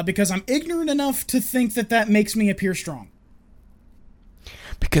 Because I'm ignorant enough to think that makes me appear strong.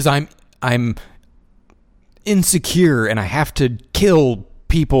 Because I'm insecure and I have to kill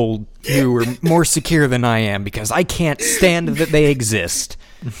people who are more secure than I am because I can't stand that they exist.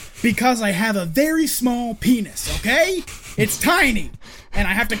 Because I have a very small penis, okay? It's tiny, and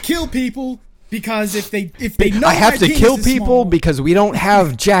I have to kill people because if they know I have my to penis kill is people small- because we don't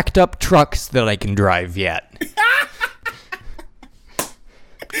have jacked up trucks that I can drive yet.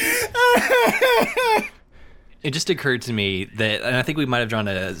 it just occurred to me that, and I think we might have drawn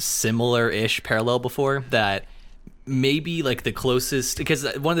a similar-ish parallel before, that maybe like the closest, because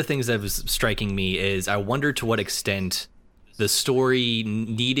one of the things that was striking me is I wonder to what extent the story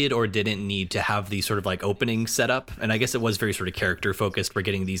needed or didn't need to have the sort of like opening setup. And I guess it was very sort of character focused. We're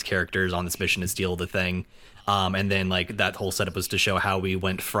getting these characters on this mission to steal the thing. And then like that whole setup was to show how we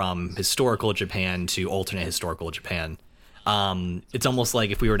went from historical Japan to alternate historical Japan. It's almost like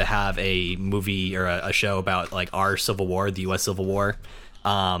if we were to have a movie or a show about like our Civil War, the US Civil War,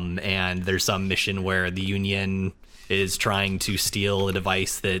 and there's some mission where the Union is trying to steal a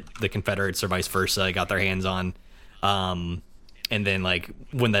device that the Confederates or vice versa got their hands on. And then like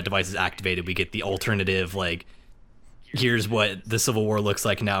when that device is activated, we get the alternative, like, here's what the Civil War looks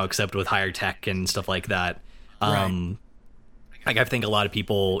like now, except with higher tech and stuff like that. Right. Like I think a lot of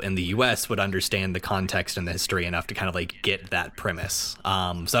people in the US would understand the context and the history enough to kind of like get that premise. So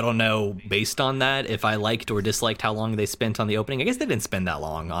I don't know, based on that, if I liked or disliked how long they spent on the opening. I guess they didn't spend that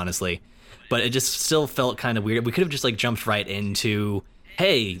long, honestly, but it just still felt kind of weird. We could have just like jumped right into,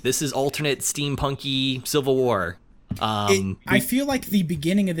 hey, this is alternate steampunky Civil War. I feel like the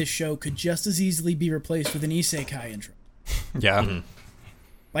beginning of this show could just as easily be replaced with an isekai intro. Yeah.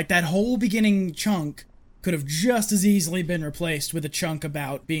 Like that whole beginning chunk could have just as easily been replaced with a chunk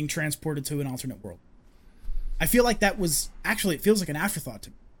about being transported to an alternate world. I feel like that was actually, it feels like an afterthought to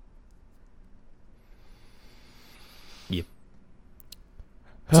me. Yep.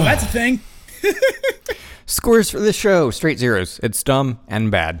 So that's a thing. Scores for this show, straight zeros. It's dumb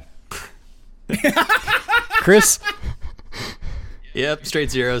and bad. Chris? Yep, straight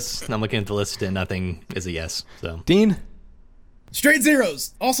zeros. I'm looking at the list and nothing is a yes. So Dean? Straight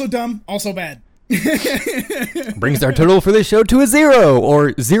zeros. Also dumb, also bad. Brings our total for this show to a 0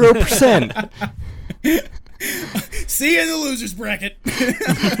 or 0%. See you in the loser's bracket.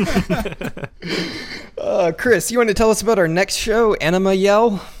 Chris, you want to tell us about our next show, Anima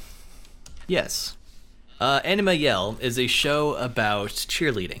Yell? yes. Anima Yell is a show about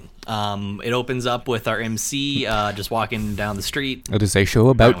cheerleading. It opens up with our MC just walking down the street. It is a show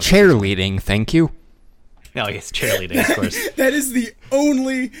about cheerleading, thank you. No, it's cheerleading, of course. That is the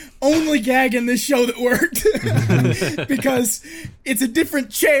only gag in this show that worked. Because it's a different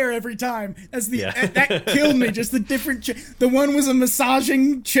chair every time. That killed me, just the different chair. The one was a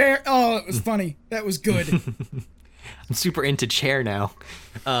massaging chair. Oh, it was funny. That was good. I'm super into chair now.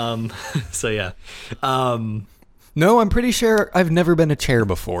 So yeah. No, I'm pretty sure I've never been a chair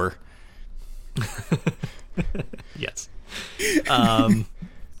before. Yes.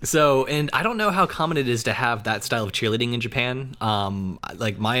 So, and I don't know how common it is to have that style of cheerleading in Japan.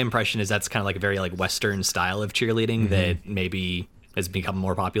 Like my impression is that's kind of like a very like Western style of cheerleading that maybe has become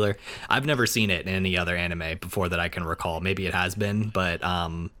more popular. I've never seen it in any other anime before that I can recall. Maybe it has been, but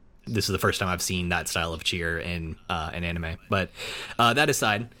this is the first time I've seen that style of cheer in an anime. But that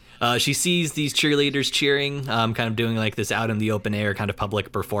aside, she sees these cheerleaders cheering, kind of doing like this out in the open air kind of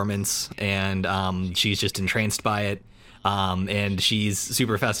public performance, and she's just entranced by it. And she's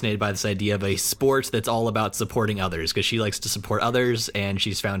super fascinated by this idea of a sport that's all about supporting others, because she likes to support others and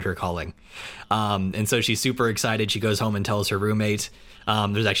she's found her calling. And so she's super excited. She goes home and tells her roommate.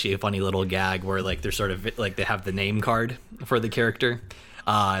 There's actually a funny little gag where like they're sort of like they have the name card for the character.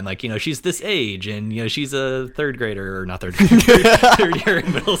 And like, you know, she's this age and, you know, she's a third grader or not third grader, third year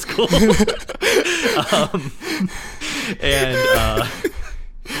in middle school.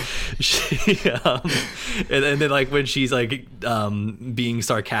 she and then like when she's like being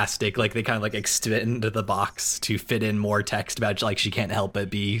sarcastic, like they kind of like extend the box to fit in more text about like she can't help but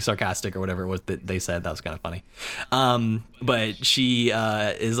be sarcastic or whatever it was that they said. That was kind of funny. But she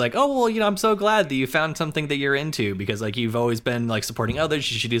is like, oh well, you know, I'm so glad that you found something that you're into, because like you've always been like supporting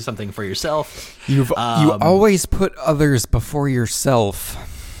others. You should do something for yourself. You always put others before yourself.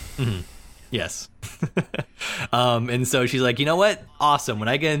 Mm-hmm. Yes. And so she's like, you know what? Awesome. When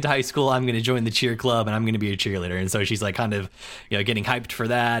I get into high school, I'm going to join the cheer club and I'm going to be a cheerleader. And so she's like kind of, you know, getting hyped for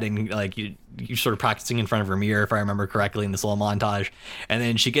that. And like you're sort of practicing in front of her mirror, if I remember correctly, in this little montage. And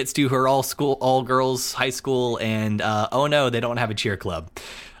then she gets to her all girls high school and, oh no, they don't have a cheer club.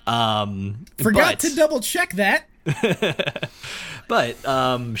 Forgot to double check that. But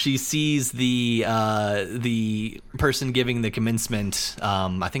she sees the person giving the commencement,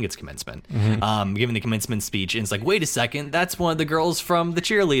 I think it's commencement, giving the commencement speech, and it's like, wait a second, that's one of the girls from the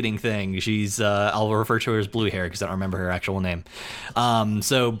cheerleading thing. She's I'll refer to her as Blue Hair because I don't remember her actual name.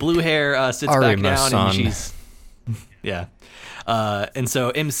 So Blue Hair sits back down and she's yeah. And so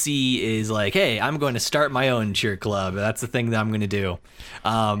MC is like, hey, I'm going to start my own cheer club. That's the thing that I'm going to do.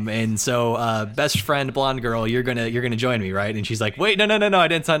 And so best friend blonde girl, you're going to join me, right? And she's like, wait, no, I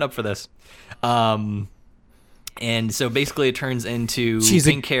didn't sign up for this. And so basically it turns into she's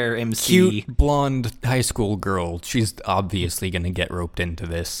pink hair MC. Cute blonde high school girl. She's obviously going to get roped into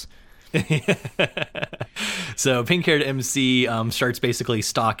this. So pink-haired MC starts basically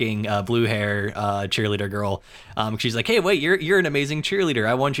stalking blue hair cheerleader girl. She's like, hey, wait, you're an amazing cheerleader.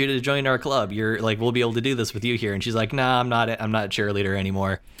 I want you to join our club. You're like, we'll be able to do this with you here. And she's like, nah, I'm not a cheerleader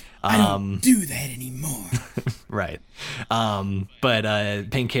anymore. I don't do that anymore. Right.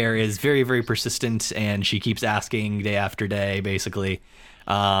 But pink hair is very, very persistent, and she keeps asking day after day, basically.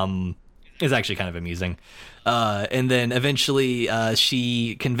 It's actually kind of amusing. And then eventually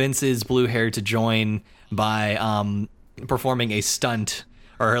she convinces Blue Hair to join by performing a stunt,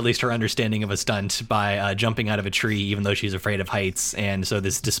 or at least her understanding of a stunt, by jumping out of a tree, even though she's afraid of heights. And so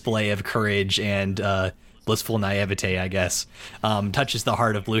this display of courage and blissful naivete, I guess, touches the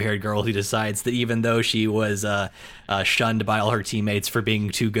heart of blue-haired girl, who decides that even though she was shunned by all her teammates for being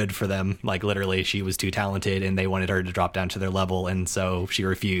too good for them, like literally she was too talented and they wanted her to drop down to their level, and so she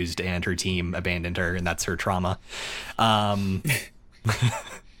refused and her team abandoned her, and that's her trauma.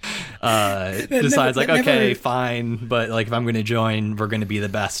 Decides like, okay, fine, but like if I'm going to join, we're going to be the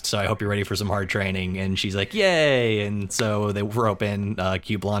best, so I hope you're ready for some hard training. And she's like, yay. And so they rope in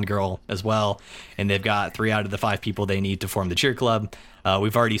cute blonde girl as well, and they've got 3 out of the 5 people they need to form the cheer club.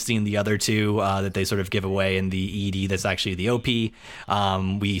 We've already seen the other 2 that they sort of give away in the ED that's actually the OP.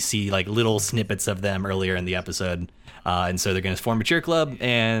 We see like little snippets of them earlier in the episode, and so they're going to form a cheer club,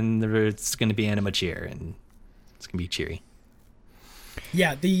 and it's going to be Anima Cheer, and it's going to be cheery.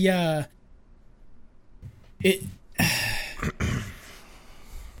 Yeah,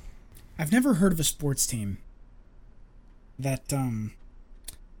 I've never heard of a sports team that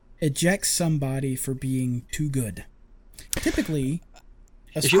ejects somebody for being too good. Typically,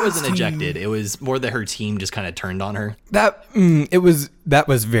 she wasn't ejected. It was more that her team just kind of turned on her. That was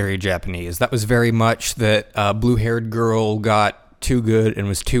very Japanese. That was very much that blue-haired girl got too good and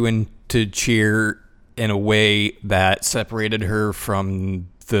was too into cheer in a way that separated her from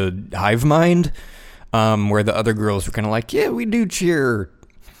the hive mind, where the other girls were kind of like, yeah, we do cheer.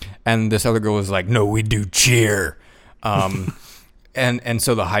 And this other girl was like, no, we do cheer. And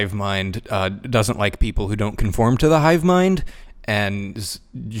so the hive mind doesn't like people who don't conform to the hive mind, and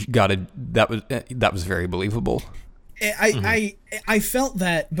that was very believable. I felt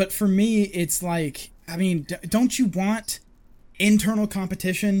that, but for me, it's like, I mean, don't you want internal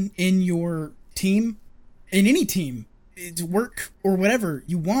competition in your team? In any team, it's work or whatever,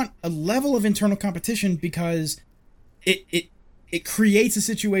 you want a level of internal competition, because it creates a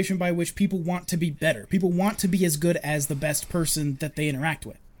situation by which people want to be better. People want to be as good as the best person that they interact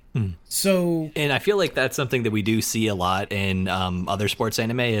with. So, and I feel like that's something that we do see a lot in other sports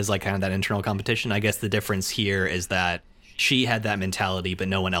anime, is like kind of that internal competition. I guess the difference here is that she had that mentality, but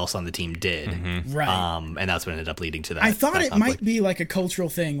no one else on the team did. Mm-hmm. Right. And that's what ended up leading to that. I thought that it conflict. might be like a cultural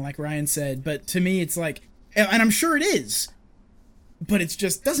thing, like Ryan said, but to me it's like, and I'm sure it is, but it's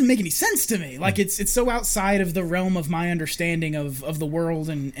just doesn't make any sense to me. Like it's so outside of the realm of my understanding of the world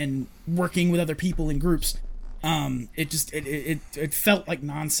and working with other people in groups. It felt like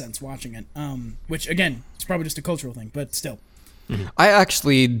nonsense watching it. Which again, it's probably just a cultural thing, but still. I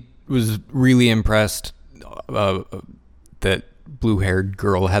actually was really impressed that blue-haired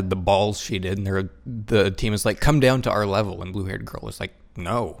girl had the balls she did, and the team is like, come down to our level, and blue-haired girl is like,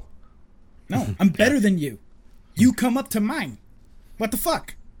 no, I'm better than you. You come up to mine. What the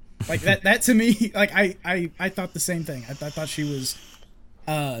fuck? Like that to me, like I thought the same thing. I thought she was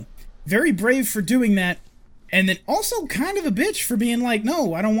very brave for doing that, and then also kind of a bitch for being like,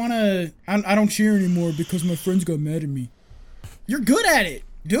 no, I don't want to, I don't cheer anymore because my friends got mad at me. You're good at it.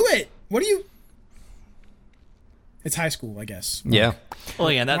 Do it. What do you? It's high school, I guess. Yeah.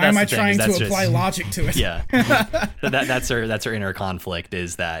 Well, yeah. Why am I trying to apply logic to it? Yeah. That's her inner conflict,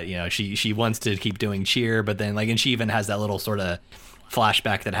 is that, you know, she wants to keep doing cheer, but then, like, and she even has that little sort of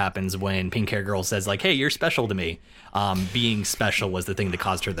flashback that happens when Pink Hair Girl says, like, hey, you're special to me. Being special was the thing that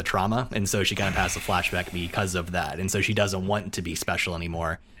caused her the trauma, and so she kind of has a flashback because of that, and so she doesn't want to be special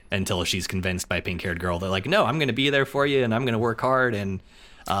anymore until she's convinced by Pink Haired Girl that, like, no, I'm going to be there for you, and I'm going to work hard, and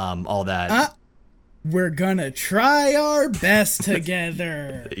all that. We're gonna try our best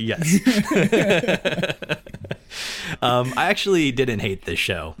together. Yes. I actually didn't hate this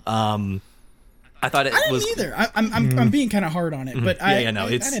show. I thought it was. I didn't either. I'm being kind of hard on it, but I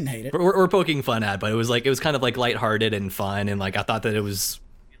didn't hate it. We're poking fun at, but it was kind of like lighthearted and fun, and like I thought that it was,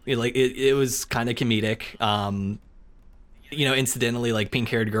 like it was kind of comedic. You know, incidentally, like Pink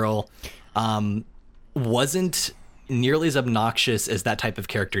Haired Girl, wasn't nearly as obnoxious as that type of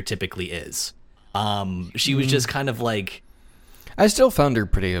character typically is. She was just kind of like, I still found her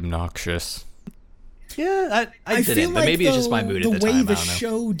pretty obnoxious. Yeah, I didn't, but maybe it's just my mood at the time. The way the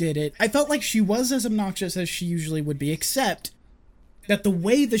show did it, I felt like she was as obnoxious as she usually would be, except that the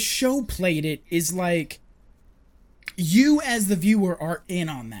way the show played it is like, you as the viewer are in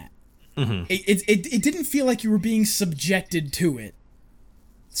on that. Mm-hmm. It didn't feel like you were being subjected to it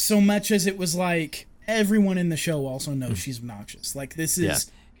so much as it was like, everyone in the show also knows she's obnoxious. Like, this is... Yeah.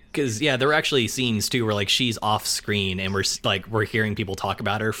 Because, there were actually scenes, too, where, like, she's off screen and we're hearing people talk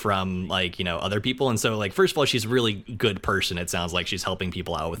about her from, like, you know, other people. And so, like, first of all, she's a really good person. It sounds like she's helping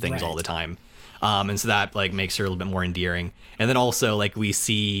people out with things all the time. And so that, like, makes her a little bit more endearing. And then also, like, we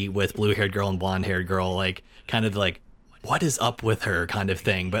see with blue-haired girl and blonde-haired girl, like, kind of, like, what is up with her kind of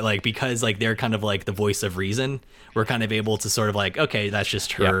thing. But, like, because, like, they're kind of, like, the voice of reason, we're kind of able to sort of, like, okay, that's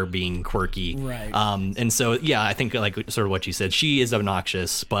just her being quirky. Right. And so, yeah, I think, like, sort of what you said, she is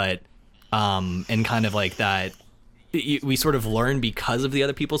obnoxious, but, and kind of like that, we sort of learn because of the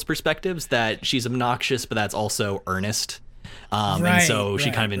other people's perspectives that she's obnoxious, but that's also earnest. And so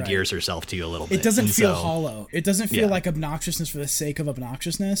she kind of endears herself to you a little bit. It doesn't feel hollow. It doesn't feel like obnoxiousness for the sake of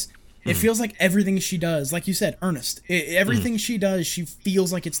obnoxiousness. It feels like everything she does, like you said, earnest. Everything she does, she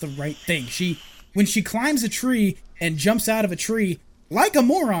feels like it's the right thing. When she climbs a tree and jumps out of a tree like a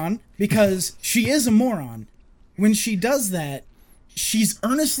moron, because she is a moron, when she does that, she's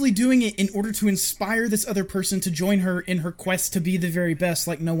earnestly doing it in order to inspire this other person to join her in her quest to be the very best,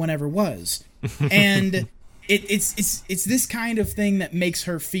 like no one ever was. And it's this kind of thing that makes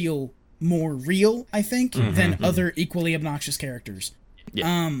her feel more real, I think, than other equally obnoxious characters.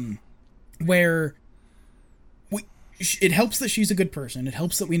 Yeah. Where it helps that she's a good person. It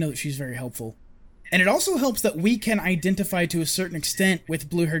helps that we know that she's very helpful. And it also helps that we can identify to a certain extent with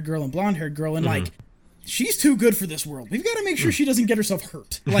blue-haired girl and blonde-haired girl, and like, she's too good for this world. We've got to make sure she doesn't get herself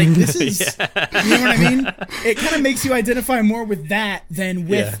hurt. Like, this is, you know what I mean? It kind of makes you identify more with that than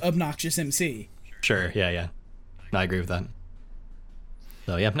with obnoxious MC. Sure, yeah. No, I agree with that.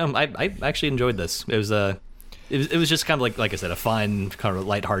 So yeah, no, I actually enjoyed this. It was just kind of like I said, a fun, kind of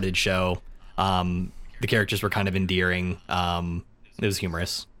lighthearted show. The characters were kind of endearing. It was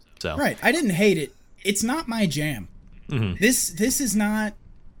humorous. So right, I didn't hate it. It's not my jam. This is not.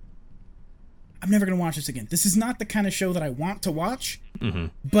 I'm never gonna watch this again. This is not the kind of show that I want to watch.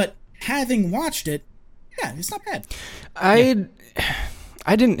 But having watched it, yeah, it's not bad. I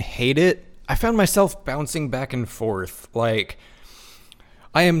didn't hate it. I found myself bouncing back and forth. Like,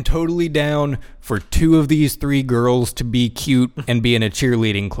 I am totally down for two of these three girls to be cute and be in a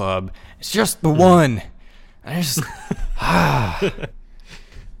cheerleading club. It's just the one. I just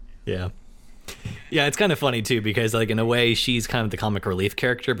Yeah, it's kind of funny too, because like in a way she's kind of the comic relief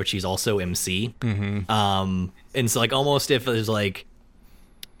character, but she's also MC. And so like almost if there's like,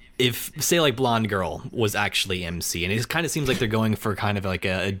 if say like blonde girl was actually MC, and it kind of seems like they're going for kind of like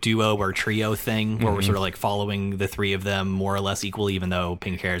a duo or trio thing where we're sort of like following the three of them more or less equally, even though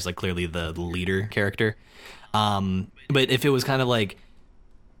pink hair is like clearly the leader character. But if it was kind of like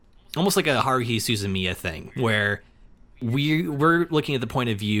almost like a Haruhi Suzumiya thing where we're looking at the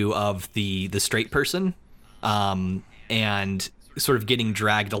point of view of the straight person, and sort of getting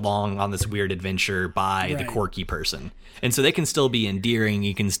dragged along on this weird adventure by the quirky person, and so they can still be endearing.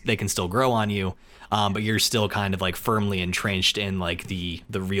 They can still grow on you, but you're still kind of like firmly entrenched in like the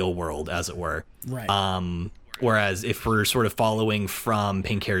real world, as it were. Right. Whereas if we're sort of following from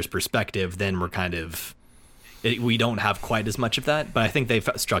pink hair's perspective, then we're kind of we don't have quite as much of that, but I think they've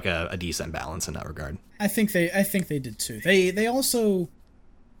struck a decent balance in that regard. I think they did too. They also,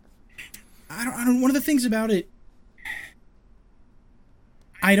 I don't. One of the things about it,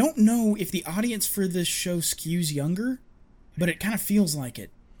 I don't know if the audience for this show skews younger, but it kind of feels like it.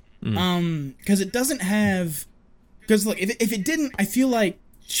 Because it doesn't have. Because look, if it didn't, I feel like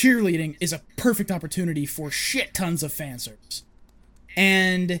cheerleading is a perfect opportunity for shit tons of fan service,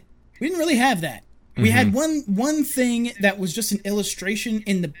 and we didn't really have that. We had one thing that was just an illustration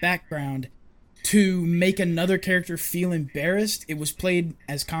in the background to make another character feel embarrassed. It was played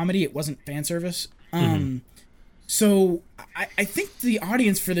as comedy. It wasn't fan service. So I think the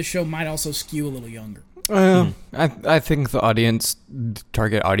audience for the show might also skew a little younger. I think the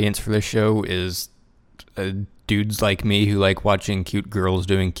target audience for this show is dudes like me who like watching cute girls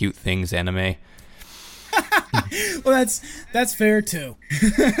doing cute things anime. Well, that's fair too.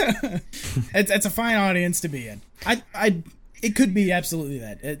 It's a fine audience to be in. It could be absolutely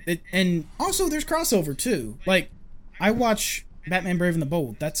that. And also there's crossover too. Like I watch Batman Brave and the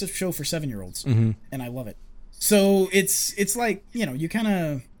Bold. That's a show for 7-year-olds, and I love it. So it's like, you know, you kind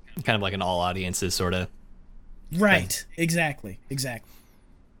of like an all audiences sort of right thing. Exactly.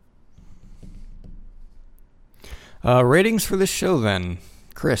 Ratings for this show then.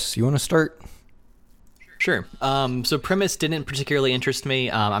 Chris, you want to start? Sure. So premise didn't particularly interest me.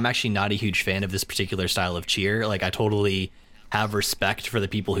 I'm actually not a huge fan of this particular style of cheer. Like, I totally have respect for the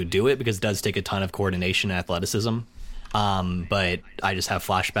people who do it because it does take a ton of coordination and athleticism. But I just have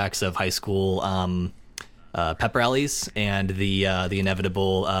flashbacks of high school pep rallies and the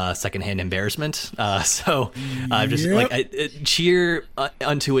inevitable secondhand embarrassment. So cheer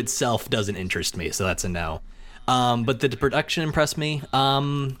unto itself doesn't interest me. So that's a no. But the production impressed me.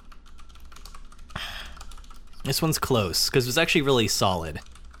 This one's close because it was actually really solid.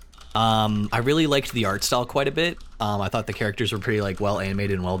 I really liked the art style quite a bit. I thought the characters were pretty like well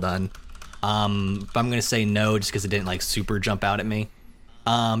animated and well done. But I'm gonna say no just because it didn't like super jump out at me.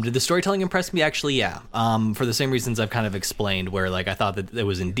 Did the storytelling impress me? Actually, yeah. For the same reasons I've kind of explained, where like I thought that it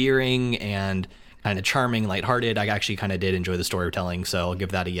was endearing and kind of charming, lighthearted. I actually kind of did enjoy the storytelling, so I'll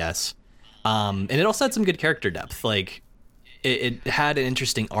give that a yes. And it also had some good character depth. Like it had an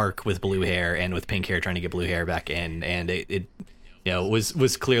interesting arc with blue hair and with pink hair trying to get blue hair back in, and it you know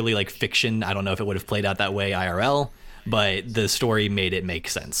was clearly like fiction. I don't know if it would have played out that way IRL, but the story made it make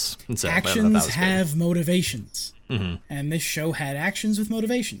sense. And so actions have motivations, and this show had actions with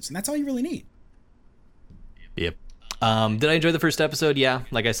motivations, and that's all you really need. Yep. Did I enjoy the first episode? Yeah.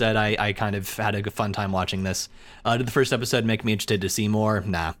 Like I said, I kind of had a fun time watching this. Did the first episode make me interested to see more?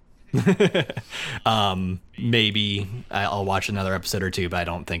 Nah. Maybe I'll watch another episode or two, but I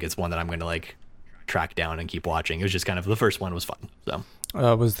don't think it's one that I'm going to like track down and keep watching. It was just kind of the first one was fun. So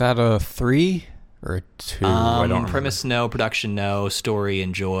was that a 3 or a 2? I don't premise no, production no, story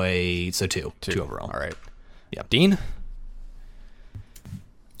enjoy, so 2 overall. All right. Yeah. Dean?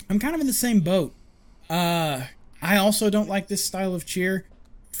 I'm kind of in the same boat. I also don't like this style of cheer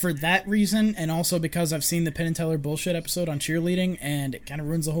for that reason, and also because I've seen the Penn and Teller bullshit episode on cheerleading, and it kind of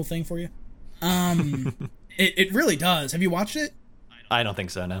ruins the whole thing for you. It really does. Have you watched it? I don't think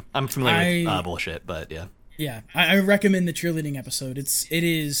so, no. I'm familiar with bullshit, but yeah. Yeah, I recommend the cheerleading episode. It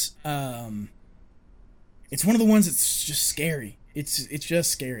is it's one of the ones that's just scary. It's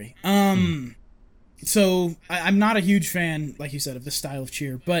just scary. So I'm not a huge fan, like you said, of this style of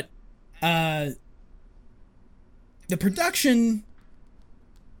cheer, but the production.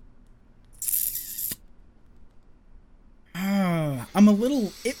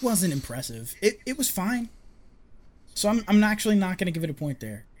 It wasn't impressive. It was fine. So I'm actually not going to give it a point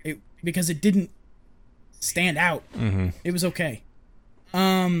there. Because it didn't stand out. It was okay.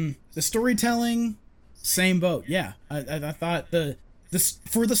 The storytelling, same boat. Yeah. I thought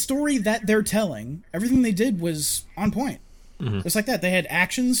for the story that they're telling, everything they did was on point. Just like that. They had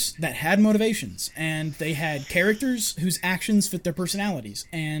actions that had motivations, and they had characters whose actions fit their personalities,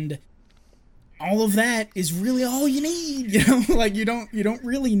 and all of that is really all you need, you know? Like, you don't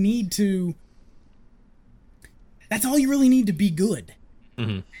really need to... That's all you really need to be good.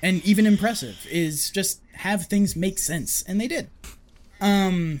 And even impressive, is just have things make sense. And they did.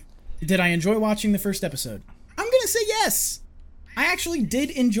 Did I enjoy watching the first episode? I'm gonna say yes! I actually did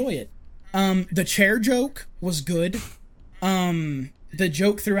enjoy it. The chair joke was good. The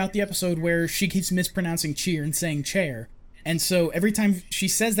joke throughout the episode where she keeps mispronouncing cheer and saying chair. And so every time she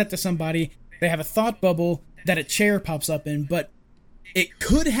says that to somebody... They have a thought bubble that a chair pops up in, but it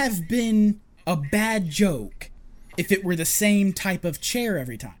could have been a bad joke if it were the same type of chair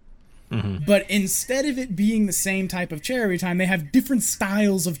every time. But instead of it being the same type of chair every time, they have different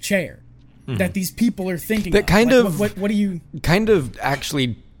styles of chair. that these people are thinking. That kind like, of what do you kind of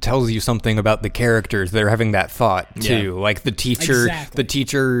actually tells you something about the characters. They're having that thought too. Yeah. Like the teacher, Exactly. the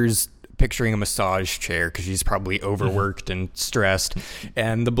teacher's picturing a massage chair because she's probably overworked and stressed,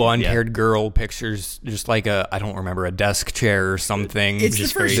 and the blonde-haired girl pictures just like I don't remember, a desk chair or something. It's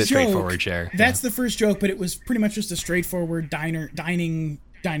Just the very first straightforward joke. chair. That's the first joke, but it was pretty much just a straightforward dining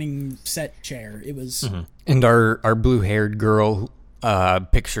set chair. It was And our blue-haired girl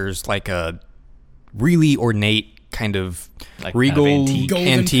pictures like a really ornate kind of Like regal kind of antique. golden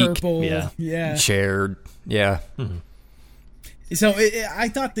antique purple. Yeah. chair. Yeah. So I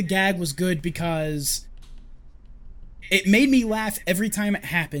thought the gag was good because it made me laugh every time it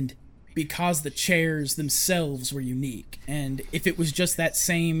happened because the chairs themselves were unique. And if it was just that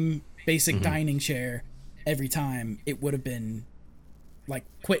same basic dining chair every time, it would have been like,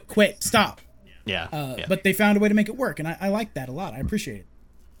 quit, stop. Yeah. But they found a way to make it work, and I like that a lot. I appreciate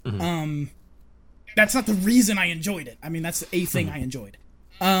it. That's not the reason I enjoyed it. I mean, that's a thing I enjoyed.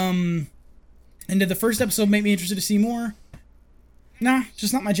 And did the first episode make me interested to see more? Nah,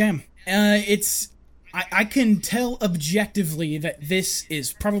 just not my jam. I can tell objectively that this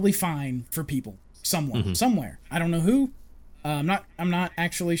is probably fine for people. Someone, somewhere. I don't know who. I'm not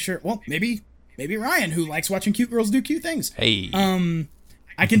actually sure. Well, maybe Ryan, who likes watching cute girls do cute things. Hey.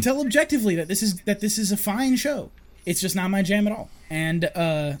 I can tell objectively that this is a fine show. It's just not my jam at all. And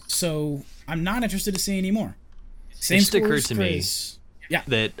so I'm not interested to see any more. Same just score occurred as to me Chris. Yeah.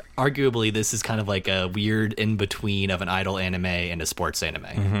 that arguably this is kind of like a weird in between of an idol anime and a sports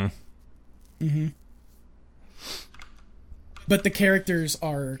anime. But the characters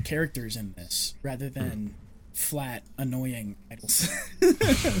are characters in this rather than flat, annoying idols.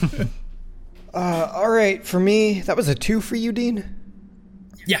 All right, for me, that was a 2 for you, Dean.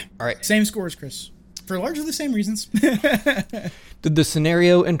 Yeah. All right. Same score as Chris. For largely the same reasons. Did the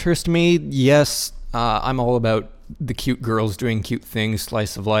scenario interest me? Yes. I'm all about the cute girls doing cute things,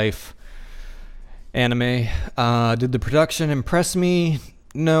 slice of life, anime. Did the production impress me?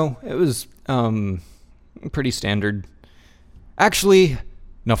 No, it was pretty standard. Actually,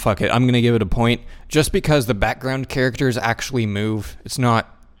 no, fuck it. I'm going to give it a point. Just because the background characters actually move. It's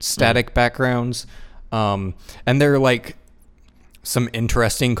not static backgrounds. And there are like some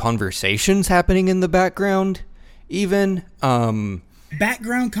interesting conversations happening in the background, even.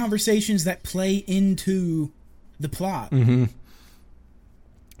 Background conversations that play into the plot.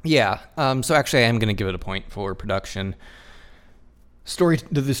 Yeah. So actually, I am going to give it a point for production. Did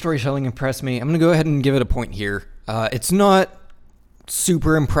the storytelling impress me? I'm going to go ahead and give it a point here. It's not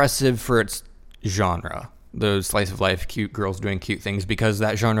super impressive for its genre, the slice of life, cute girls doing cute things, because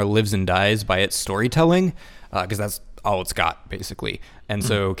that genre lives and dies by its storytelling, because that's all it's got, basically. And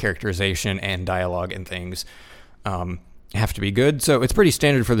so characterization and dialogue and things have to be good. So it's pretty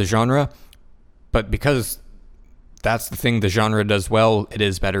standard for the genre, but because that's the thing the genre does well, it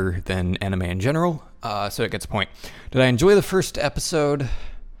is better than anime in general, so it gets a point. Did I enjoy the first episode?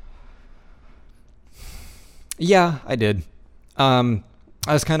 Yeah, I did. I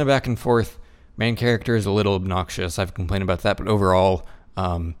was kind of back and forth. Main character is a little obnoxious. I've complained about that, but overall,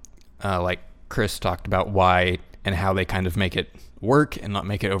 like Chris talked about why and how they kind of make it work and not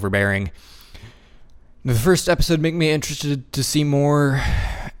make it overbearing. The first episode made me interested to see more.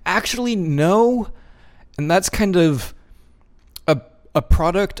 Actually, no. And that's kind of a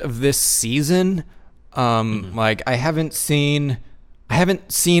product of this season. Like I haven't seen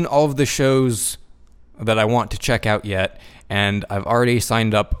all of the shows that I want to check out yet, and I've already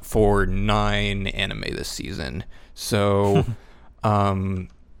signed up for 9 anime this season. So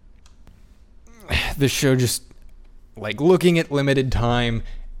this show, just like looking at limited time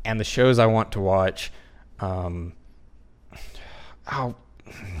and the shows I want to watch, you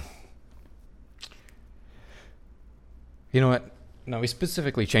know what? No, we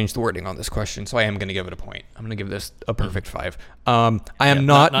specifically changed the wording on this question, so I am going to give it a point. I'm going to give this a perfect 5. I am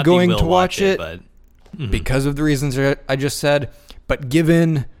not going to watch it, but because of the reasons I just said, but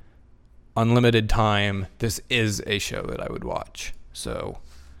given unlimited time, this is a show that I would watch. So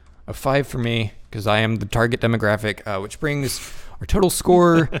a 5 for me, because I am the target demographic, which brings our total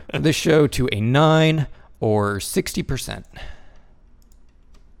score for this show to a 9 or 60%.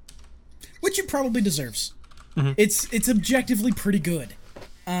 Which it probably deserves. It's objectively pretty good.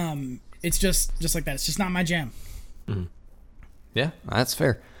 It's just like that. It's just not my jam. Yeah, that's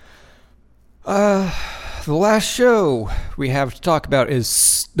fair. The last show we have to talk about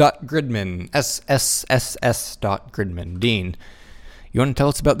is Gridman. SSSS. Gridman. Dean, you want to tell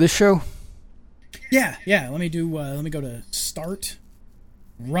us about this show? Yeah. Let me go to start,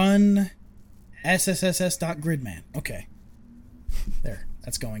 run, SSSS.gridman. Okay. There.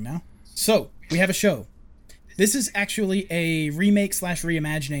 That's going now. So, we have a show. This is actually a remake /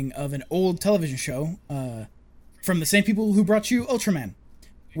 reimagining of an old television show from the same people who brought you Ultraman,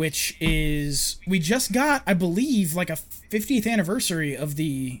 which is, we just got, I believe, like a 50th anniversary of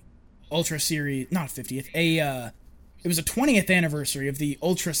the Ultra series, not 50th, it was a 20th anniversary of the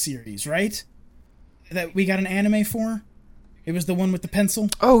Ultra series, right? That we got an anime for? It was the one with the pencil?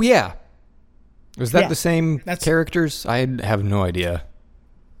 Oh, yeah. Was that Yeah, the same that's- characters? I have no idea.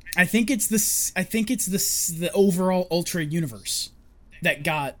 I think it's the overall Ultra universe that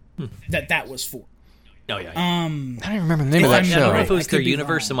got, that was for. Oh yeah. I don't even remember the name of If that I'm I don't show. know if it was I could their be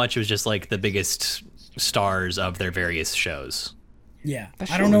universe wrong. so much. It was just like the biggest stars of their various shows. Yeah. That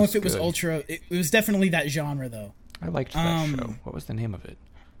I don't show know was if it was good. Ultra. It was definitely that genre, though. I liked that show. What was the name of it?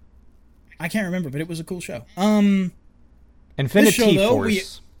 I can't remember, but it was a cool show. Infinity show, though,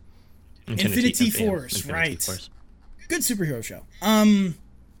 Force. Infinity Force, right. Good superhero show.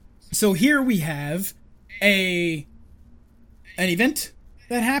 So here we have an event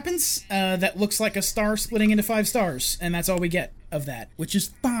that happens that looks like a star splitting into 5 stars, and that's all we get of that, which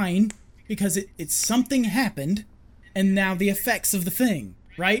is fine because it's something happened, and now the effects of the thing,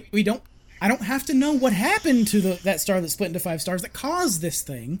 right? I don't have to know what happened to that star that split into 5 stars that caused this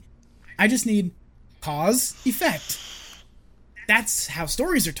thing. I just need cause, effect. That's how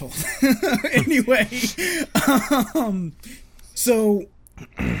stories are told. Anyway, so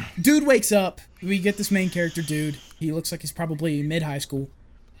dude wakes up. We get this main character, dude. He looks like he's probably mid-high school.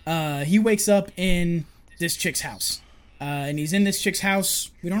 He wakes up in this chick's house. And he's in this chick's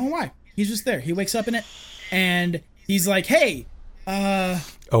house. We don't know why. He's just there. He wakes up in it, and he's like, hey,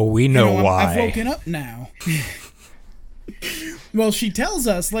 Oh, we know I've why. woken up now. Well, she tells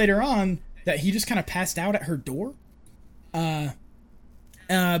us later on that he just kind of passed out at her door. But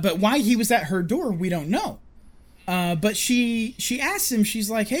why he was at her door, we don't know. But she asks him, she's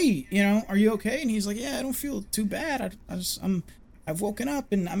like, hey, are you okay? And he's like, yeah, I don't feel too bad. I've woken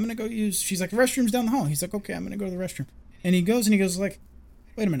up and I'm going to go use, she's like, the restroom's down the hall. He's like, okay, I'm going to go to the restroom. And he goes like,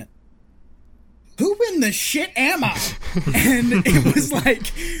 wait a minute. Who in the shit am I? And it was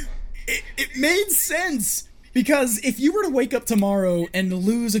like, it made sense. Because if you were to wake up tomorrow and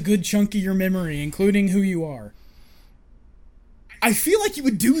lose a good chunk of your memory, including who you are, I feel like you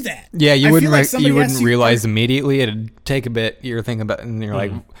would do that. Yeah, I you feel wouldn't like somebody you wouldn't asked you- realize immediately. It'd take a bit. You're thinking about it, and you're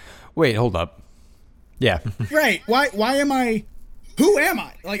like, wait, hold up. Yeah. Right. Why am I... Who am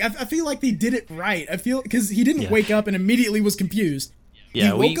I? Like, I feel like they did it right. I feel... Because he didn't wake up and immediately was confused.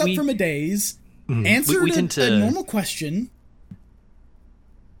 Yeah, he woke up from a daze, answered we tend a to- normal question.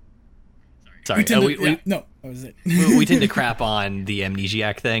 Sorry. No, that was it. we tend to crap on the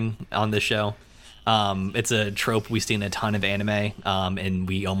amnesiac thing on this show. It's a trope we see in a ton of anime, and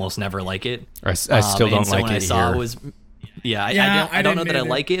we almost never like it. I still don't and so like when I it saw here. it was, I don't know that I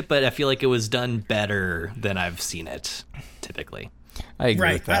like it, but I feel like it was done better than I've seen it typically. I agree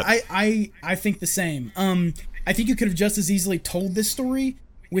Right. with that. I think the same. I think you could have just as easily told this story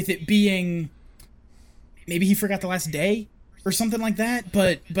with it being maybe he forgot the last day or something like that,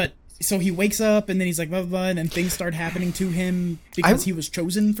 but so he wakes up and then he's like blah blah blah, and then things start happening to him because he was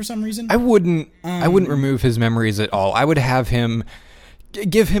chosen for some reason. I wouldn't remove his memories at all. I would have him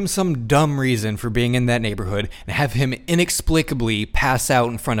give him some dumb reason for being in that neighborhood and have him inexplicably pass out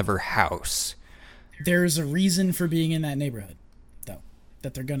in front of her house. There's a reason for being in that neighborhood, though,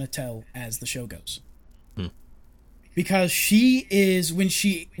 that they're gonna tell as the show goes. Because she is when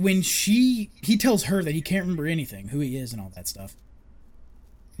he tells her that he can't remember anything, who he is and all that stuff.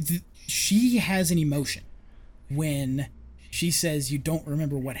 She has an emotion when she says, you don't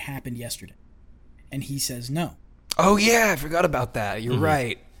remember what happened yesterday. And he says no. Oh yeah, I forgot about that. You're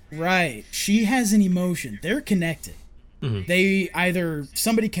right. Right. She has an emotion. They're connected. They either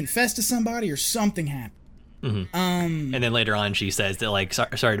somebody confessed to somebody or something happened. And then later on, she says that like,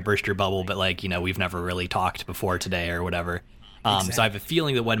 sorry to burst your bubble, but like, we've never really talked before today or whatever. So I have a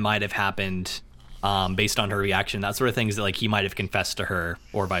feeling that what might have happened, based on her reaction, that sort of thing, is that like he might have confessed to her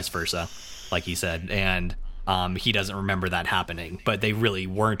or vice versa, like he said, and he doesn't remember that happening, but they really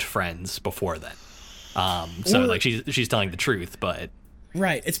weren't friends before then. So Or- like she's telling the truth, but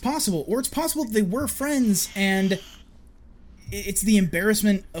Right. It's possible. Or it's possible that they were friends and it's the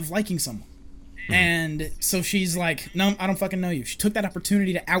embarrassment of liking someone. And so she's like, no, I don't fucking know you. She took that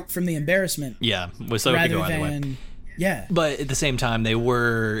opportunity to out from the embarrassment yeah, so it could rather go either way. than... Yeah. But at the same time, they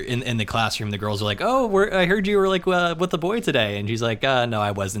were in the classroom. The girls were like, "Oh, I heard you were like with the boy today," and she's like, "No,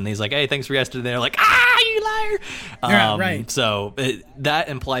 I wasn't." And he's like, "Hey, thanks for yesterday." They're like, "Ah, you liar!" Yeah, right. So that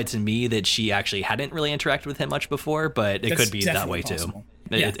implied to me that she actually hadn't really interacted with him much before, but it That's could be that definitely way possible.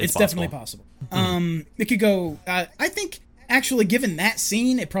 too. Yeah, it's definitely possible. It could go... I think actually, given that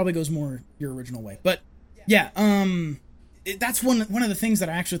scene, it probably goes more your original way. But yeah, that's one of the things that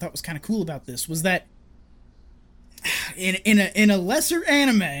I actually thought was kind of cool about this was that in a lesser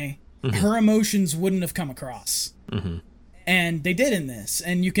anime, her emotions wouldn't have come across. And they did in this,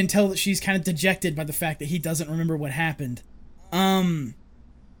 and you can tell that she's kind of dejected by the fact that he doesn't remember what happened. But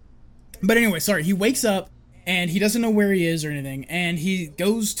anyway, sorry, he wakes up, and he doesn't know where he is or anything, and he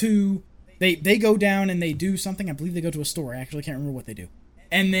goes to... They go down and they do something. I believe they go to a store. I actually can't remember what they do.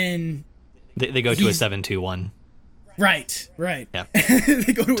 And then... They go to a 721. Right. Yeah.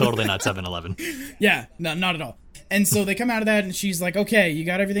 They go to Totally not 7-Eleven. Yeah, no, not at all. And so they come out of that, and she's like, okay, you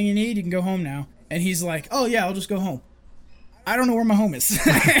got everything you need? You can go home now. And he's like, oh, yeah, I'll just go home. I don't know where my home is.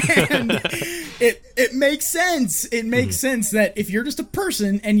 And it makes sense. It makes sense that if you're just a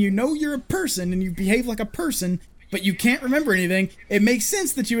person and you know you're a person and you behave like a person, but you can't remember anything, it makes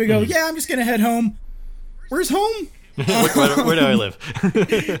sense that you would go, yeah, I'm just going to head home. Where's home? Where do I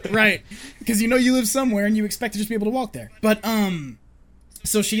live? Right. Because you know you live somewhere and you expect to just be able to walk there. But,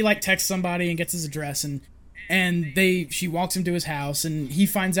 so she, like, texts somebody and gets his address, and she walks him to his house, and he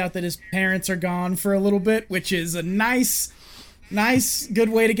finds out that his parents are gone for a little bit, which is a nice, good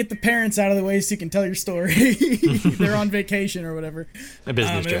way to get the parents out of the way so you can tell your story. They're on vacation or whatever. A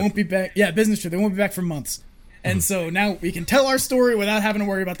business trip. They won't be back. Yeah, business trip. They won't be back for months. And so now we can tell our story without having to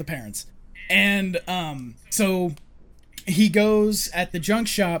worry about the parents. And so he goes at the junk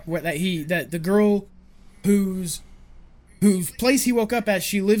shop that the girl whose place he woke up at,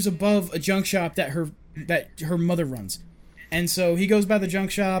 she lives above a junk shop that her mother runs. And so he goes by the junk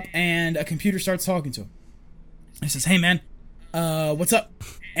shop, and a computer starts talking to him. He says, hey man, what's up?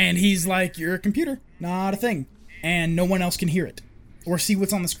 And he's like, you're a computer, not a thing. And no one else can hear it or see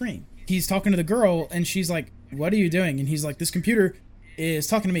what's on the screen. He's talking to the girl, and she's like, what are you doing? And he's like, this computer is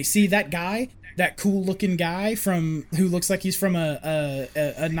talking to me. See that guy, that cool looking guy who looks like he's from a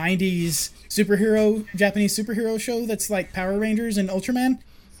 90s Japanese superhero show that's like Power Rangers and Ultraman?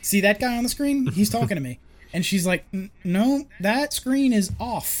 See that guy on the screen? He's talking to me. And she's like, no, that screen is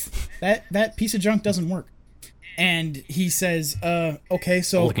off. That piece of junk doesn't work. And he says, okay,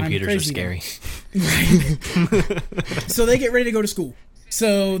 so the computers I'm crazy. Are scary. Right. So they get ready to go to school.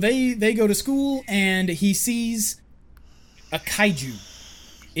 So they go to school, and he sees a kaiju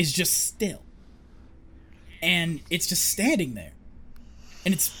is just still. And it's just standing there.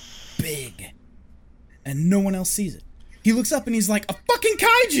 And it's big. And no one else sees it. He looks up and he's like, a fucking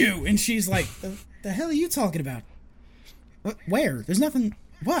kaiju! And she's like, the hell are you talking about? Where? There's nothing.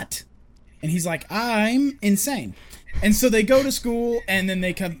 What? And he's like, I'm insane. And so they go to school, and then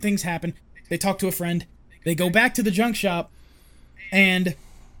things happen. They talk to a friend. They go back to the junk shop, and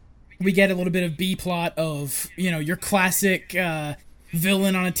we get a little bit of B-plot of, your classic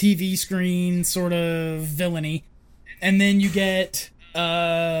villain on a TV screen sort of villainy. And then you get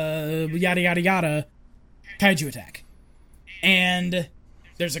yada yada yada kaiju attack. And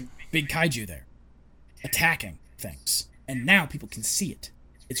there's a big kaiju there attacking things. And now people can see it.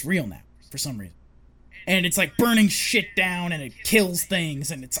 It's real now, for some reason. And it's like burning shit down, and it kills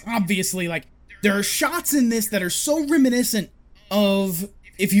things, and it's obviously like, there are shots in this that are so reminiscent of,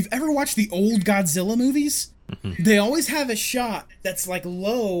 if you've ever watched the old Godzilla movies, they always have a shot that's like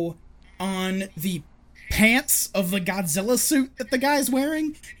low on the pants of the Godzilla suit that the guy's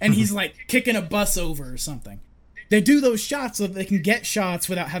wearing, and he's like kicking a bus over or something. They do those shots so that they can get shots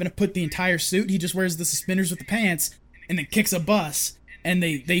without having to put the entire suit. He just wears the suspenders with the pants and then kicks a bus, and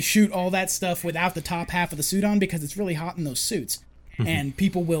they shoot all that stuff without the top half of the suit on because it's really hot in those suits, and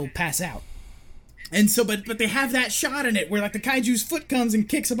people will pass out. And so, but they have that shot in it where like the kaiju's foot comes and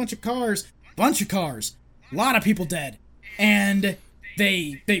kicks a bunch of cars, a lot of people dead, and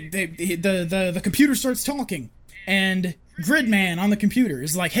the computer starts talking, and Gridman on the computer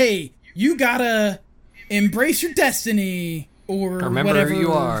is like, hey, you gotta embrace your destiny, or remember whatever who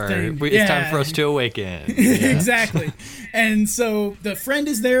you are. It's time for us to awaken. Exactly. And so the friend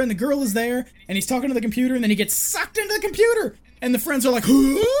is there, and the girl is there, and he's talking to the computer, and then he gets sucked into the computer, and the friends are like,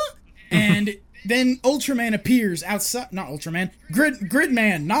 huh? And then Ultraman appears outside. Not Ultraman.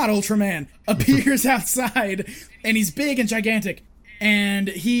 Gridman, not Ultraman, appears outside, and he's big and gigantic, and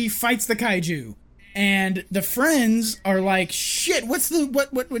he fights the kaiju. And the friends are like, shit,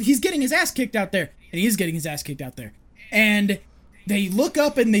 what? He's getting his ass kicked out there. And he is getting his ass kicked out there. And they look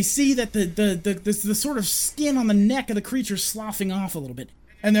up and they see that the sort of skin on the neck of the creature is sloughing off a little bit.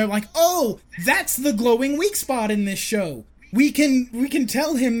 And they're like, oh, that's the glowing weak spot in this show. We can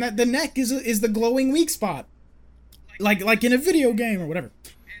tell him that the neck is the glowing weak spot. Like in a video game or whatever.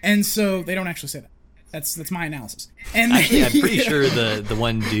 And so they don't actually say that. That's my analysis. And Actually, I'm pretty sure the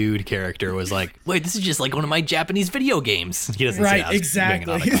one dude character was like, "Wait, this is just like one of my Japanese video games." He doesn't say right, that.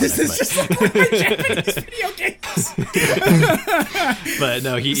 exactly. This This is just like one of my Japanese video games. But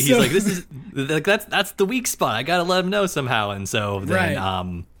no, he's So- like, "This is like that's the weak spot. I gotta let him know somehow." And so then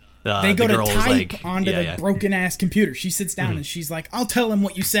Right. the They go to girl is type like, onto the broken ass computer. She sits down and she's like, "I'll tell him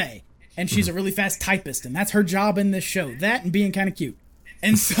what you say." And she's a really fast typist, and that's her job in this show. That and being kind of cute.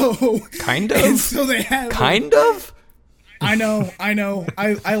 And so, Kind and of? so they have Kind of? I know.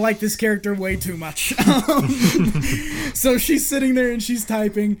 I like this character way too much. So she's sitting there and she's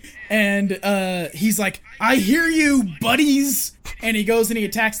typing, and he's like, "I hear you, buddies!" And he goes and he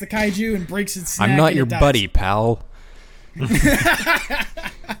attacks the kaiju and breaks its neck. I'm not and your it dies. buddy, pal.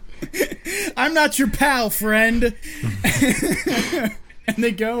 I'm not your pal, friend. And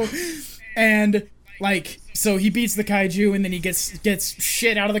they go, and like, so he beats the kaiju, and then he gets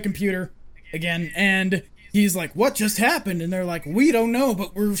shit out of the computer again, and he's like, "What just happened?" And they're like, "We don't know,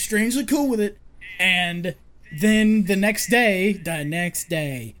 but we're strangely cool with it." And then the next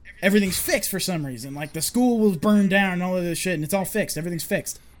day, everything's fixed for some reason. Like, the school was burned down and all of this shit, and it's all fixed. Everything's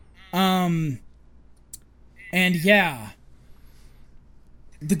fixed. And yeah,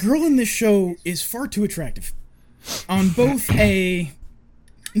 the girl in this show is far too attractive on both a,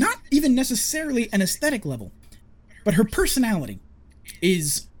 not even necessarily an aesthetic level, but her personality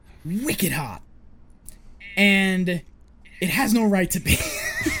is wicked hot. And it has no right to be.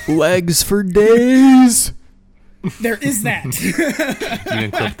 Legs for days. There is that. You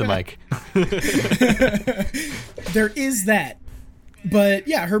can clip the mic. There is that. But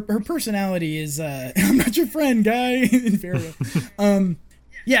yeah, her personality is I'm not your friend, guy. Inferior.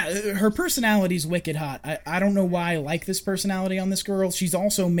 Yeah, her personality's wicked hot. I don't know why I like this personality on this girl. She's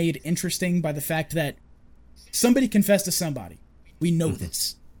also made interesting by the fact that somebody confessed to somebody. We know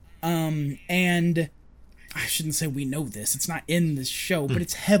this. And I shouldn't say we know this. It's not in this show, but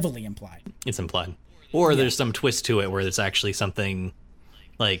it's heavily implied. It's implied. Or there's some twist to it where it's actually something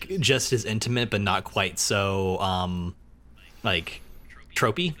like just as intimate but not quite so like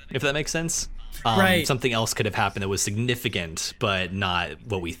tropey, if that makes sense. Right. Something else could have happened that was significant but not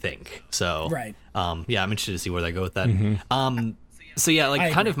what we think. So Right. Yeah, I'm interested to see where they go with that. So yeah, like I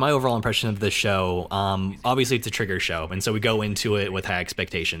kind agree. of my overall impression of this show, obviously it's a trigger show, and so we go into it with high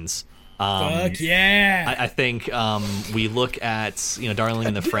expectations. Fuck yeah. I think we look at Darling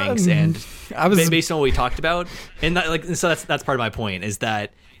in the Franxx, and based on what we talked about, and so that's part of my point is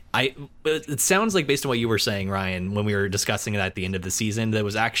that it sounds like based on what you were saying, Ryan, when we were discussing it at the end of the season, there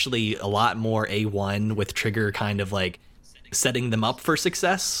was actually a lot more A1 with Trigger kind of like setting them up for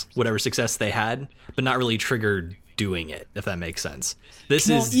success, whatever success they had, but not really Trigger doing it, if that makes sense.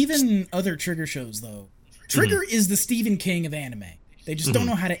 Well, even other Trigger shows, though. Trigger is the Stephen King of anime. They just don't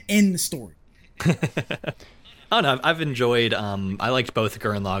know how to end the story. Oh no, I've enjoyed. I liked both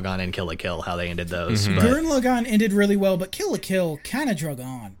Gurren Lagann and Kill la Kill, how they ended those. But Gurren Lagann ended really well, but Kill la Kill kind of drug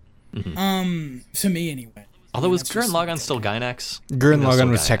on. To me, anyway. although was That's Gurren just- Lagann still Gainax? Gurren That's still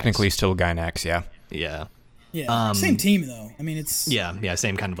Lagann was Gainax. technically still Gainax, yeah. Yeah. Yeah, same team, though. I mean, it's... Yeah,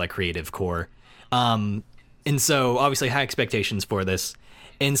 same kind of like creative core. And so obviously high expectations for this.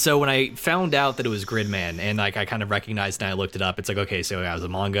 And so when I found out that it was Gridman, and like I kind of recognized and I looked it up, it's like, okay, so it was a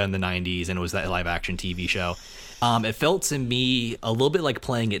manga in the 90s and it was that live action TV show. It felt to me a little bit like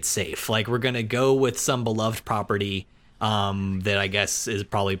playing it safe. Like we're going to go with some beloved property that I guess is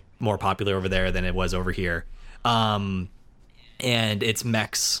probably more popular over there than it was over here. And it's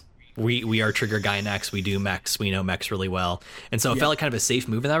mechs. We are Trigger Gainax. We do mechs. We know mechs really well. And so it felt like kind of a safe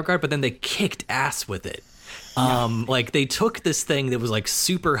move in that regard, but then they kicked ass with it. Like they took this thing that was like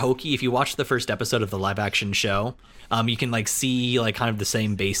super hokey. If you watch the first episode of the live action show, you can like see like kind of the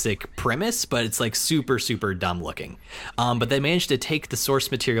same basic premise, but it's like super, super dumb looking. But they managed to take the source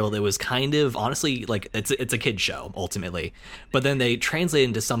material that was kind of honestly like it's a kid's show ultimately, but then they translated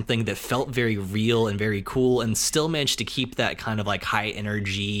into something that felt very real and very cool and still managed to keep that kind of like high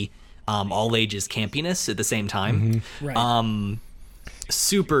energy, all ages campiness at the same time. Right.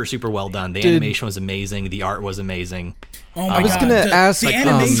 Super, super well done. The animation was amazing. The art was amazing. Oh my I was God. gonna the, ask, the like,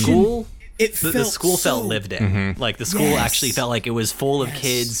 animation, school, it the felt school felt so- lived in. Like the school Yes. actually felt like it was full of Yes.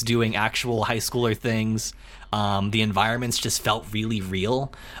 kids doing actual high schooler things. The environments just felt really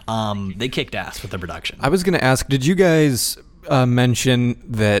real. They kicked ass with the production. I was going to ask, did you guys mention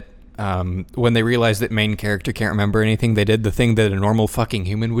that when they realized that main character can't remember anything, they did the thing that a normal fucking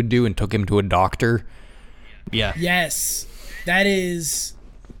human would do and took him to a doctor? Yeah. Yes. That is...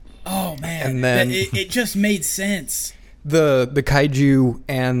 Oh, man. And then- It just made sense. The kaiju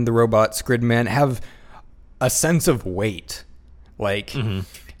and the robots Gridman have a sense of weight. Like,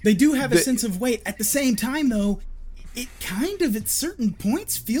 They do have a sense of weight. At the same time, though, it kind of, at certain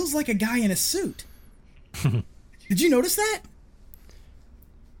points, feels like a guy in a suit. Did you notice that?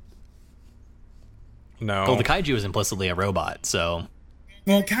 No. Well, the kaiju is implicitly a robot, so...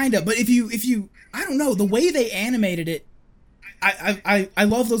 Well, kind of. But if you, I don't know, the way they animated it, I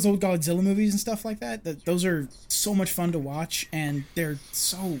love those old Godzilla movies and stuff like that. Those are so much fun to watch, and they're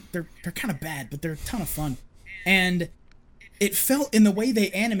kind of bad, but they're a ton of fun. And it felt, in the way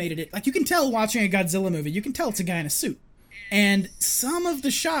they animated it, like, you can tell watching a Godzilla movie, you can tell it's a guy in a suit. And some of the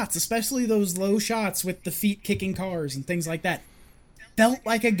shots, especially those low shots with the feet kicking cars and things like that, felt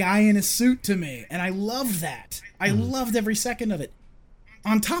like a guy in a suit to me, and I loved that. I loved every second of it.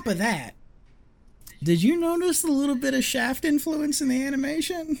 On top of that, did you notice a little bit of Shaft influence in the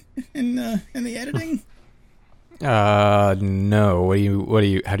animation, in the editing? No.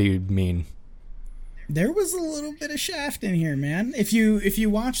 How do you mean? There was a little bit of Shaft in here, man. If you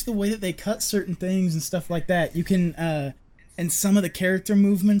watch the way that they cut certain things and stuff like that, you can, and some of the character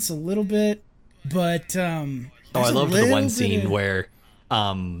movements a little bit, but, I loved the one scene where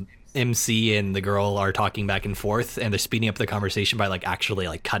MC and the girl are talking back and forth, and they're speeding up the conversation by, like, actually,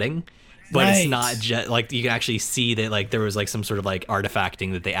 like, cutting. But It's not just, like, you can actually see that, like, there was, like, some sort of, like,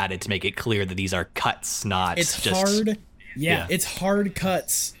 artifacting that they added to make it clear that these are cuts, not it's just... hard. Yeah, it's hard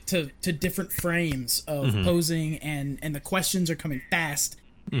cuts to different frames of posing, and the questions are coming fast.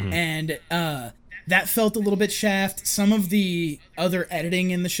 And that felt a little bit Shaft. Some of the other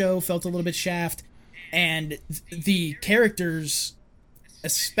editing in the show felt a little bit Shaft. And the characters,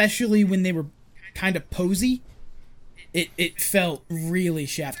 especially when they were kind of posy, it felt really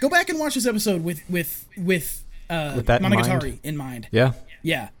Shaft. Go back and watch this episode with that Monogatari in mind. Yeah.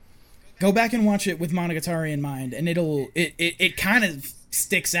 Yeah. Go back and watch it with Monogatari in mind, and it kind of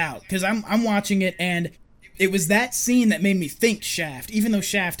sticks out, because I'm watching it, and it was that scene that made me think Shaft, even though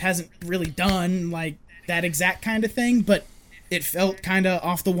Shaft hasn't really done like that exact kind of thing, but it felt kind of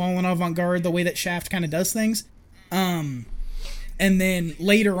off the wall and avant-garde the way that Shaft kind of does things. And then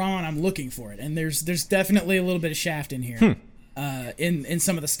later on, I'm looking for it, and there's definitely a little bit of Shaft in here. In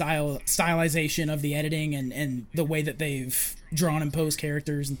some of the stylization of the editing and the way that they've drawn and posed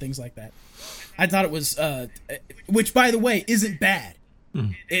characters and things like that. I thought it was, which, by the way, isn't bad.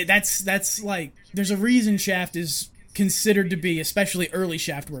 That's like, there's a reason Shaft is considered to be, especially early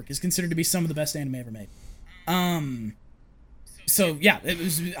Shaft work, is considered to be some of the best anime ever made. So yeah,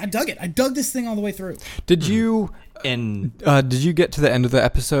 I dug it. I dug this thing all the way through. Did you did you get to the end of the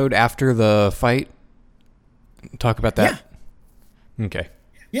episode after the fight? Talk about that. Yeah. Okay.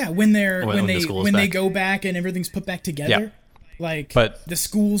 Yeah, when they go back and everything's put back together, but the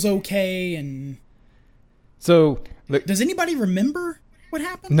school's okay, and so does anybody remember what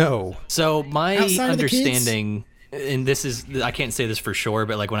happened? No. So my understanding, and this is, I can't say this for sure,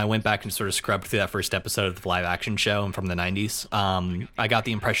 but like when I went back and sort of scrubbed through that first episode of the live action show from the 90s, I got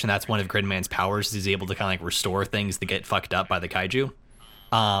the impression that's one of Gridman's powers, is he's able to kind of like restore things that get fucked up by the kaiju.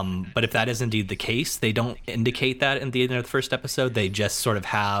 But if that is indeed the case, they don't indicate that in the end of the first episode. They just sort of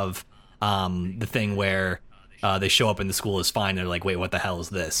have the thing where they show up and the school is fine. And they're like, wait, what the hell is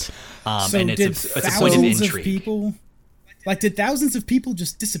this? So and it's a point of intrigue. Did thousands of people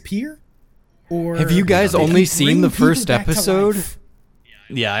just disappear? Or have you guys only seen the first episode?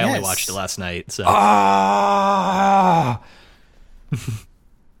 Yeah, I only watched it last night. So.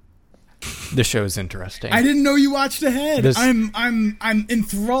 The show's interesting. I didn't know you watched ahead. I'm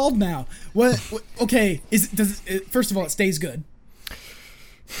enthralled now. What okay, first of all, it stays good.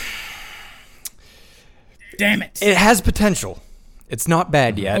 Damn it. It has potential. It's not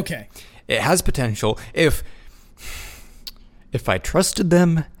bad yet. Okay. It has potential. If I trusted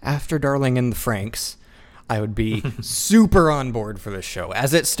them after Darling in the Franxx, I would be super on board for this show.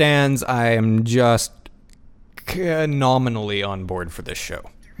 As it stands, I am just nominally on board for this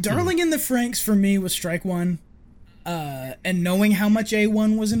show. Darling in the Franxx for me was strike one, and knowing how much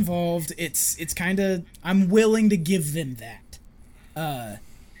A1 was involved, it's kind of, I'm willing to give them that.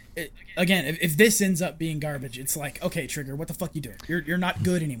 Again, if this ends up being garbage, it's like, okay, Trigger, what the fuck you doing? You're not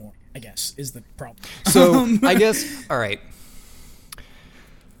good anymore, I guess, is the problem. So I guess, all right.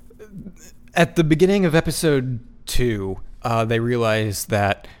 At the beginning of episode 2, they realized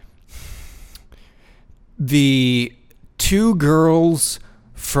that the two girls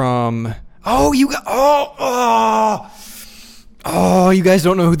from you guys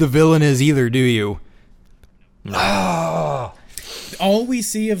don't know who the villain is either, do you? No. All we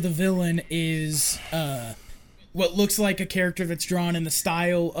see of the villain is what looks like a character that's drawn in the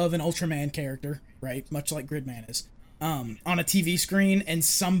style of an Ultraman character, right? Much like Gridman is. On a TV screen, and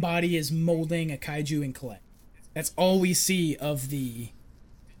somebody is molding a kaiju in clay. That's all we see of the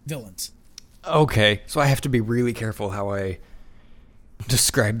villains. Okay, so I have to be really careful how I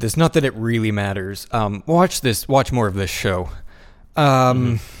describe this. Not that it really matters. Watch more of this show.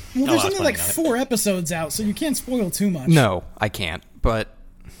 Well, there's I was only like planning on 4 episodes out, so you can't spoil too much. No, I can't. But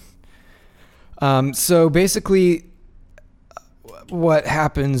so basically, what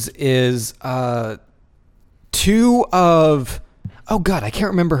happens is two of I can't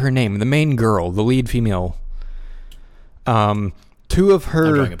remember her name. The main girl, the lead female. Two of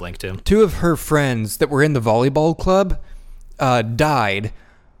I'm drawing a blank too. Two of her friends that were in the volleyball club died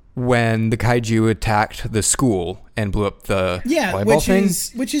when the kaiju attacked the school and blew up the volleyball thing.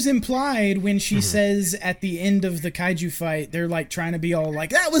 Which is implied when she says at the end of the kaiju fight, they're like trying to be all like,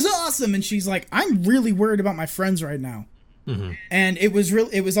 "That was awesome," and she's like, "I'm really worried about my friends right now." And it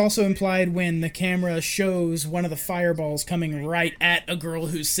was also implied when the camera shows one of the fireballs coming right at a girl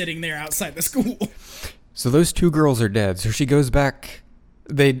who's sitting there outside the school. So those 2 girls are dead. So she goes back.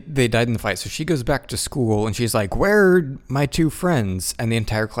 They died in the fight. So she goes back to school and she's like, "Where are my 2 friends?" And the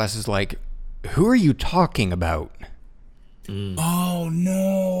entire class is like, "Who are you talking about?" Oh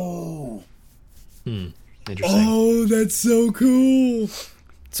no! Interesting. Oh, that's so cool.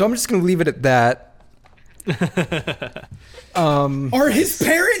 So I'm just gonna leave it at that. Are his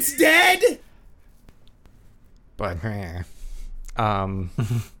parents dead? But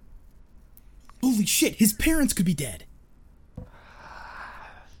Holy shit! His parents could be dead.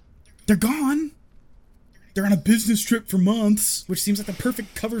 They're gone. They're on a business trip for months, which seems like the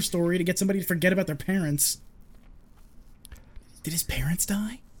perfect cover story to get somebody to forget about their parents. Did his parents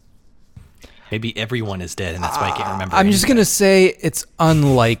die? Maybe everyone is dead, and that's why I can't remember. I'm just gonna say it's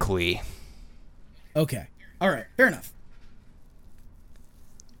unlikely. Okay. All right. Fair enough.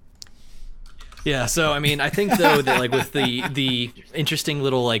 Yeah, so I mean, I think though that like with the interesting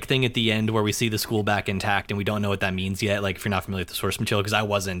little like thing at the end where we see the school back intact and we don't know what that means yet. Like if you're not familiar with the source material, because I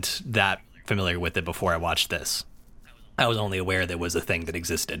wasn't that familiar with it before I watched this, I was only aware there was a thing that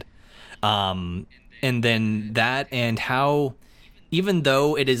existed. And then that and how, even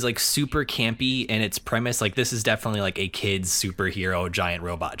though it is like super campy in its premise, like this is definitely like a kid's superhero giant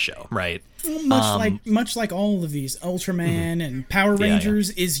robot show, right? Much like all of these, Ultraman and Power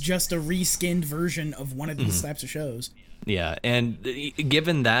Rangers is just a reskinned version of one of these types of shows. Yeah, and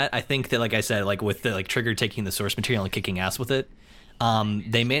given that, I think that, like I said, like with the like Trigger taking the source material and kicking ass with it,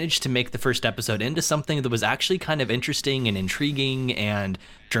 they managed to make the first episode into something that was actually kind of interesting and intriguing and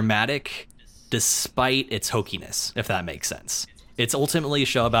dramatic, despite its hokiness, if that makes sense. It's ultimately a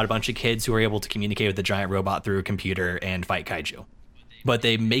show about a bunch of kids who are able to communicate with a giant robot through a computer and fight kaiju. But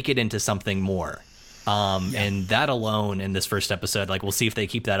they make it into something more. And that alone in this first episode, like we'll see if they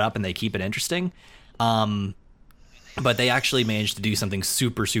keep that up and they keep it interesting. But they actually managed to do something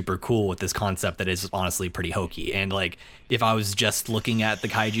super, super cool with this concept that is honestly pretty hokey. And like, if I was just looking at the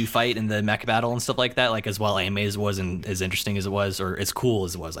kaiju fight and the mech battle and stuff like that, like as well anime as it was and as interesting as it was, or as cool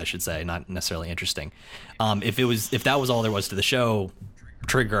as it was, I should say, not necessarily interesting. If that was all there was to the show,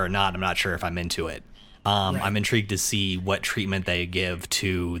 Trigger or not, I'm not sure if I'm into it. I'm intrigued to see what treatment they give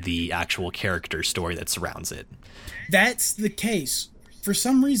to the actual character story that surrounds it. That's the case. For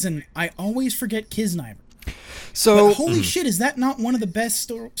some reason, I always forget Kiznaiver. So But holy shit, is that not one of the best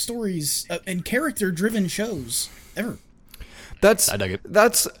stories and character-driven shows ever? I dug it.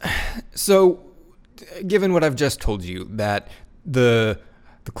 That's so. Given what I've just told you, that the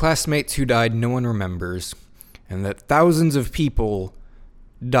classmates who died, no one remembers, and that thousands of people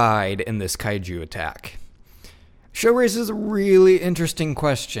died in this kaiju attack. Show raises a really interesting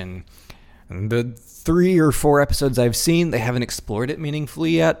question. The 3 or 4 episodes I've seen, they haven't explored it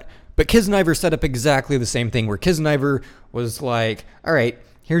meaningfully yet. But Kiznaiver set up exactly the same thing, where Kiznaiver was like, all right,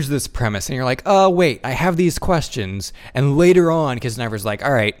 here's this premise. And you're like, oh, wait, I have these questions. And later on, Kiznaiver's like,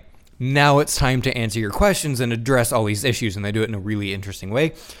 all right, now it's time to answer your questions and address all these issues. And they do it in a really interesting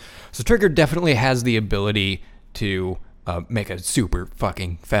way. So Trigger definitely has the ability to make a super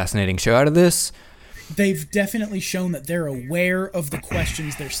fucking fascinating show out of this. They've definitely shown that they're aware of the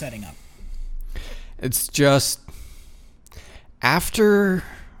questions they're setting up. It's just after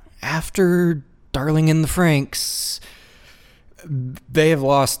Darling in the Franxx, they have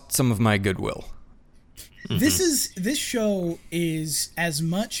lost some of my goodwill. This show is as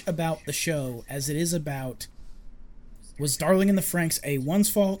much about the show as it is about, was Darling in the Franxx a One's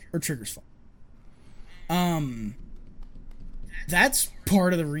fault or Trigger's fault? That's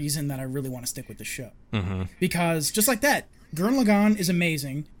part of the reason that I really want to stick with the show. Mm-hmm. Because just like that, Gurren Lagann is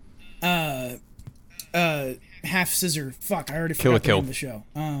amazing. Half Scissor. Fuck, I already forgot the name of the show.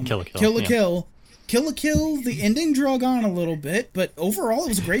 Kill la Kill. Kill la Kill, the ending drug on a little bit, but overall it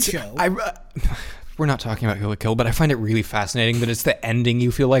was a great show. we're not talking about Kill la Kill, but I find it really fascinating that it's the ending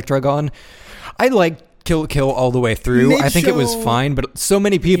you feel like drug on. I like Kill la Kill all the way through. I think it was fine, but so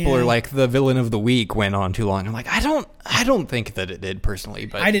many people are like the villain of the week went on too long. I'm like, I don't think that it did personally,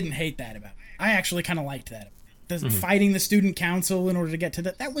 but I didn't hate that about it. I actually kind of liked that. Fighting the student council in order to get to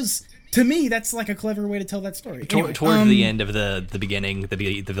that was, to me, that's like a clever way to tell that story. Anyway, toward the end of the beginning, the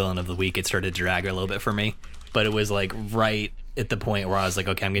villain of the week, it started to drag a little bit for me. But it was like right at the point where I was like,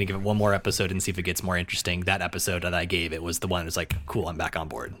 okay, I'm going to give it one more episode and see if it gets more interesting. That episode that I gave it was the one that was like, cool, I'm back on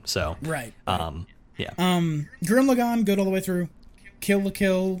board. So right. Yeah. Gurren Lagann, good all the way through. Kill la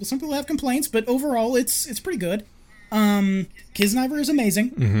Kill. Some people have complaints, but overall, it's pretty good. Kiznaiver is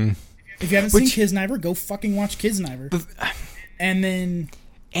amazing. Mm-hmm. If you haven't seen Kiznaiver, go fucking watch Kiznaiver. And then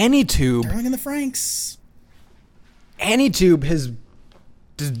AnyTube. Darling in the Franxx. AnyTube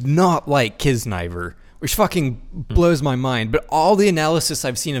does not like Kiznaiver, which fucking blows my mind. But all the analysis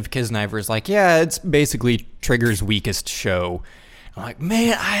I've seen of Kiznaiver is like, yeah, it's basically Trigger's weakest show. I'm like,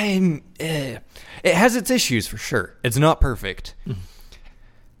 man, it has its issues for sure. It's not perfect,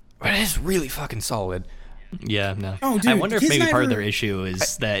 but it's really fucking solid. Yeah, no. Oh, dude, I wonder if maybe part of their issue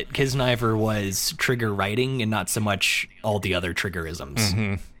is that Kiznaiver was Trigger writing and not so much all the other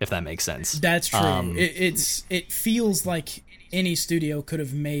Triggerisms, if that makes sense. That's true. It feels like any studio could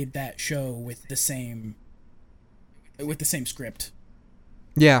have made that show with the same script.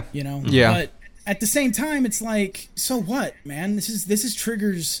 Yeah. You know? Yeah. But at the same time, it's like, so what, man? This is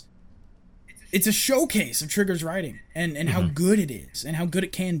Trigger's... It's a showcase of Trigger's writing and how good it is and how good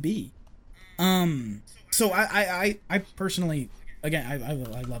it can be. So I personally, again, I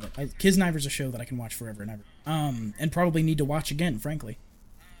love it. Kiznaiver's a show that I can watch forever and ever. And probably need to watch again, frankly.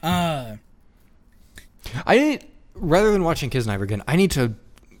 Rather than watching Kiznaiver again, I need to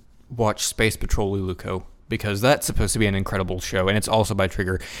watch Space Patrol Luluco, because that's supposed to be an incredible show, and it's also by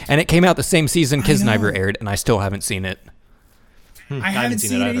Trigger. And it came out the same season Kiznaiver aired, and I still haven't seen it. I haven't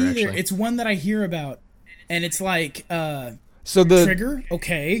seen it either. Actually. It's one that I hear about, and it's like, Trigger,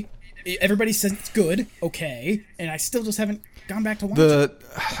 okay. Everybody says it's good, okay, and I still just haven't gone back to watch it.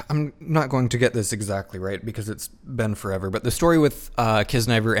 I'm not going to get this exactly right because it's been forever, but the story with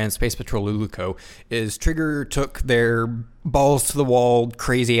Kiznaiver and Space Patrol Luluco is Trigger took their balls-to-the-wall,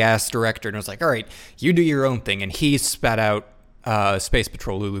 crazy-ass director and was like, all right, you do your own thing, and he spat out Space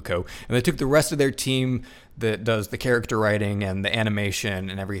Patrol Luluco, and they took the rest of their team that does the character writing and the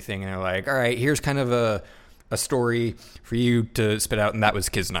animation and everything, and they're like, all right, here's kind of a story for you to spit out, and that was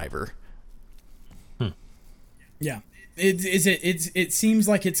Kiznaiver. Yeah, it seems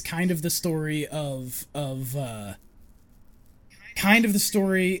like it's kind of the story of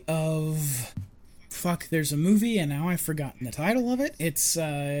fuck. There's a movie, and now I've forgotten the title of it. It's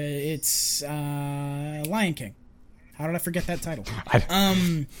Lion King. How did I forget that title?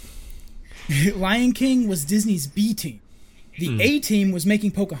 Lion King was Disney's B team. The A team was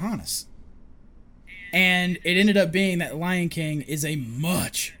making Pocahontas. And it ended up being that Lion King is a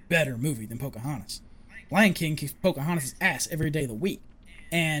much better movie than Pocahontas. Lion King kicks Pocahontas' ass every day of the week.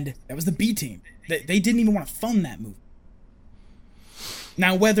 And that was the B team. They didn't even want to fund that movie.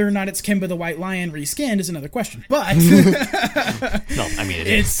 Now, whether or not it's Kimba the White Lion reskinned is another question. But no, I mean,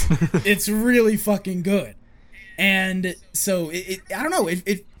 it's really fucking good. And so I don't know.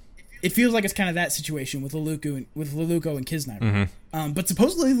 It feels like it's kind of that situation with Luluco and Kiznaiver. But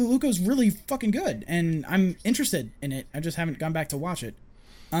supposedly Luluco's really fucking good, and I'm interested in it. I just haven't gone back to watch it.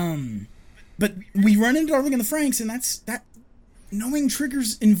 But we run into Darling in the Franxx, and that knowing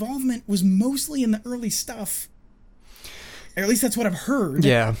Trigger's involvement was mostly in the early stuff. Or at least that's what I've heard.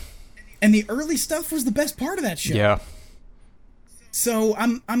 Yeah. And the early stuff was the best part of that show. Yeah. So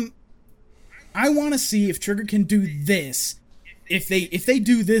I want to see if Trigger can do this. If they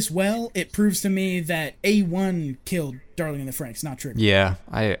do this well, it proves to me that A1 killed Darling in the Franxx, not Trigger. Yeah,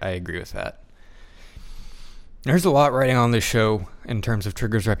 I agree with that. There's a lot riding on this show in terms of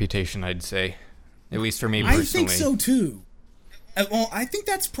Trigger's reputation, I'd say. At least for me personally. I think so, too. Well, I think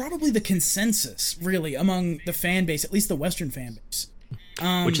that's probably the consensus, really, among the fan base, at least the Western fan base.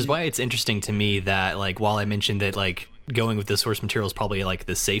 Which is why it's interesting to me that, like, while I mentioned that, like, going with the source material is probably, like,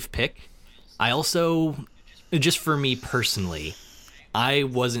 the safe pick, I also... Just for me personally, I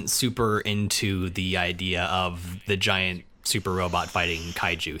wasn't super into the idea of the giant super robot fighting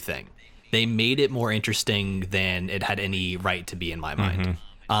kaiju thing. They made it more interesting than it had any right to be in my mind.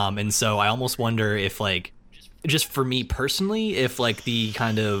 And so I almost wonder if, like, just for me personally, if, like, the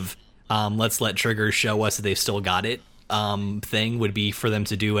kind of let's let Trigger show us that they've still got it thing would be for them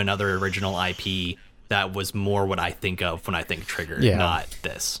to do another original IP that was more what I think of when I think Trigger, not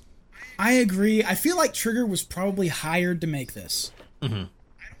this. I agree. I feel like Trigger was probably hired to make this.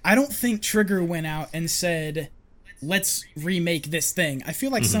 I don't think Trigger went out and said, let's remake this thing. I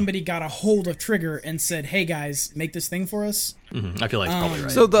feel like somebody got a hold of Trigger and said, hey guys, make this thing for us. I feel like it's probably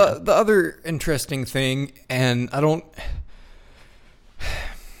right. So the other interesting thing, and I don't,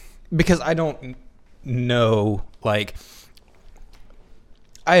 because I don't know, like,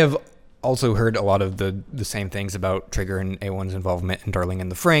 I have also heard a lot of the same things about Trigger and A1's involvement in Darling in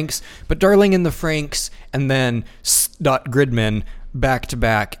the Franxx, but Darling in the Franxx and then Gridman back to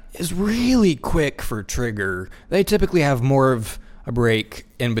back is really quick for Trigger. They typically have more of a break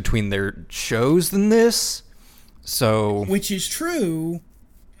in between their shows than this. So, which is true,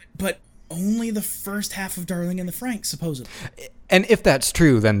 but only the first half of Darling in the Franxx, supposedly. And if that's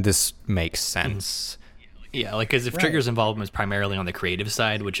true, then this makes sense. Yeah, like, because if Trigger's involvement is primarily on the creative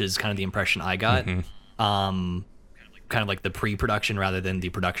side, which is kind of the impression I got, kind of like the pre-production rather than the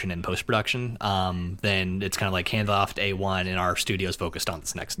production and post-production, then it's kind of like hand off to A1 and our studio's focused on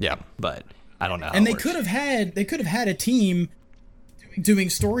this next. Yeah, but I don't know. And they could have had a team doing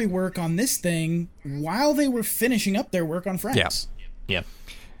story work on this thing while they were finishing up their work on Franxx. Yeah.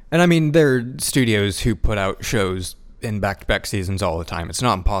 And I mean, they're studios who put out shows in back-to-back seasons all the time. It's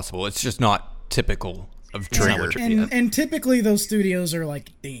not impossible. It's just not typical of Trigger. And typically those studios are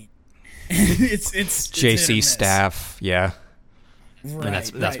like, damn. it's JC staff, yeah. Right, and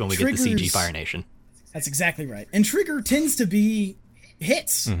that's when we get the CG Fire Nation. That's exactly right. And Trigger tends to be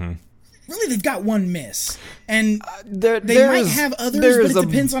hits. Really, they've got one miss. And they might have others, but it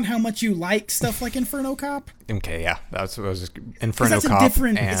depends on how much you like stuff like Inferno Cop. Okay, yeah. That's what I was Inferno Cop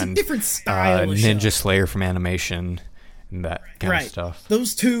and it's a different style of Ninja show. Slayer from Animation and that kind of stuff.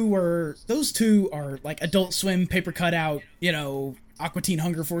 Those two are like Adult Swim, paper cutout, Aqua Teen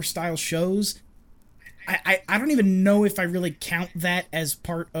Hunger Force style shows. I don't even know if I really count that as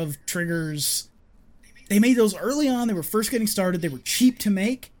part of Trigger's. They made those early on. They were first getting started. They were cheap to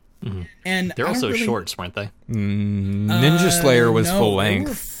make. And they're also shorts, weren't they? Ninja Slayer was full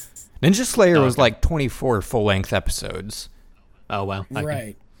length. Ninja Slayer was like 24 full length episodes. Oh wow! Okay.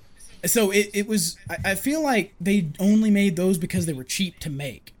 Right. So it was. I feel like they only made those because they were cheap to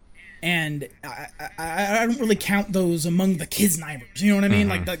make, and I don't really count those among the Kiznivers. You know what I mean?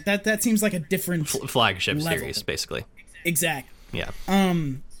 Like that seems like a different flagship level. series, basically. Exactly. Yeah.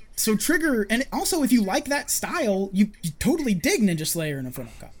 So Trigger, and also if you like that style, you totally dig Ninja Slayer and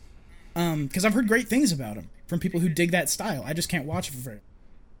Inferno Cop. Because I've heard great things about him from people who dig that style. I just can't watch it for very.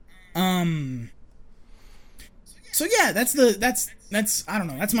 So yeah, that's I don't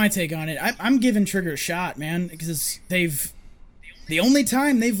know. That's my take on it. I'm giving Trigger a shot, man, because the only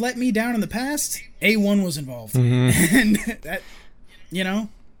time they've let me down in the past, A1 was involved, and that,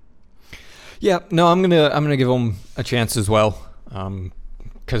 Yeah, no, I'm gonna give them a chance as well,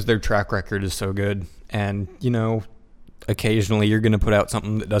 because their track record is so good, and occasionally you're going to put out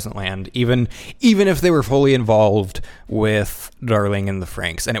something that doesn't land, even if they were fully involved with Darling in the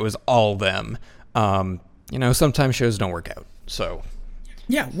Franxx and it was all them. Sometimes shows don't work out. So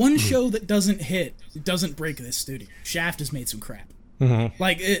yeah, one show that doesn't hit doesn't break this studio. Shaft has made some crap. So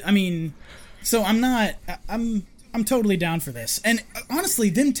I'm totally down for this. And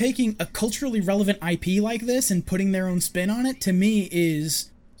honestly, them taking a culturally relevant IP like this and putting their own spin on it, to me, is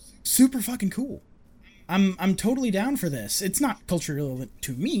super fucking cool. I'm totally down for this. It's not culturally relevant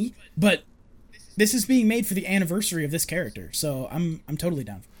to me, but this is being made for the anniversary of this character, so I'm totally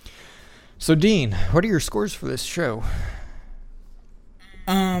down. So Dean, what are your scores for this show?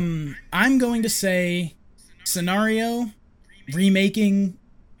 I'm going to say Scenario remaking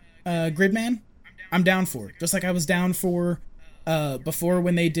Gridman. I'm down for it. Just like I was down for before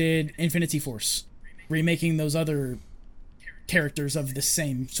when they did Infinity Force, remaking those other characters of the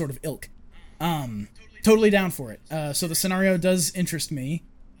same sort of ilk. Totally down for it. So the Scenario does interest me.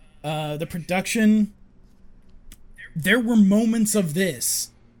 The production, there were moments of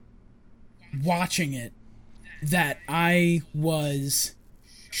this, watching it, that I was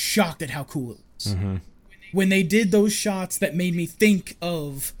shocked at how cool it was. When they did those shots that made me think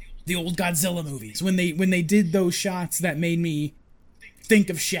of the old Godzilla movies, when they did those shots that made me think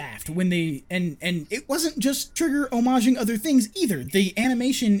of Shaft, and it wasn't just Trigger homaging other things either. The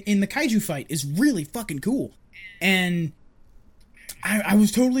animation in the kaiju fight is really fucking cool, and I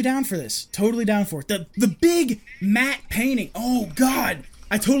was totally down for this. Totally down for it. The big matte painting. Oh god,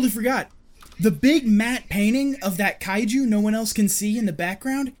 I totally forgot. The big matte painting of that kaiju no one else can see in the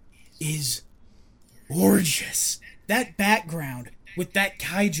background is gorgeous. That background with that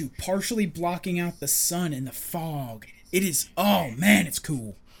kaiju partially blocking out the sun and the fog. It is, oh man, it's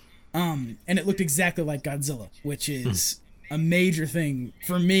cool. And it looked exactly like Godzilla, which is a major thing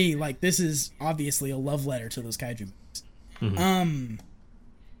for me. Like, this is obviously a love letter to those kaiju movies.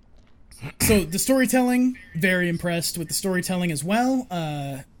 So the storytelling, very impressed with the storytelling as well.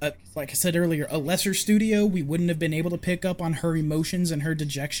 Like I said earlier, a lesser studio, we wouldn't have been able to pick up on her emotions and her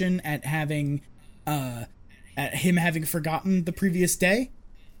dejection at him having forgotten the previous day.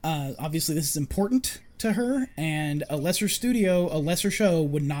 Obviously, this is important to her, and a lesser studio, a lesser show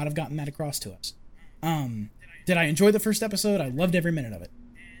would not have gotten that across to us. Did I enjoy the first episode? I loved every minute of it.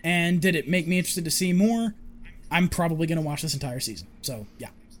 And did it make me interested to see more? I'm probably going to watch this entire season. So, yeah,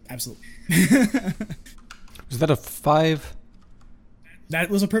 absolutely. Was that a 5? That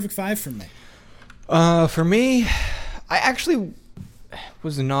was a perfect 5 from me. For me, I actually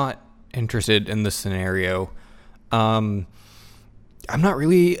was not interested in this scenario. I'm not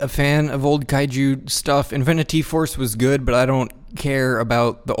really a fan of old kaiju stuff. Infinity Force was good, but I don't care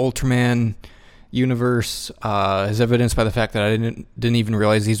about the Ultraman universe, as evidenced by the fact that I didn't even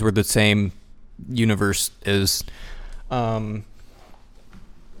realize these were the same universe as. So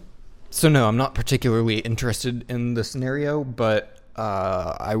no, I'm not particularly interested in the scenario, but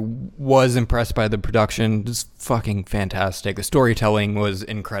I was impressed by the production. It's fucking fantastic. The storytelling was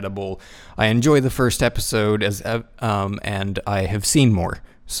incredible. I enjoyed the first episode and I have seen more.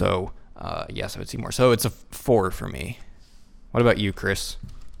 So yes, I would see more. So it's a 4 for me. What about you, Chris?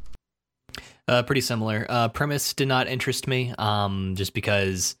 Pretty similar. Premise did not interest me, just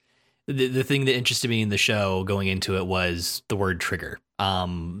because the thing that interested me in the show going into it was the word trigger.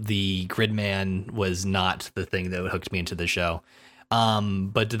 The Gridman was not the thing that hooked me into the show.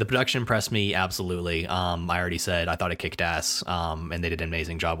 But did the production impress me? Absolutely. I already said I thought it kicked ass, and they did an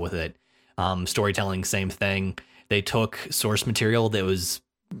amazing job with it. Storytelling, same thing. They took source material that was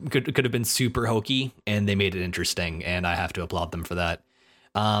could have been super hokey, and they made it interesting, and I have to applaud them for that.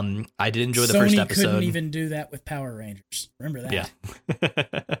 I did enjoy the first episode. Sony couldn't even do that with Power Rangers. Remember that? Yeah.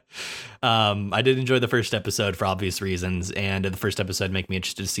 I did enjoy the first episode for obvious reasons, and the first episode made me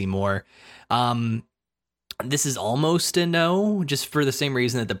interested to see more. This is almost a no, just for the same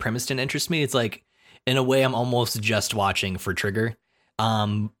reason that the premise didn't interest me. It's like, in a way, I'm almost just watching for trigger.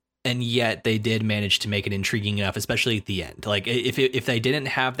 And yet they did manage to make it intriguing enough, especially at the end. Like, if they didn't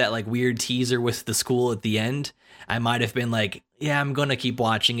have that like weird teaser with the school at the end, I might have been like, yeah, I'm going to keep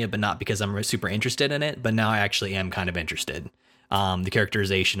watching it, but not because I'm super interested in it. But now I actually am kind of interested. The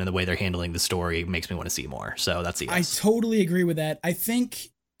characterization and the way they're handling the story makes me want to see more. So that's a yes. I totally agree with that. I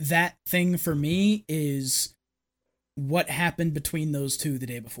think that thing for me is what happened between those two the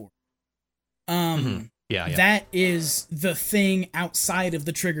day before. Yeah. That is the thing outside of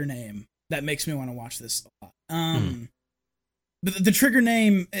the trigger name that makes me want to watch this a lot. But the trigger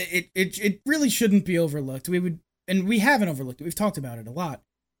name, it really shouldn't be overlooked. We haven't overlooked it. We've talked about it a lot.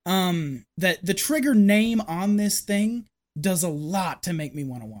 That the trigger name on this thing does a lot to make me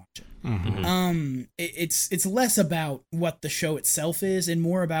want to watch it. It's less about what the show itself is and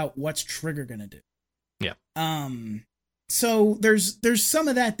more about what's Trigger gonna do. Yeah. So there's some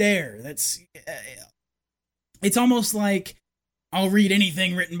of that there. That's it's almost like I'll read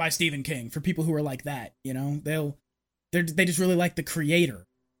anything written by Stephen King for people who are like that. You know, they just really like the creator,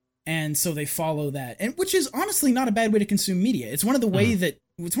 and so they follow that, and which is honestly not a bad way to consume media. It's one of the ways that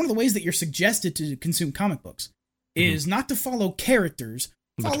you're suggested to consume comic books is not to follow characters,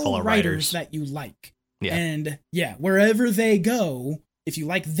 follow writers that you like. Yeah. And yeah, wherever they go, if you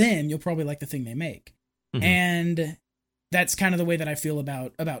like them, you'll probably like the thing they make. And that's kind of the way that I feel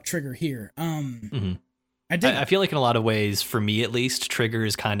about Trigger here. I feel like in a lot of ways, for me at least, Trigger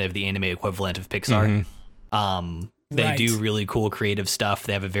is kind of the anime equivalent of Pixar. They do really cool creative stuff.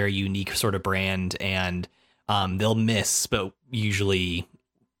 They have a very unique sort of brand, and they'll miss, but usually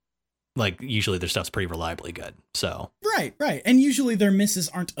their stuff's pretty reliably good. So right, and usually their misses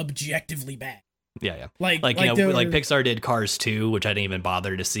aren't objectively bad. Yeah. Like Pixar did Cars 2, which I didn't even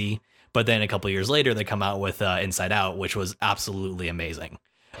bother to see, but then a couple years later they come out with Inside Out, which was absolutely amazing.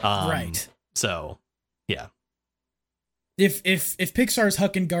 Right. So yeah. If Pixar's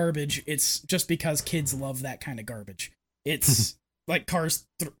hucking garbage, it's just because kids love that kind of garbage. It's like Cars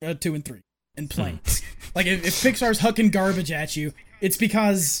 2 and 3 and Planes. Like if Pixar's hucking garbage at you, it's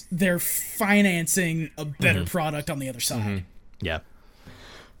because they're financing a better product on the other side. Yeah.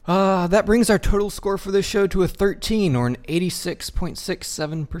 That brings our total score for this show to a 13, or an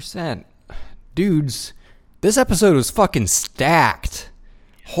 86.67%. Dudes, this episode was fucking stacked.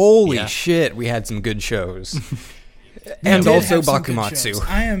 Holy shit, we had some good shows. And also Bakumatsu.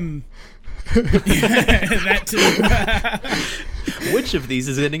 I am... that too. Which of these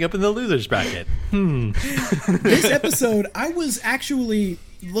is ending up in the loser's bracket? This episode, I was actually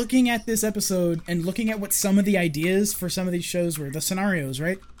looking at this episode and looking at what some of the ideas for some of these shows were, the scenarios,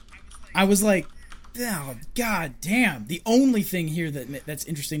 right? I was like, Oh, god damn. The only thing here that's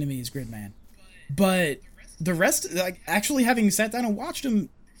interesting to me is Gridman. But the rest, like, actually having sat down and watched them,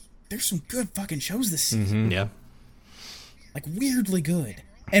 there's some good fucking shows this season. Yeah. Like, weirdly good.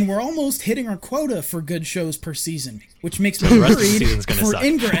 And we're almost hitting our quota for good shows per season, which makes me worried for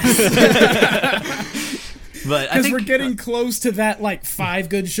Ingress. But I because think we're getting close to that, like, 5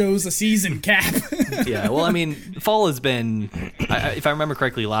 good shows a season cap. Yeah, well, I mean, fall has been, if I remember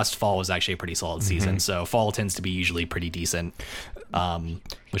correctly, last fall was actually a pretty solid season, so fall tends to be usually pretty decent,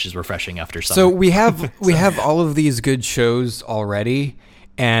 which is refreshing after summer. So we have all of these good shows already,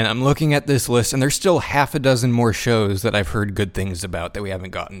 and I'm looking at this list, and there's still half a dozen more shows that I've heard good things about that we haven't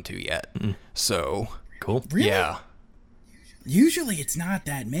gotten to yet. So Cool. Really? yeah, Usually it's not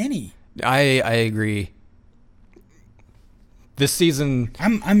that many. I agree. This season,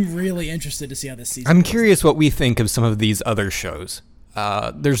 I'm really interested to see how this season I'm goes. curious what we think of some of these other shows.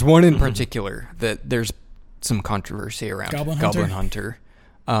 There's one in particular that there's some controversy around. Goblin Hunter?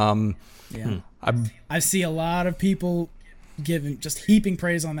 Yeah. I see a lot of people just heaping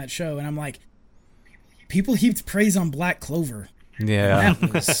praise on that show, and I'm like, people heaped praise on Black Clover. Yeah.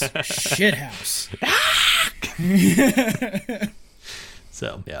 That was shithouse.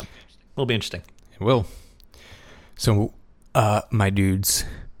 So, yeah, it'll be interesting. It will. So, my dudes,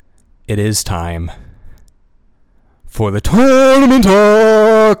 it is time for the tournament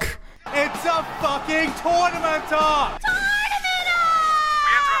talk. It's a fucking tournament talk! Tournament talk!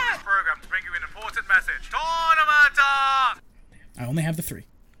 We interrupt this program to bring you an important message. Tournament talk! I only have the 3.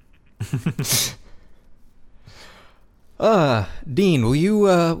 Dean, will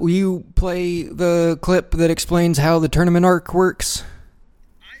you play the clip that explains how the tournament arc works?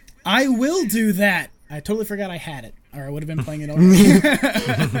 I will do that. I totally forgot I had it, or I would have been playing it already.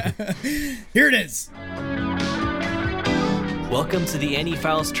 Here it is. Welcome to the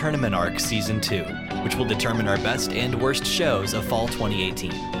Annie-Files Tournament Arc Season 2, which will determine our best and worst shows of fall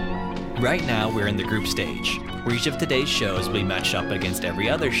 2018. Right now, we're in the group stage, where each of today's shows will be matched up against every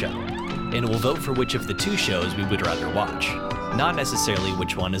other show, and we'll vote for which of the 2 shows we would rather watch, not necessarily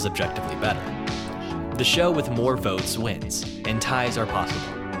which one is objectively better. The show with more votes wins, and ties are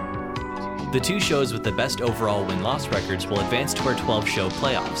possible. The 2 shows with the best overall win-loss records will advance to our 12-show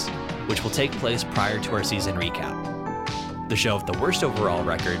playoffs, which will take place prior to our season recap. The show with the worst overall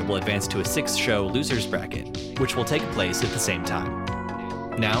record will advance to a 6-show losers bracket, which will take place at the same time.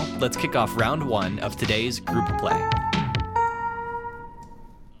 Now, let's kick off round 1 of today's group play.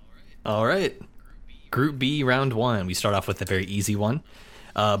 All right, Group B, round 1. We start off with a very easy one.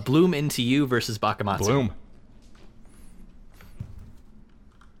 Bloom Into You versus Bakumatsu. Bloom.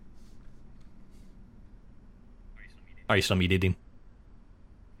 Are you still muted, Dean?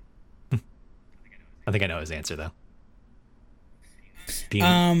 I think I know his answer, though.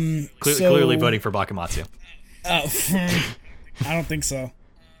 Dean, clearly voting for Bakumatsu. I don't think so.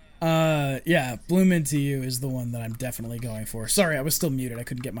 Yeah, Bloom Into You is the one that I'm definitely going for. Sorry, I was still muted. I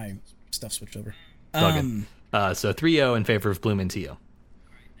couldn't get my stuff switched over. So 3-0 in favor of Bloom Into You.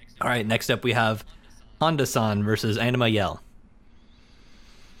 All right, next up we have Honda-san versus Anima Yell.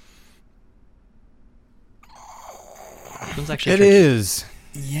 This one's actually It tricky. is.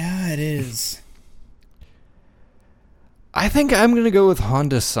 Yeah, it is. I think I'm going to go with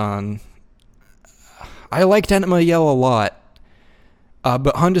Honda-san. I liked Anima Yell a lot,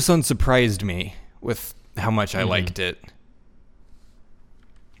 but Honda-san surprised me with how much I liked it.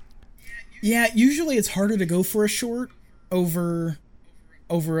 Yeah, usually it's harder to go for a short over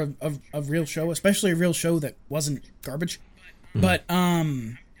a real show, especially a real show that wasn't garbage. But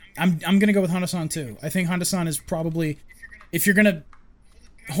I'm gonna go with Honda-san too. I think Honda-san is probably, if you're gonna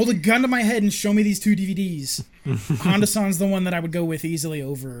hold a gun to my head and show me these 2 DVDs, Honda-san's the one that I would go with easily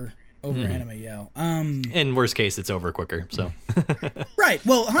over Anima Yell. In worst case, it's over quicker. So Right.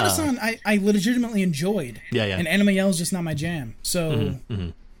 Well, Honda-san, I legitimately enjoyed. Yeah. And Anima Yell is just not my jam. So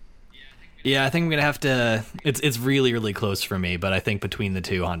yeah, I think I'm gonna have to. It's really really close for me, but I think between the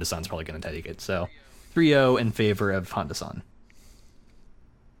 2, Honda-san's probably gonna take it. So 3-0 in favor of Honda-san.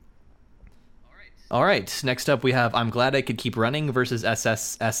 All right, next up we have I'm Glad I Could Keep Running versus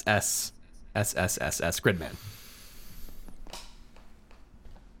SSSS Gridman.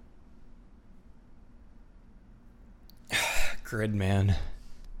 Gridman.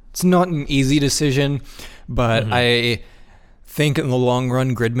 It's not an easy decision, but I think in the long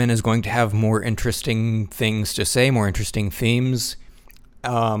run, Gridman is going to have more interesting things to say, more interesting themes,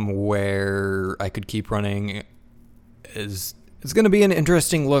 where I Could Keep Running is... It's going to be an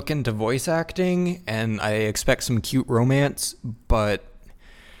interesting look into voice acting, and I expect some cute romance, but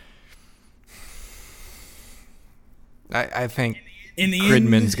I think in the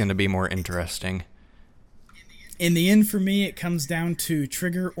Gridman's end, going to be more interesting. In the end, for me, it comes down to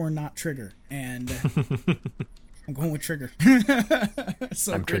trigger or not trigger, and I'm going with trigger.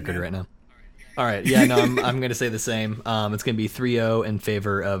 So I'm triggered right now. All right, yeah, no, I'm going to say the same. It's going to be 3-0 in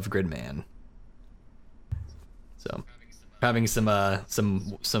favor of Gridman. So, having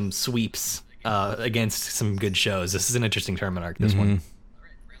some sweeps against some good shows. This is an interesting tournament arc. This one.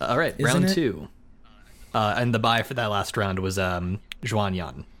 All right, round 2, and the bye for that last round was Zhuan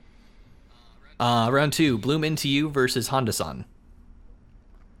Yan. Round 2, Bloom Into You versus Honda-san.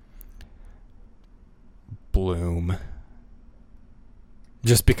 Bloom.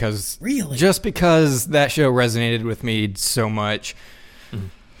 Just because that show resonated with me so much,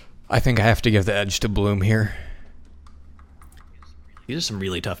 I think I have to give the edge to Bloom here. These are some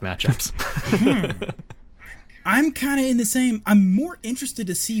really tough matchups. I'm kind of in the same. I'm more interested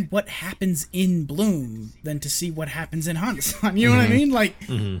to see what happens in Bloom than to see what happens in Honda-san. You know what I mean? Like,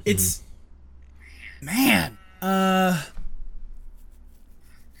 it's... Man.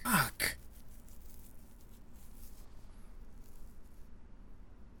 Fuck.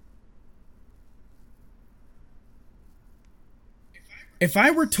 If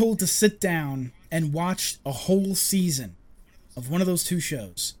I were told to sit down and watch a whole season of one of those two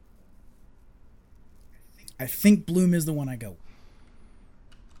shows, I think Bloom is the one I go with.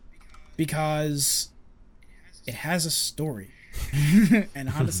 Because it has a story. And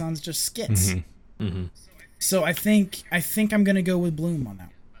Honda-san's just skits. So I think I'm going to go with Bloom on that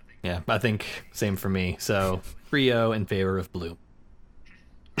one. Yeah, I think same for me. So 3-0 in favor of Bloom.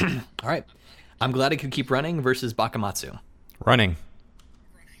 All right. I'm Glad I Could Keep Running versus Bakamatsu. Running.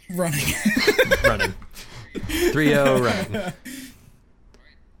 3-0 running.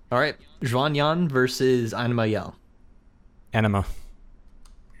 All right. Zhuan Yan versus Anima Yell. Anima.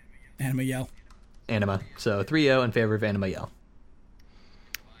 Yell. Anima. So 3-0 in favor of Anima Yell.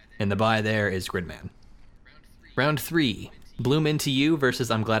 And the bye there is Gridman. Round 3. Bloom Into You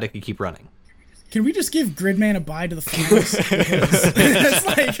versus I'm Glad I Could Keep Running. Can we just give Gridman a bye to the finals? It's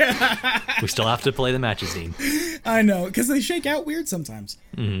like, We still have to play the matches, Dean. I know, because they shake out weird sometimes.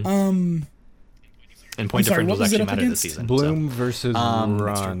 And point sorry, differentials what was it actually up matter this against? season. Bloom so. versus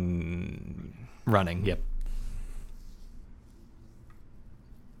Run. Running, yep.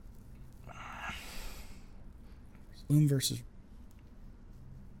 Bloom versus...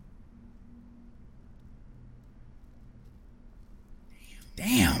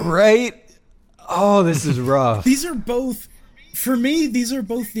 Damn. Right? Oh, this is rough. These are both, for me, these are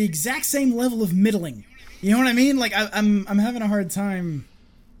both the exact same level of middling. You know what I mean? Like, I'm having a hard time.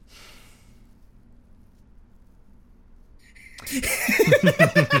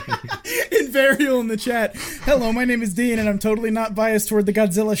 Invarial in the chat. Hello, my name is Dean, and I'm totally not biased toward the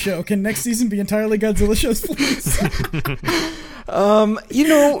Godzilla show. Can next season be entirely Godzilla shows, please?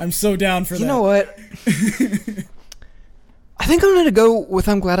 I'm so down for that. You know what? I think I'm going to go with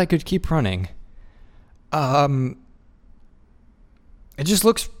I'm Glad I Could Keep Running. It just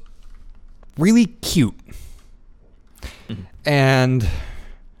looks really cute. And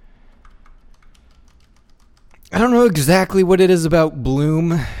I don't know exactly what it is about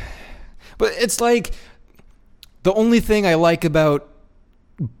Bloom, but it's like the only thing I like about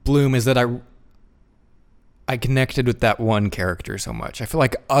Bloom is that I connected with that one character so much. I feel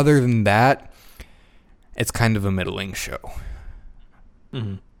like other than that, it's kind of a middling show.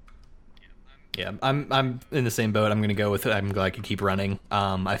 Yeah, I'm in the same boat. I'm going to go with I'm Glad I Could Keep Running.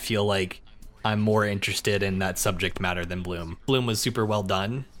 I feel like I'm more interested in that subject matter than Bloom. Bloom was super well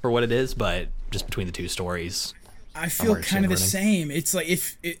done for what it is, but just between the two stories, I feel kind of the same. It's like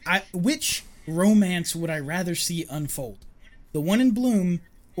which romance would I rather see unfold? The one in Bloom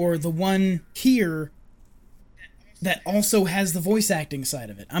or the one here that also has the voice acting side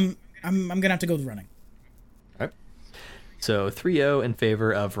of it? I'm going to have to go with Running. All right. So 3-0 in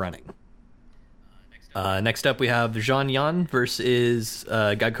favor of Running. Next up, we have Zhuan Yan versus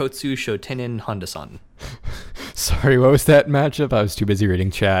Gaikotsu Shotenin Honda-san. Sorry, what was that matchup? I was too busy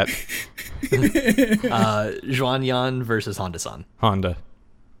reading chat. Zhuan Yan versus Honda-san. Honda.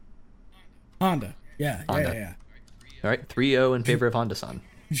 Yeah. All right, 3-0 in favor of Honda-san.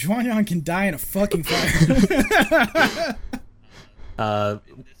 Zhuan Yan can die in a fucking fire.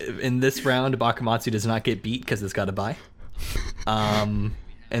 In this round, Bakamatsu does not get beat because it's got a bye.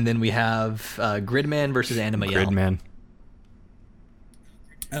 And then we have Gridman versus Anima Yell. Gridman.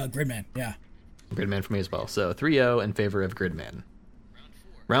 Gridman, yeah. Gridman for me as well. So 3-0 in favor of Gridman.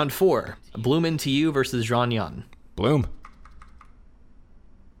 Round 4, Bloom Into You versus Zhuan Yan. Bloom.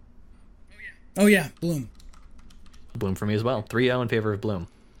 Oh yeah, Bloom. Bloom for me as well. 3-0 in favor of Bloom.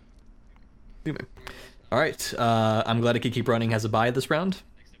 All right, I'm Glad I Could Keep Running has a bye this round.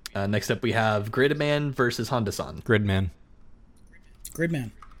 Next up, we have Gridman versus Honda-san. Gridman.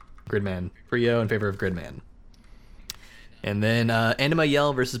 Gridman. Gridman. 3-0 in favor of Gridman. And then Anima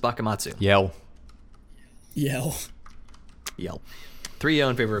Yell versus Bakumatsu. Yell. Yell. Yell.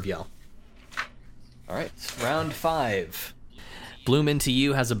 3-0 in favor of Yell. All right, round 5. Bloom Into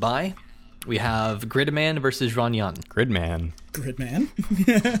You has a bye. We have Gridman versus Ranyan. Gridman. Gridman.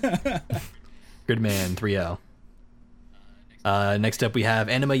 Gridman, 3-0. Next up, we have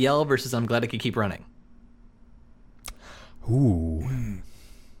Anima Yell versus I'm Glad I Could Keep Running. Ooh.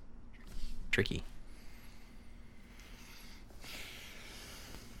 Tricky.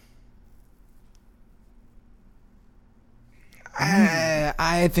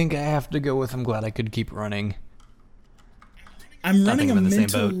 I think I have to go with I'm Glad I Could Keep Running. I'm I running think a I'm in the same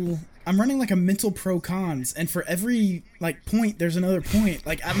mental. I'm running like a mental pro cons, and for every like point, there's another point.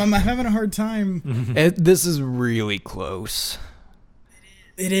 Like I'm having a hard time. This is really close.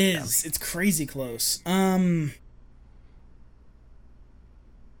 It is. It's crazy close.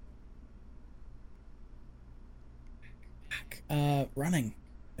 Running,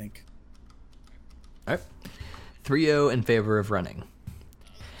 I think. All right. 3-0 in favor of Running.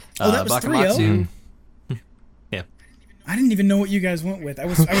 Oh, that was 3-0? Yeah. I didn't even know what you guys went with. I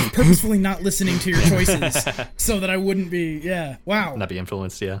was purposefully not listening to your choices so that I wouldn't be. Yeah. Wow. Not be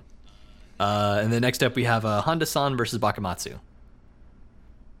influenced, yeah. And then next up, we have Honda-san versus Bakumatsu.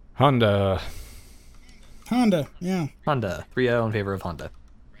 Honda. Yeah. Honda. 3-0 in favor of Honda.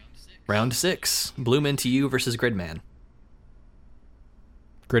 Round 6. Bloom Into You versus Gridman.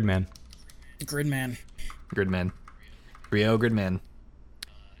 Gridman. Gridman. Gridman. 3-0 Gridman.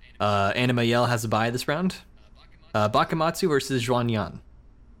 Anima Yell has a bye this round. Bakumatsu versus Zhuan Yan.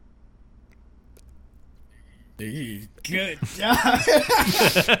 Good.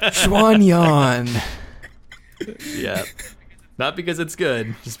 Xuanyan. Yeah. Not because it's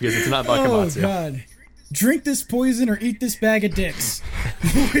good, just because it's not Oh Bakumatsu. God. Drink this poison or eat this bag of dicks.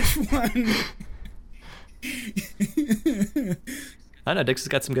 Which one? I know, Dix has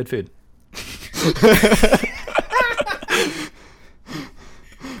got some good food.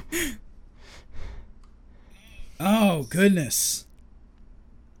 Oh goodness.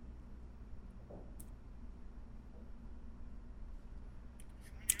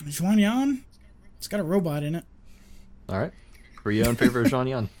 Zhuan Yan? It's got a robot in it. All right. 3-0 in favor of Zhuan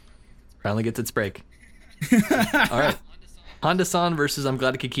Yan. Finally gets its break. All right. Honda-san versus I'm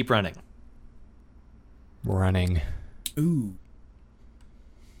Glad I Could Keep Running. Running. Ooh.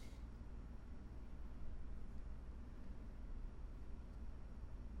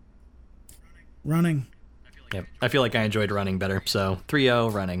 Running. Yep. I feel like I enjoyed Running better, so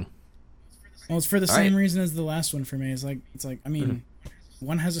 3-0 Running. Well, it's for the All same right. reason as the last one for me. It's like I mean,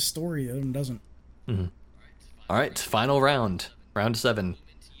 one has a story, the other one doesn't. All right. Final round. Round 7.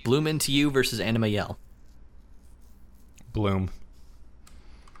 Bloom Into You versus Anima Yell. Bloom.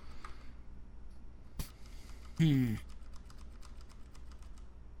 I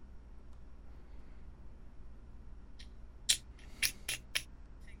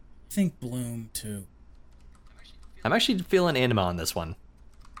think Bloom too. I'm actually feeling Anima on this one.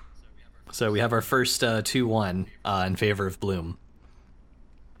 So we have our first 2-1 in favor of Bloom.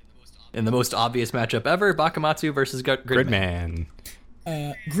 In the most obvious matchup ever, Bakumatsu versus Gridman.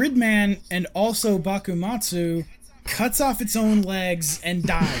 Gridman. Gridman and also Bakumatsu cuts off its own legs and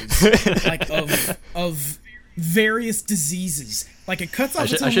dies, like of various diseases. Like it cuts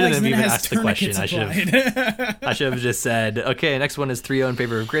off its own legs and then it even has asked the question. tourniquets applied. I should have just said, okay, next one is 3-0 in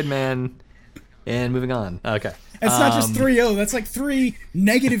favor of Gridman, and moving on. Okay. It's not just 3-0. That's like 3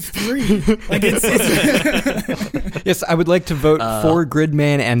 negative 3. Like it's Yes, I would like to vote for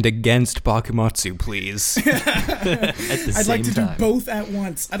Gridman and against Bakumatsu, please. At the I'd like to same time. do both at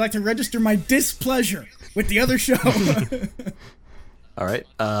once. I'd like to register my displeasure with the other show. All right.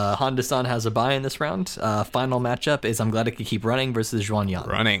 Honda-san has a bye in this round. Final matchup is I'm Glad I Could Keep Running versus Zhuan Yan.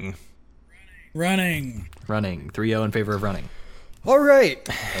 Running. Running. Running. 3-0 in favor of Running. All right.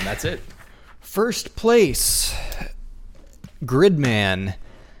 And that's it. First place, Gridman.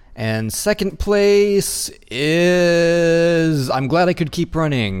 And second place is I'm Glad I Could Keep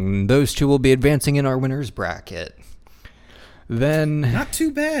Running. Those two will be advancing in our winners bracket. Then Not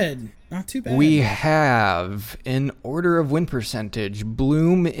too bad. Not too bad. we have, in order of win percentage,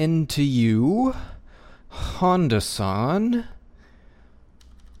 Bloom Into You, Honda-san,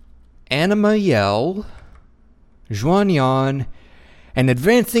 Anima Yell, Zhuan Yan, and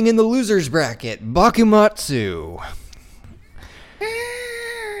advancing in the losers bracket, Bakumatsu.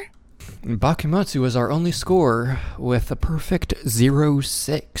 Bakumatsu is our only score with a perfect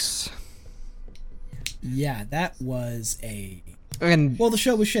 0-6. Yeah, that was a And Well, the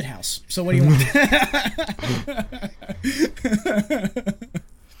show was shithouse. So what do you want?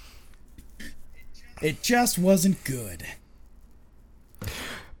 It just wasn't good.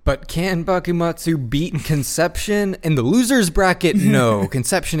 but can Bakumatsu beat Conception in the losers bracket? No,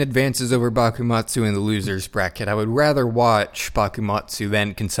 Conception advances over Bakumatsu in the losers bracket. I would rather watch Bakumatsu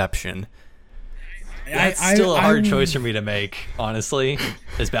than Conception. That's still a hard choice for me to make, honestly.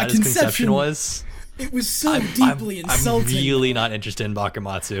 As bad as Conception was. It was so deeply insulting. I'm really not interested in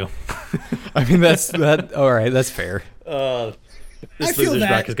Bakumatsu. I mean, that. All right, that's fair. This feel losers that.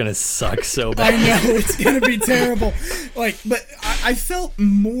 bracket is gonna suck so I bad. know it's gonna be terrible. But I felt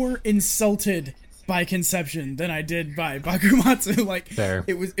more insulted by Conception than I did by Bakumatsu. Fair.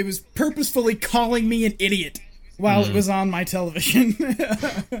 It was purposefully calling me an idiot while it was on my television.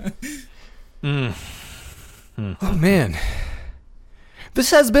 Oh man,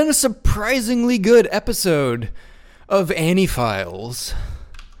 this has been a surprisingly good episode of Annie Files.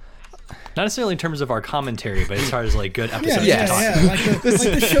 Not necessarily in terms of our commentary, but as far as like good episodes Yes. to talk Yeah. Like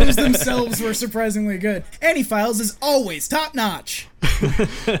the shows themselves were surprisingly good. Annie Files is always top notch.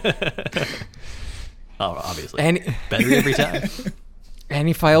 Oh, obviously. And Better every time.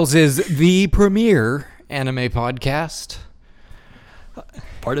 Annie Files is the premier anime podcast.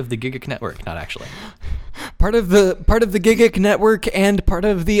 Part of the Gigac Network, not actually. Part of the Gigac Network and part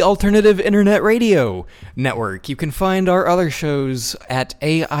of the Alternative Internet Radio Network. You can find our other shows at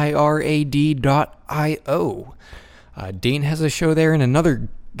airad.io. Dean has a show there, and another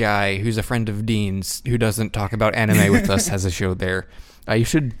guy who's a friend of Dean's who doesn't talk about anime with us has a show there. You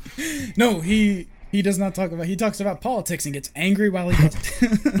should... No, he does not talk about. He talks about politics and gets angry while he does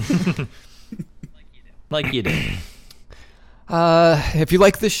it. Like you did. If you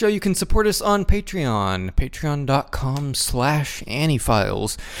like this show, you can support us on Patreon,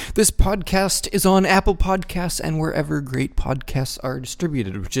 patreon.com/AnnieFiles. This podcast is on Apple Podcasts and wherever great podcasts are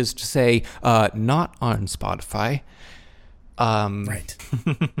distributed, which is to say, not on Spotify. Right.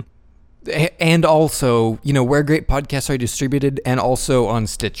 And also, where great podcasts are distributed, and also on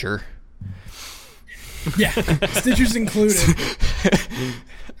Stitcher. Yeah, Stitcher's included.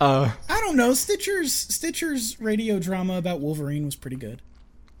 I don't know. Stitcher's radio drama about Wolverine was pretty good.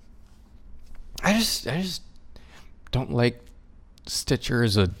 I just don't like Stitcher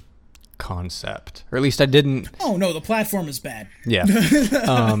as a concept, or at least I didn't. Oh no, the platform is bad. Yeah.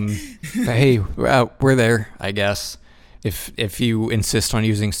 But hey, we're there, I guess. If you insist on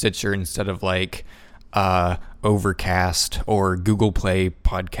using Stitcher instead of like Overcast or Google Play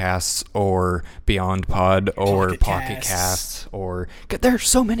Podcasts or Beyond Pod or Pocket Casts or there are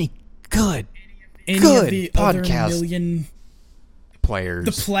so many good Any of the podcast other million players.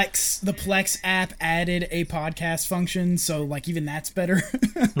 The Plex app added a podcast function, so like even that's better.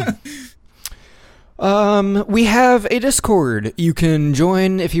 We have a Discord you can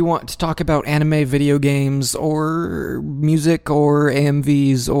join if you want to talk about anime, video games, or music, or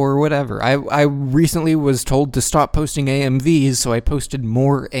AMVs, or whatever. I recently was told to stop posting AMVs, so I posted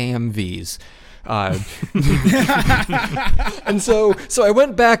more AMVs. And so I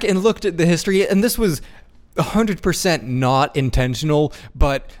went back and looked at the history, and this was 100% not intentional,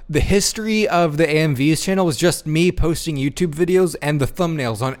 but the history of the AMVs channel was just me posting YouTube videos, and the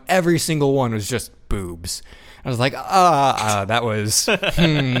thumbnails on every single one was just boobs. I was like, that was,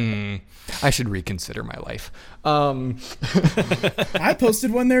 I should reconsider my life. I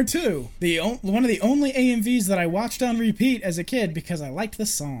posted one there too. One of the only AMVs that I watched on repeat as a kid because I liked the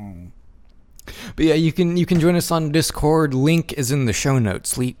song. But yeah, you can join us on Discord. Link is in the show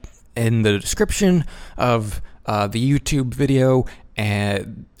notes, in the description of the YouTube video,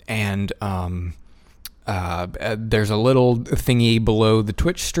 and there's a little thingy below the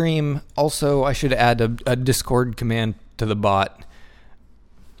Twitch stream. Also, I should add a Discord command to the bot.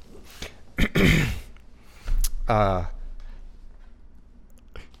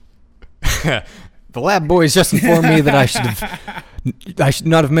 The lab boys just informed me that I should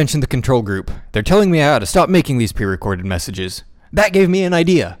not have mentioned the control group. They're telling me I ought to stop making these pre-recorded messages. That gave me an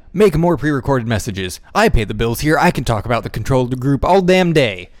idea. Make more pre-recorded messages. I pay the bills here. I can talk about the control group all damn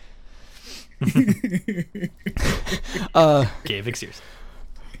day. Okay, Vic, seriously.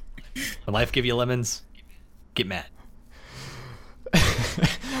 When life give you lemons, get mad.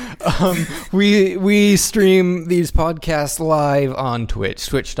 We stream these podcasts live on Twitch,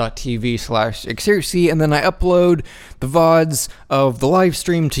 twitch.tv/Xerxes, and then I upload the VODs of the live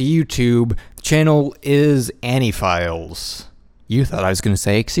stream to YouTube. The channel is Annie Files. You thought I was going to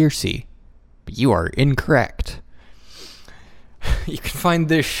say Xerxes, but you are incorrect. You can find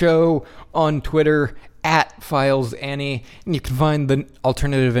this show on Twitter @FilesAnnie, and you can find the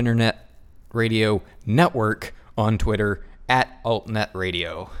Alternative Internet Radio Network on Twitter at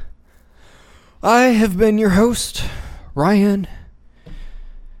AltNetRadio. I have been your host, Ryan.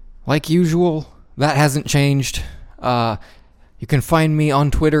 Like usual, that hasn't changed. You can find me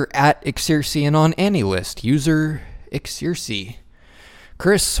on Twitter at Xerxes and on AnyList, user Xerxes.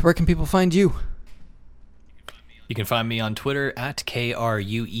 Chris, where can people find you? You can find me on Twitter at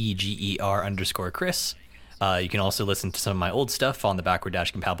KRUEGER_Chris. You can also listen to some of my old stuff on the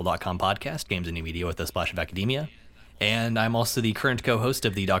backward-compatible.com podcast, Games and New Media with a Splash of Academia. And I'm also the current co-host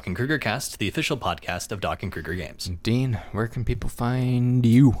of the Doc and Kruger Cast, the official podcast of Doc and Kruger Games. Dean, where can people find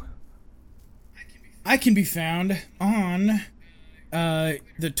you? I can be found on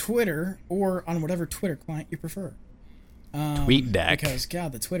the Twitter or on whatever Twitter client you prefer. TweetDeck. Because,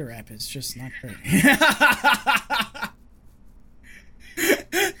 God, the Twitter app is just not great.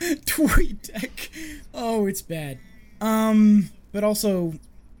 TweetDeck. Oh, it's bad. But also,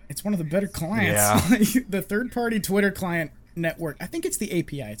 it's one of the better clients. Yeah. The third-party Twitter client network. I think it's the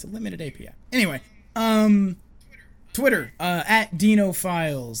API. It's a limited API. Anyway, Twitter, at Dino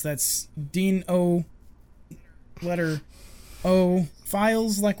Files. That's Dino, letter O,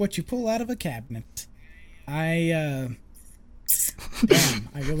 files like what you pull out of a cabinet. Damn,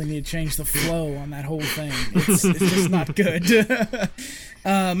 I really need to change the flow on that whole thing. It's just not good.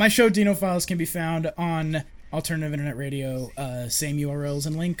 My show, Dino Files, can be found on Alternative Internet Radio, same URLs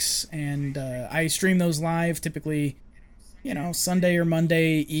and links, and I stream those live, typically, Sunday or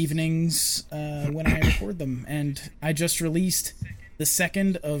Monday evenings when I record them. And I just released the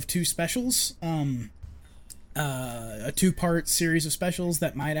second of two specials, a two-part series of specials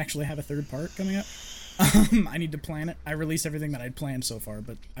that might actually have a third part coming up. I need to plan it. I released everything that I'd planned so far,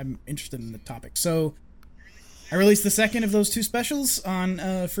 but I'm interested in the topic. So I released the second of those two specials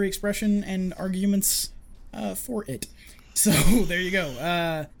on free expression and arguments for it. So there you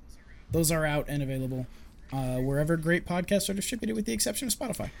go. Those are out and available wherever great podcasts are distributed, with the exception of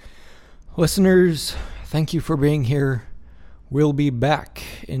Spotify. Listeners, thank you for being here. We'll be back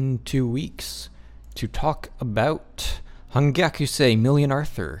in 2 weeks to talk about Hangakusei Million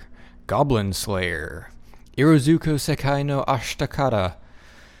Arthur, Goblin Slayer, Irozuko Sekai no Ashtakara,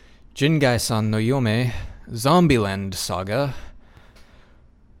 Jingai-san no Yome, Zombieland Saga,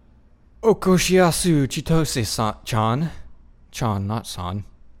 Okoshiyasu Chitose-chan, not san.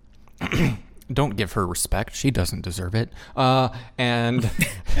 Don't give her respect. She doesn't deserve it. And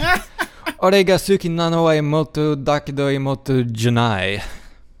Ore ga suki nano wa imoto dakedo imoto janai.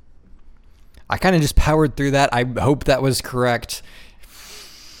 I kind of just powered through that. I hope that was correct.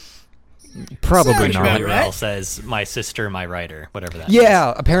 Probably not. The URL says "my sister, my writer," whatever that.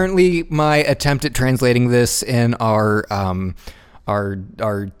 Yeah, apparently my attempt at translating this in our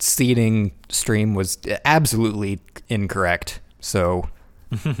seeding stream was absolutely incorrect. So,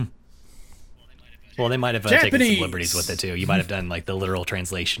 well, they might have taken some liberties with it too. You might have done like the literal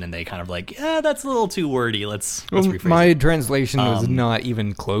translation, and they kind of like, that's a little too wordy. Let's rephrase my it. translation was not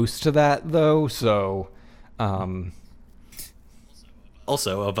even close to that though. So,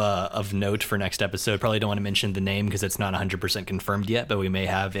 Also, of note for next episode, probably don't want to mention the name because it's not 100% confirmed yet, but we may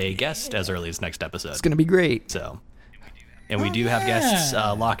have a guest as early as next episode. It's going to be great. So, and we do have guests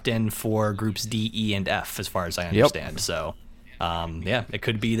locked in for groups D, E, and F, as far as I understand. Yep. So, it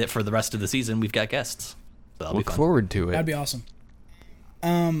could be that for the rest of the season we've got guests. So that'll Look be fun. forward to it. That'd be awesome.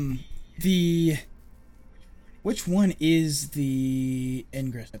 Which one is the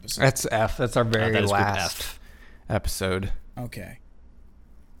Ingress episode? That's F. That's our very that is last episode. Okay.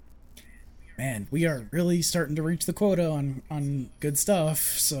 Man, we are really starting to reach the quota on good stuff,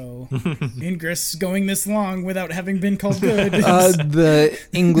 so Ingress going this long without having been called good. The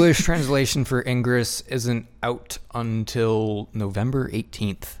English translation for Ingress isn't out until November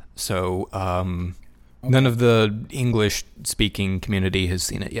 18th, so none of the English-speaking community has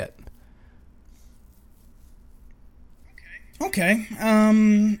seen it yet. Okay.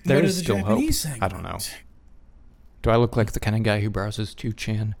 There is still hope. I don't know. Do I look like the kind of guy who browses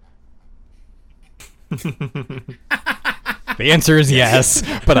 2chan? The answer is yes,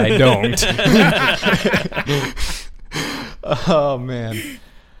 but I don't. Oh man.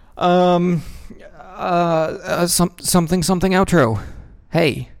 Something outro.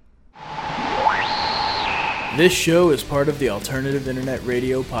 Hey. This show is part of the Alternative Internet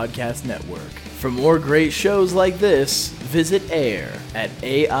Radio Podcast Network. For more great shows like this, visit AIR at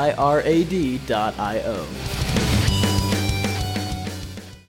AIRAD.io.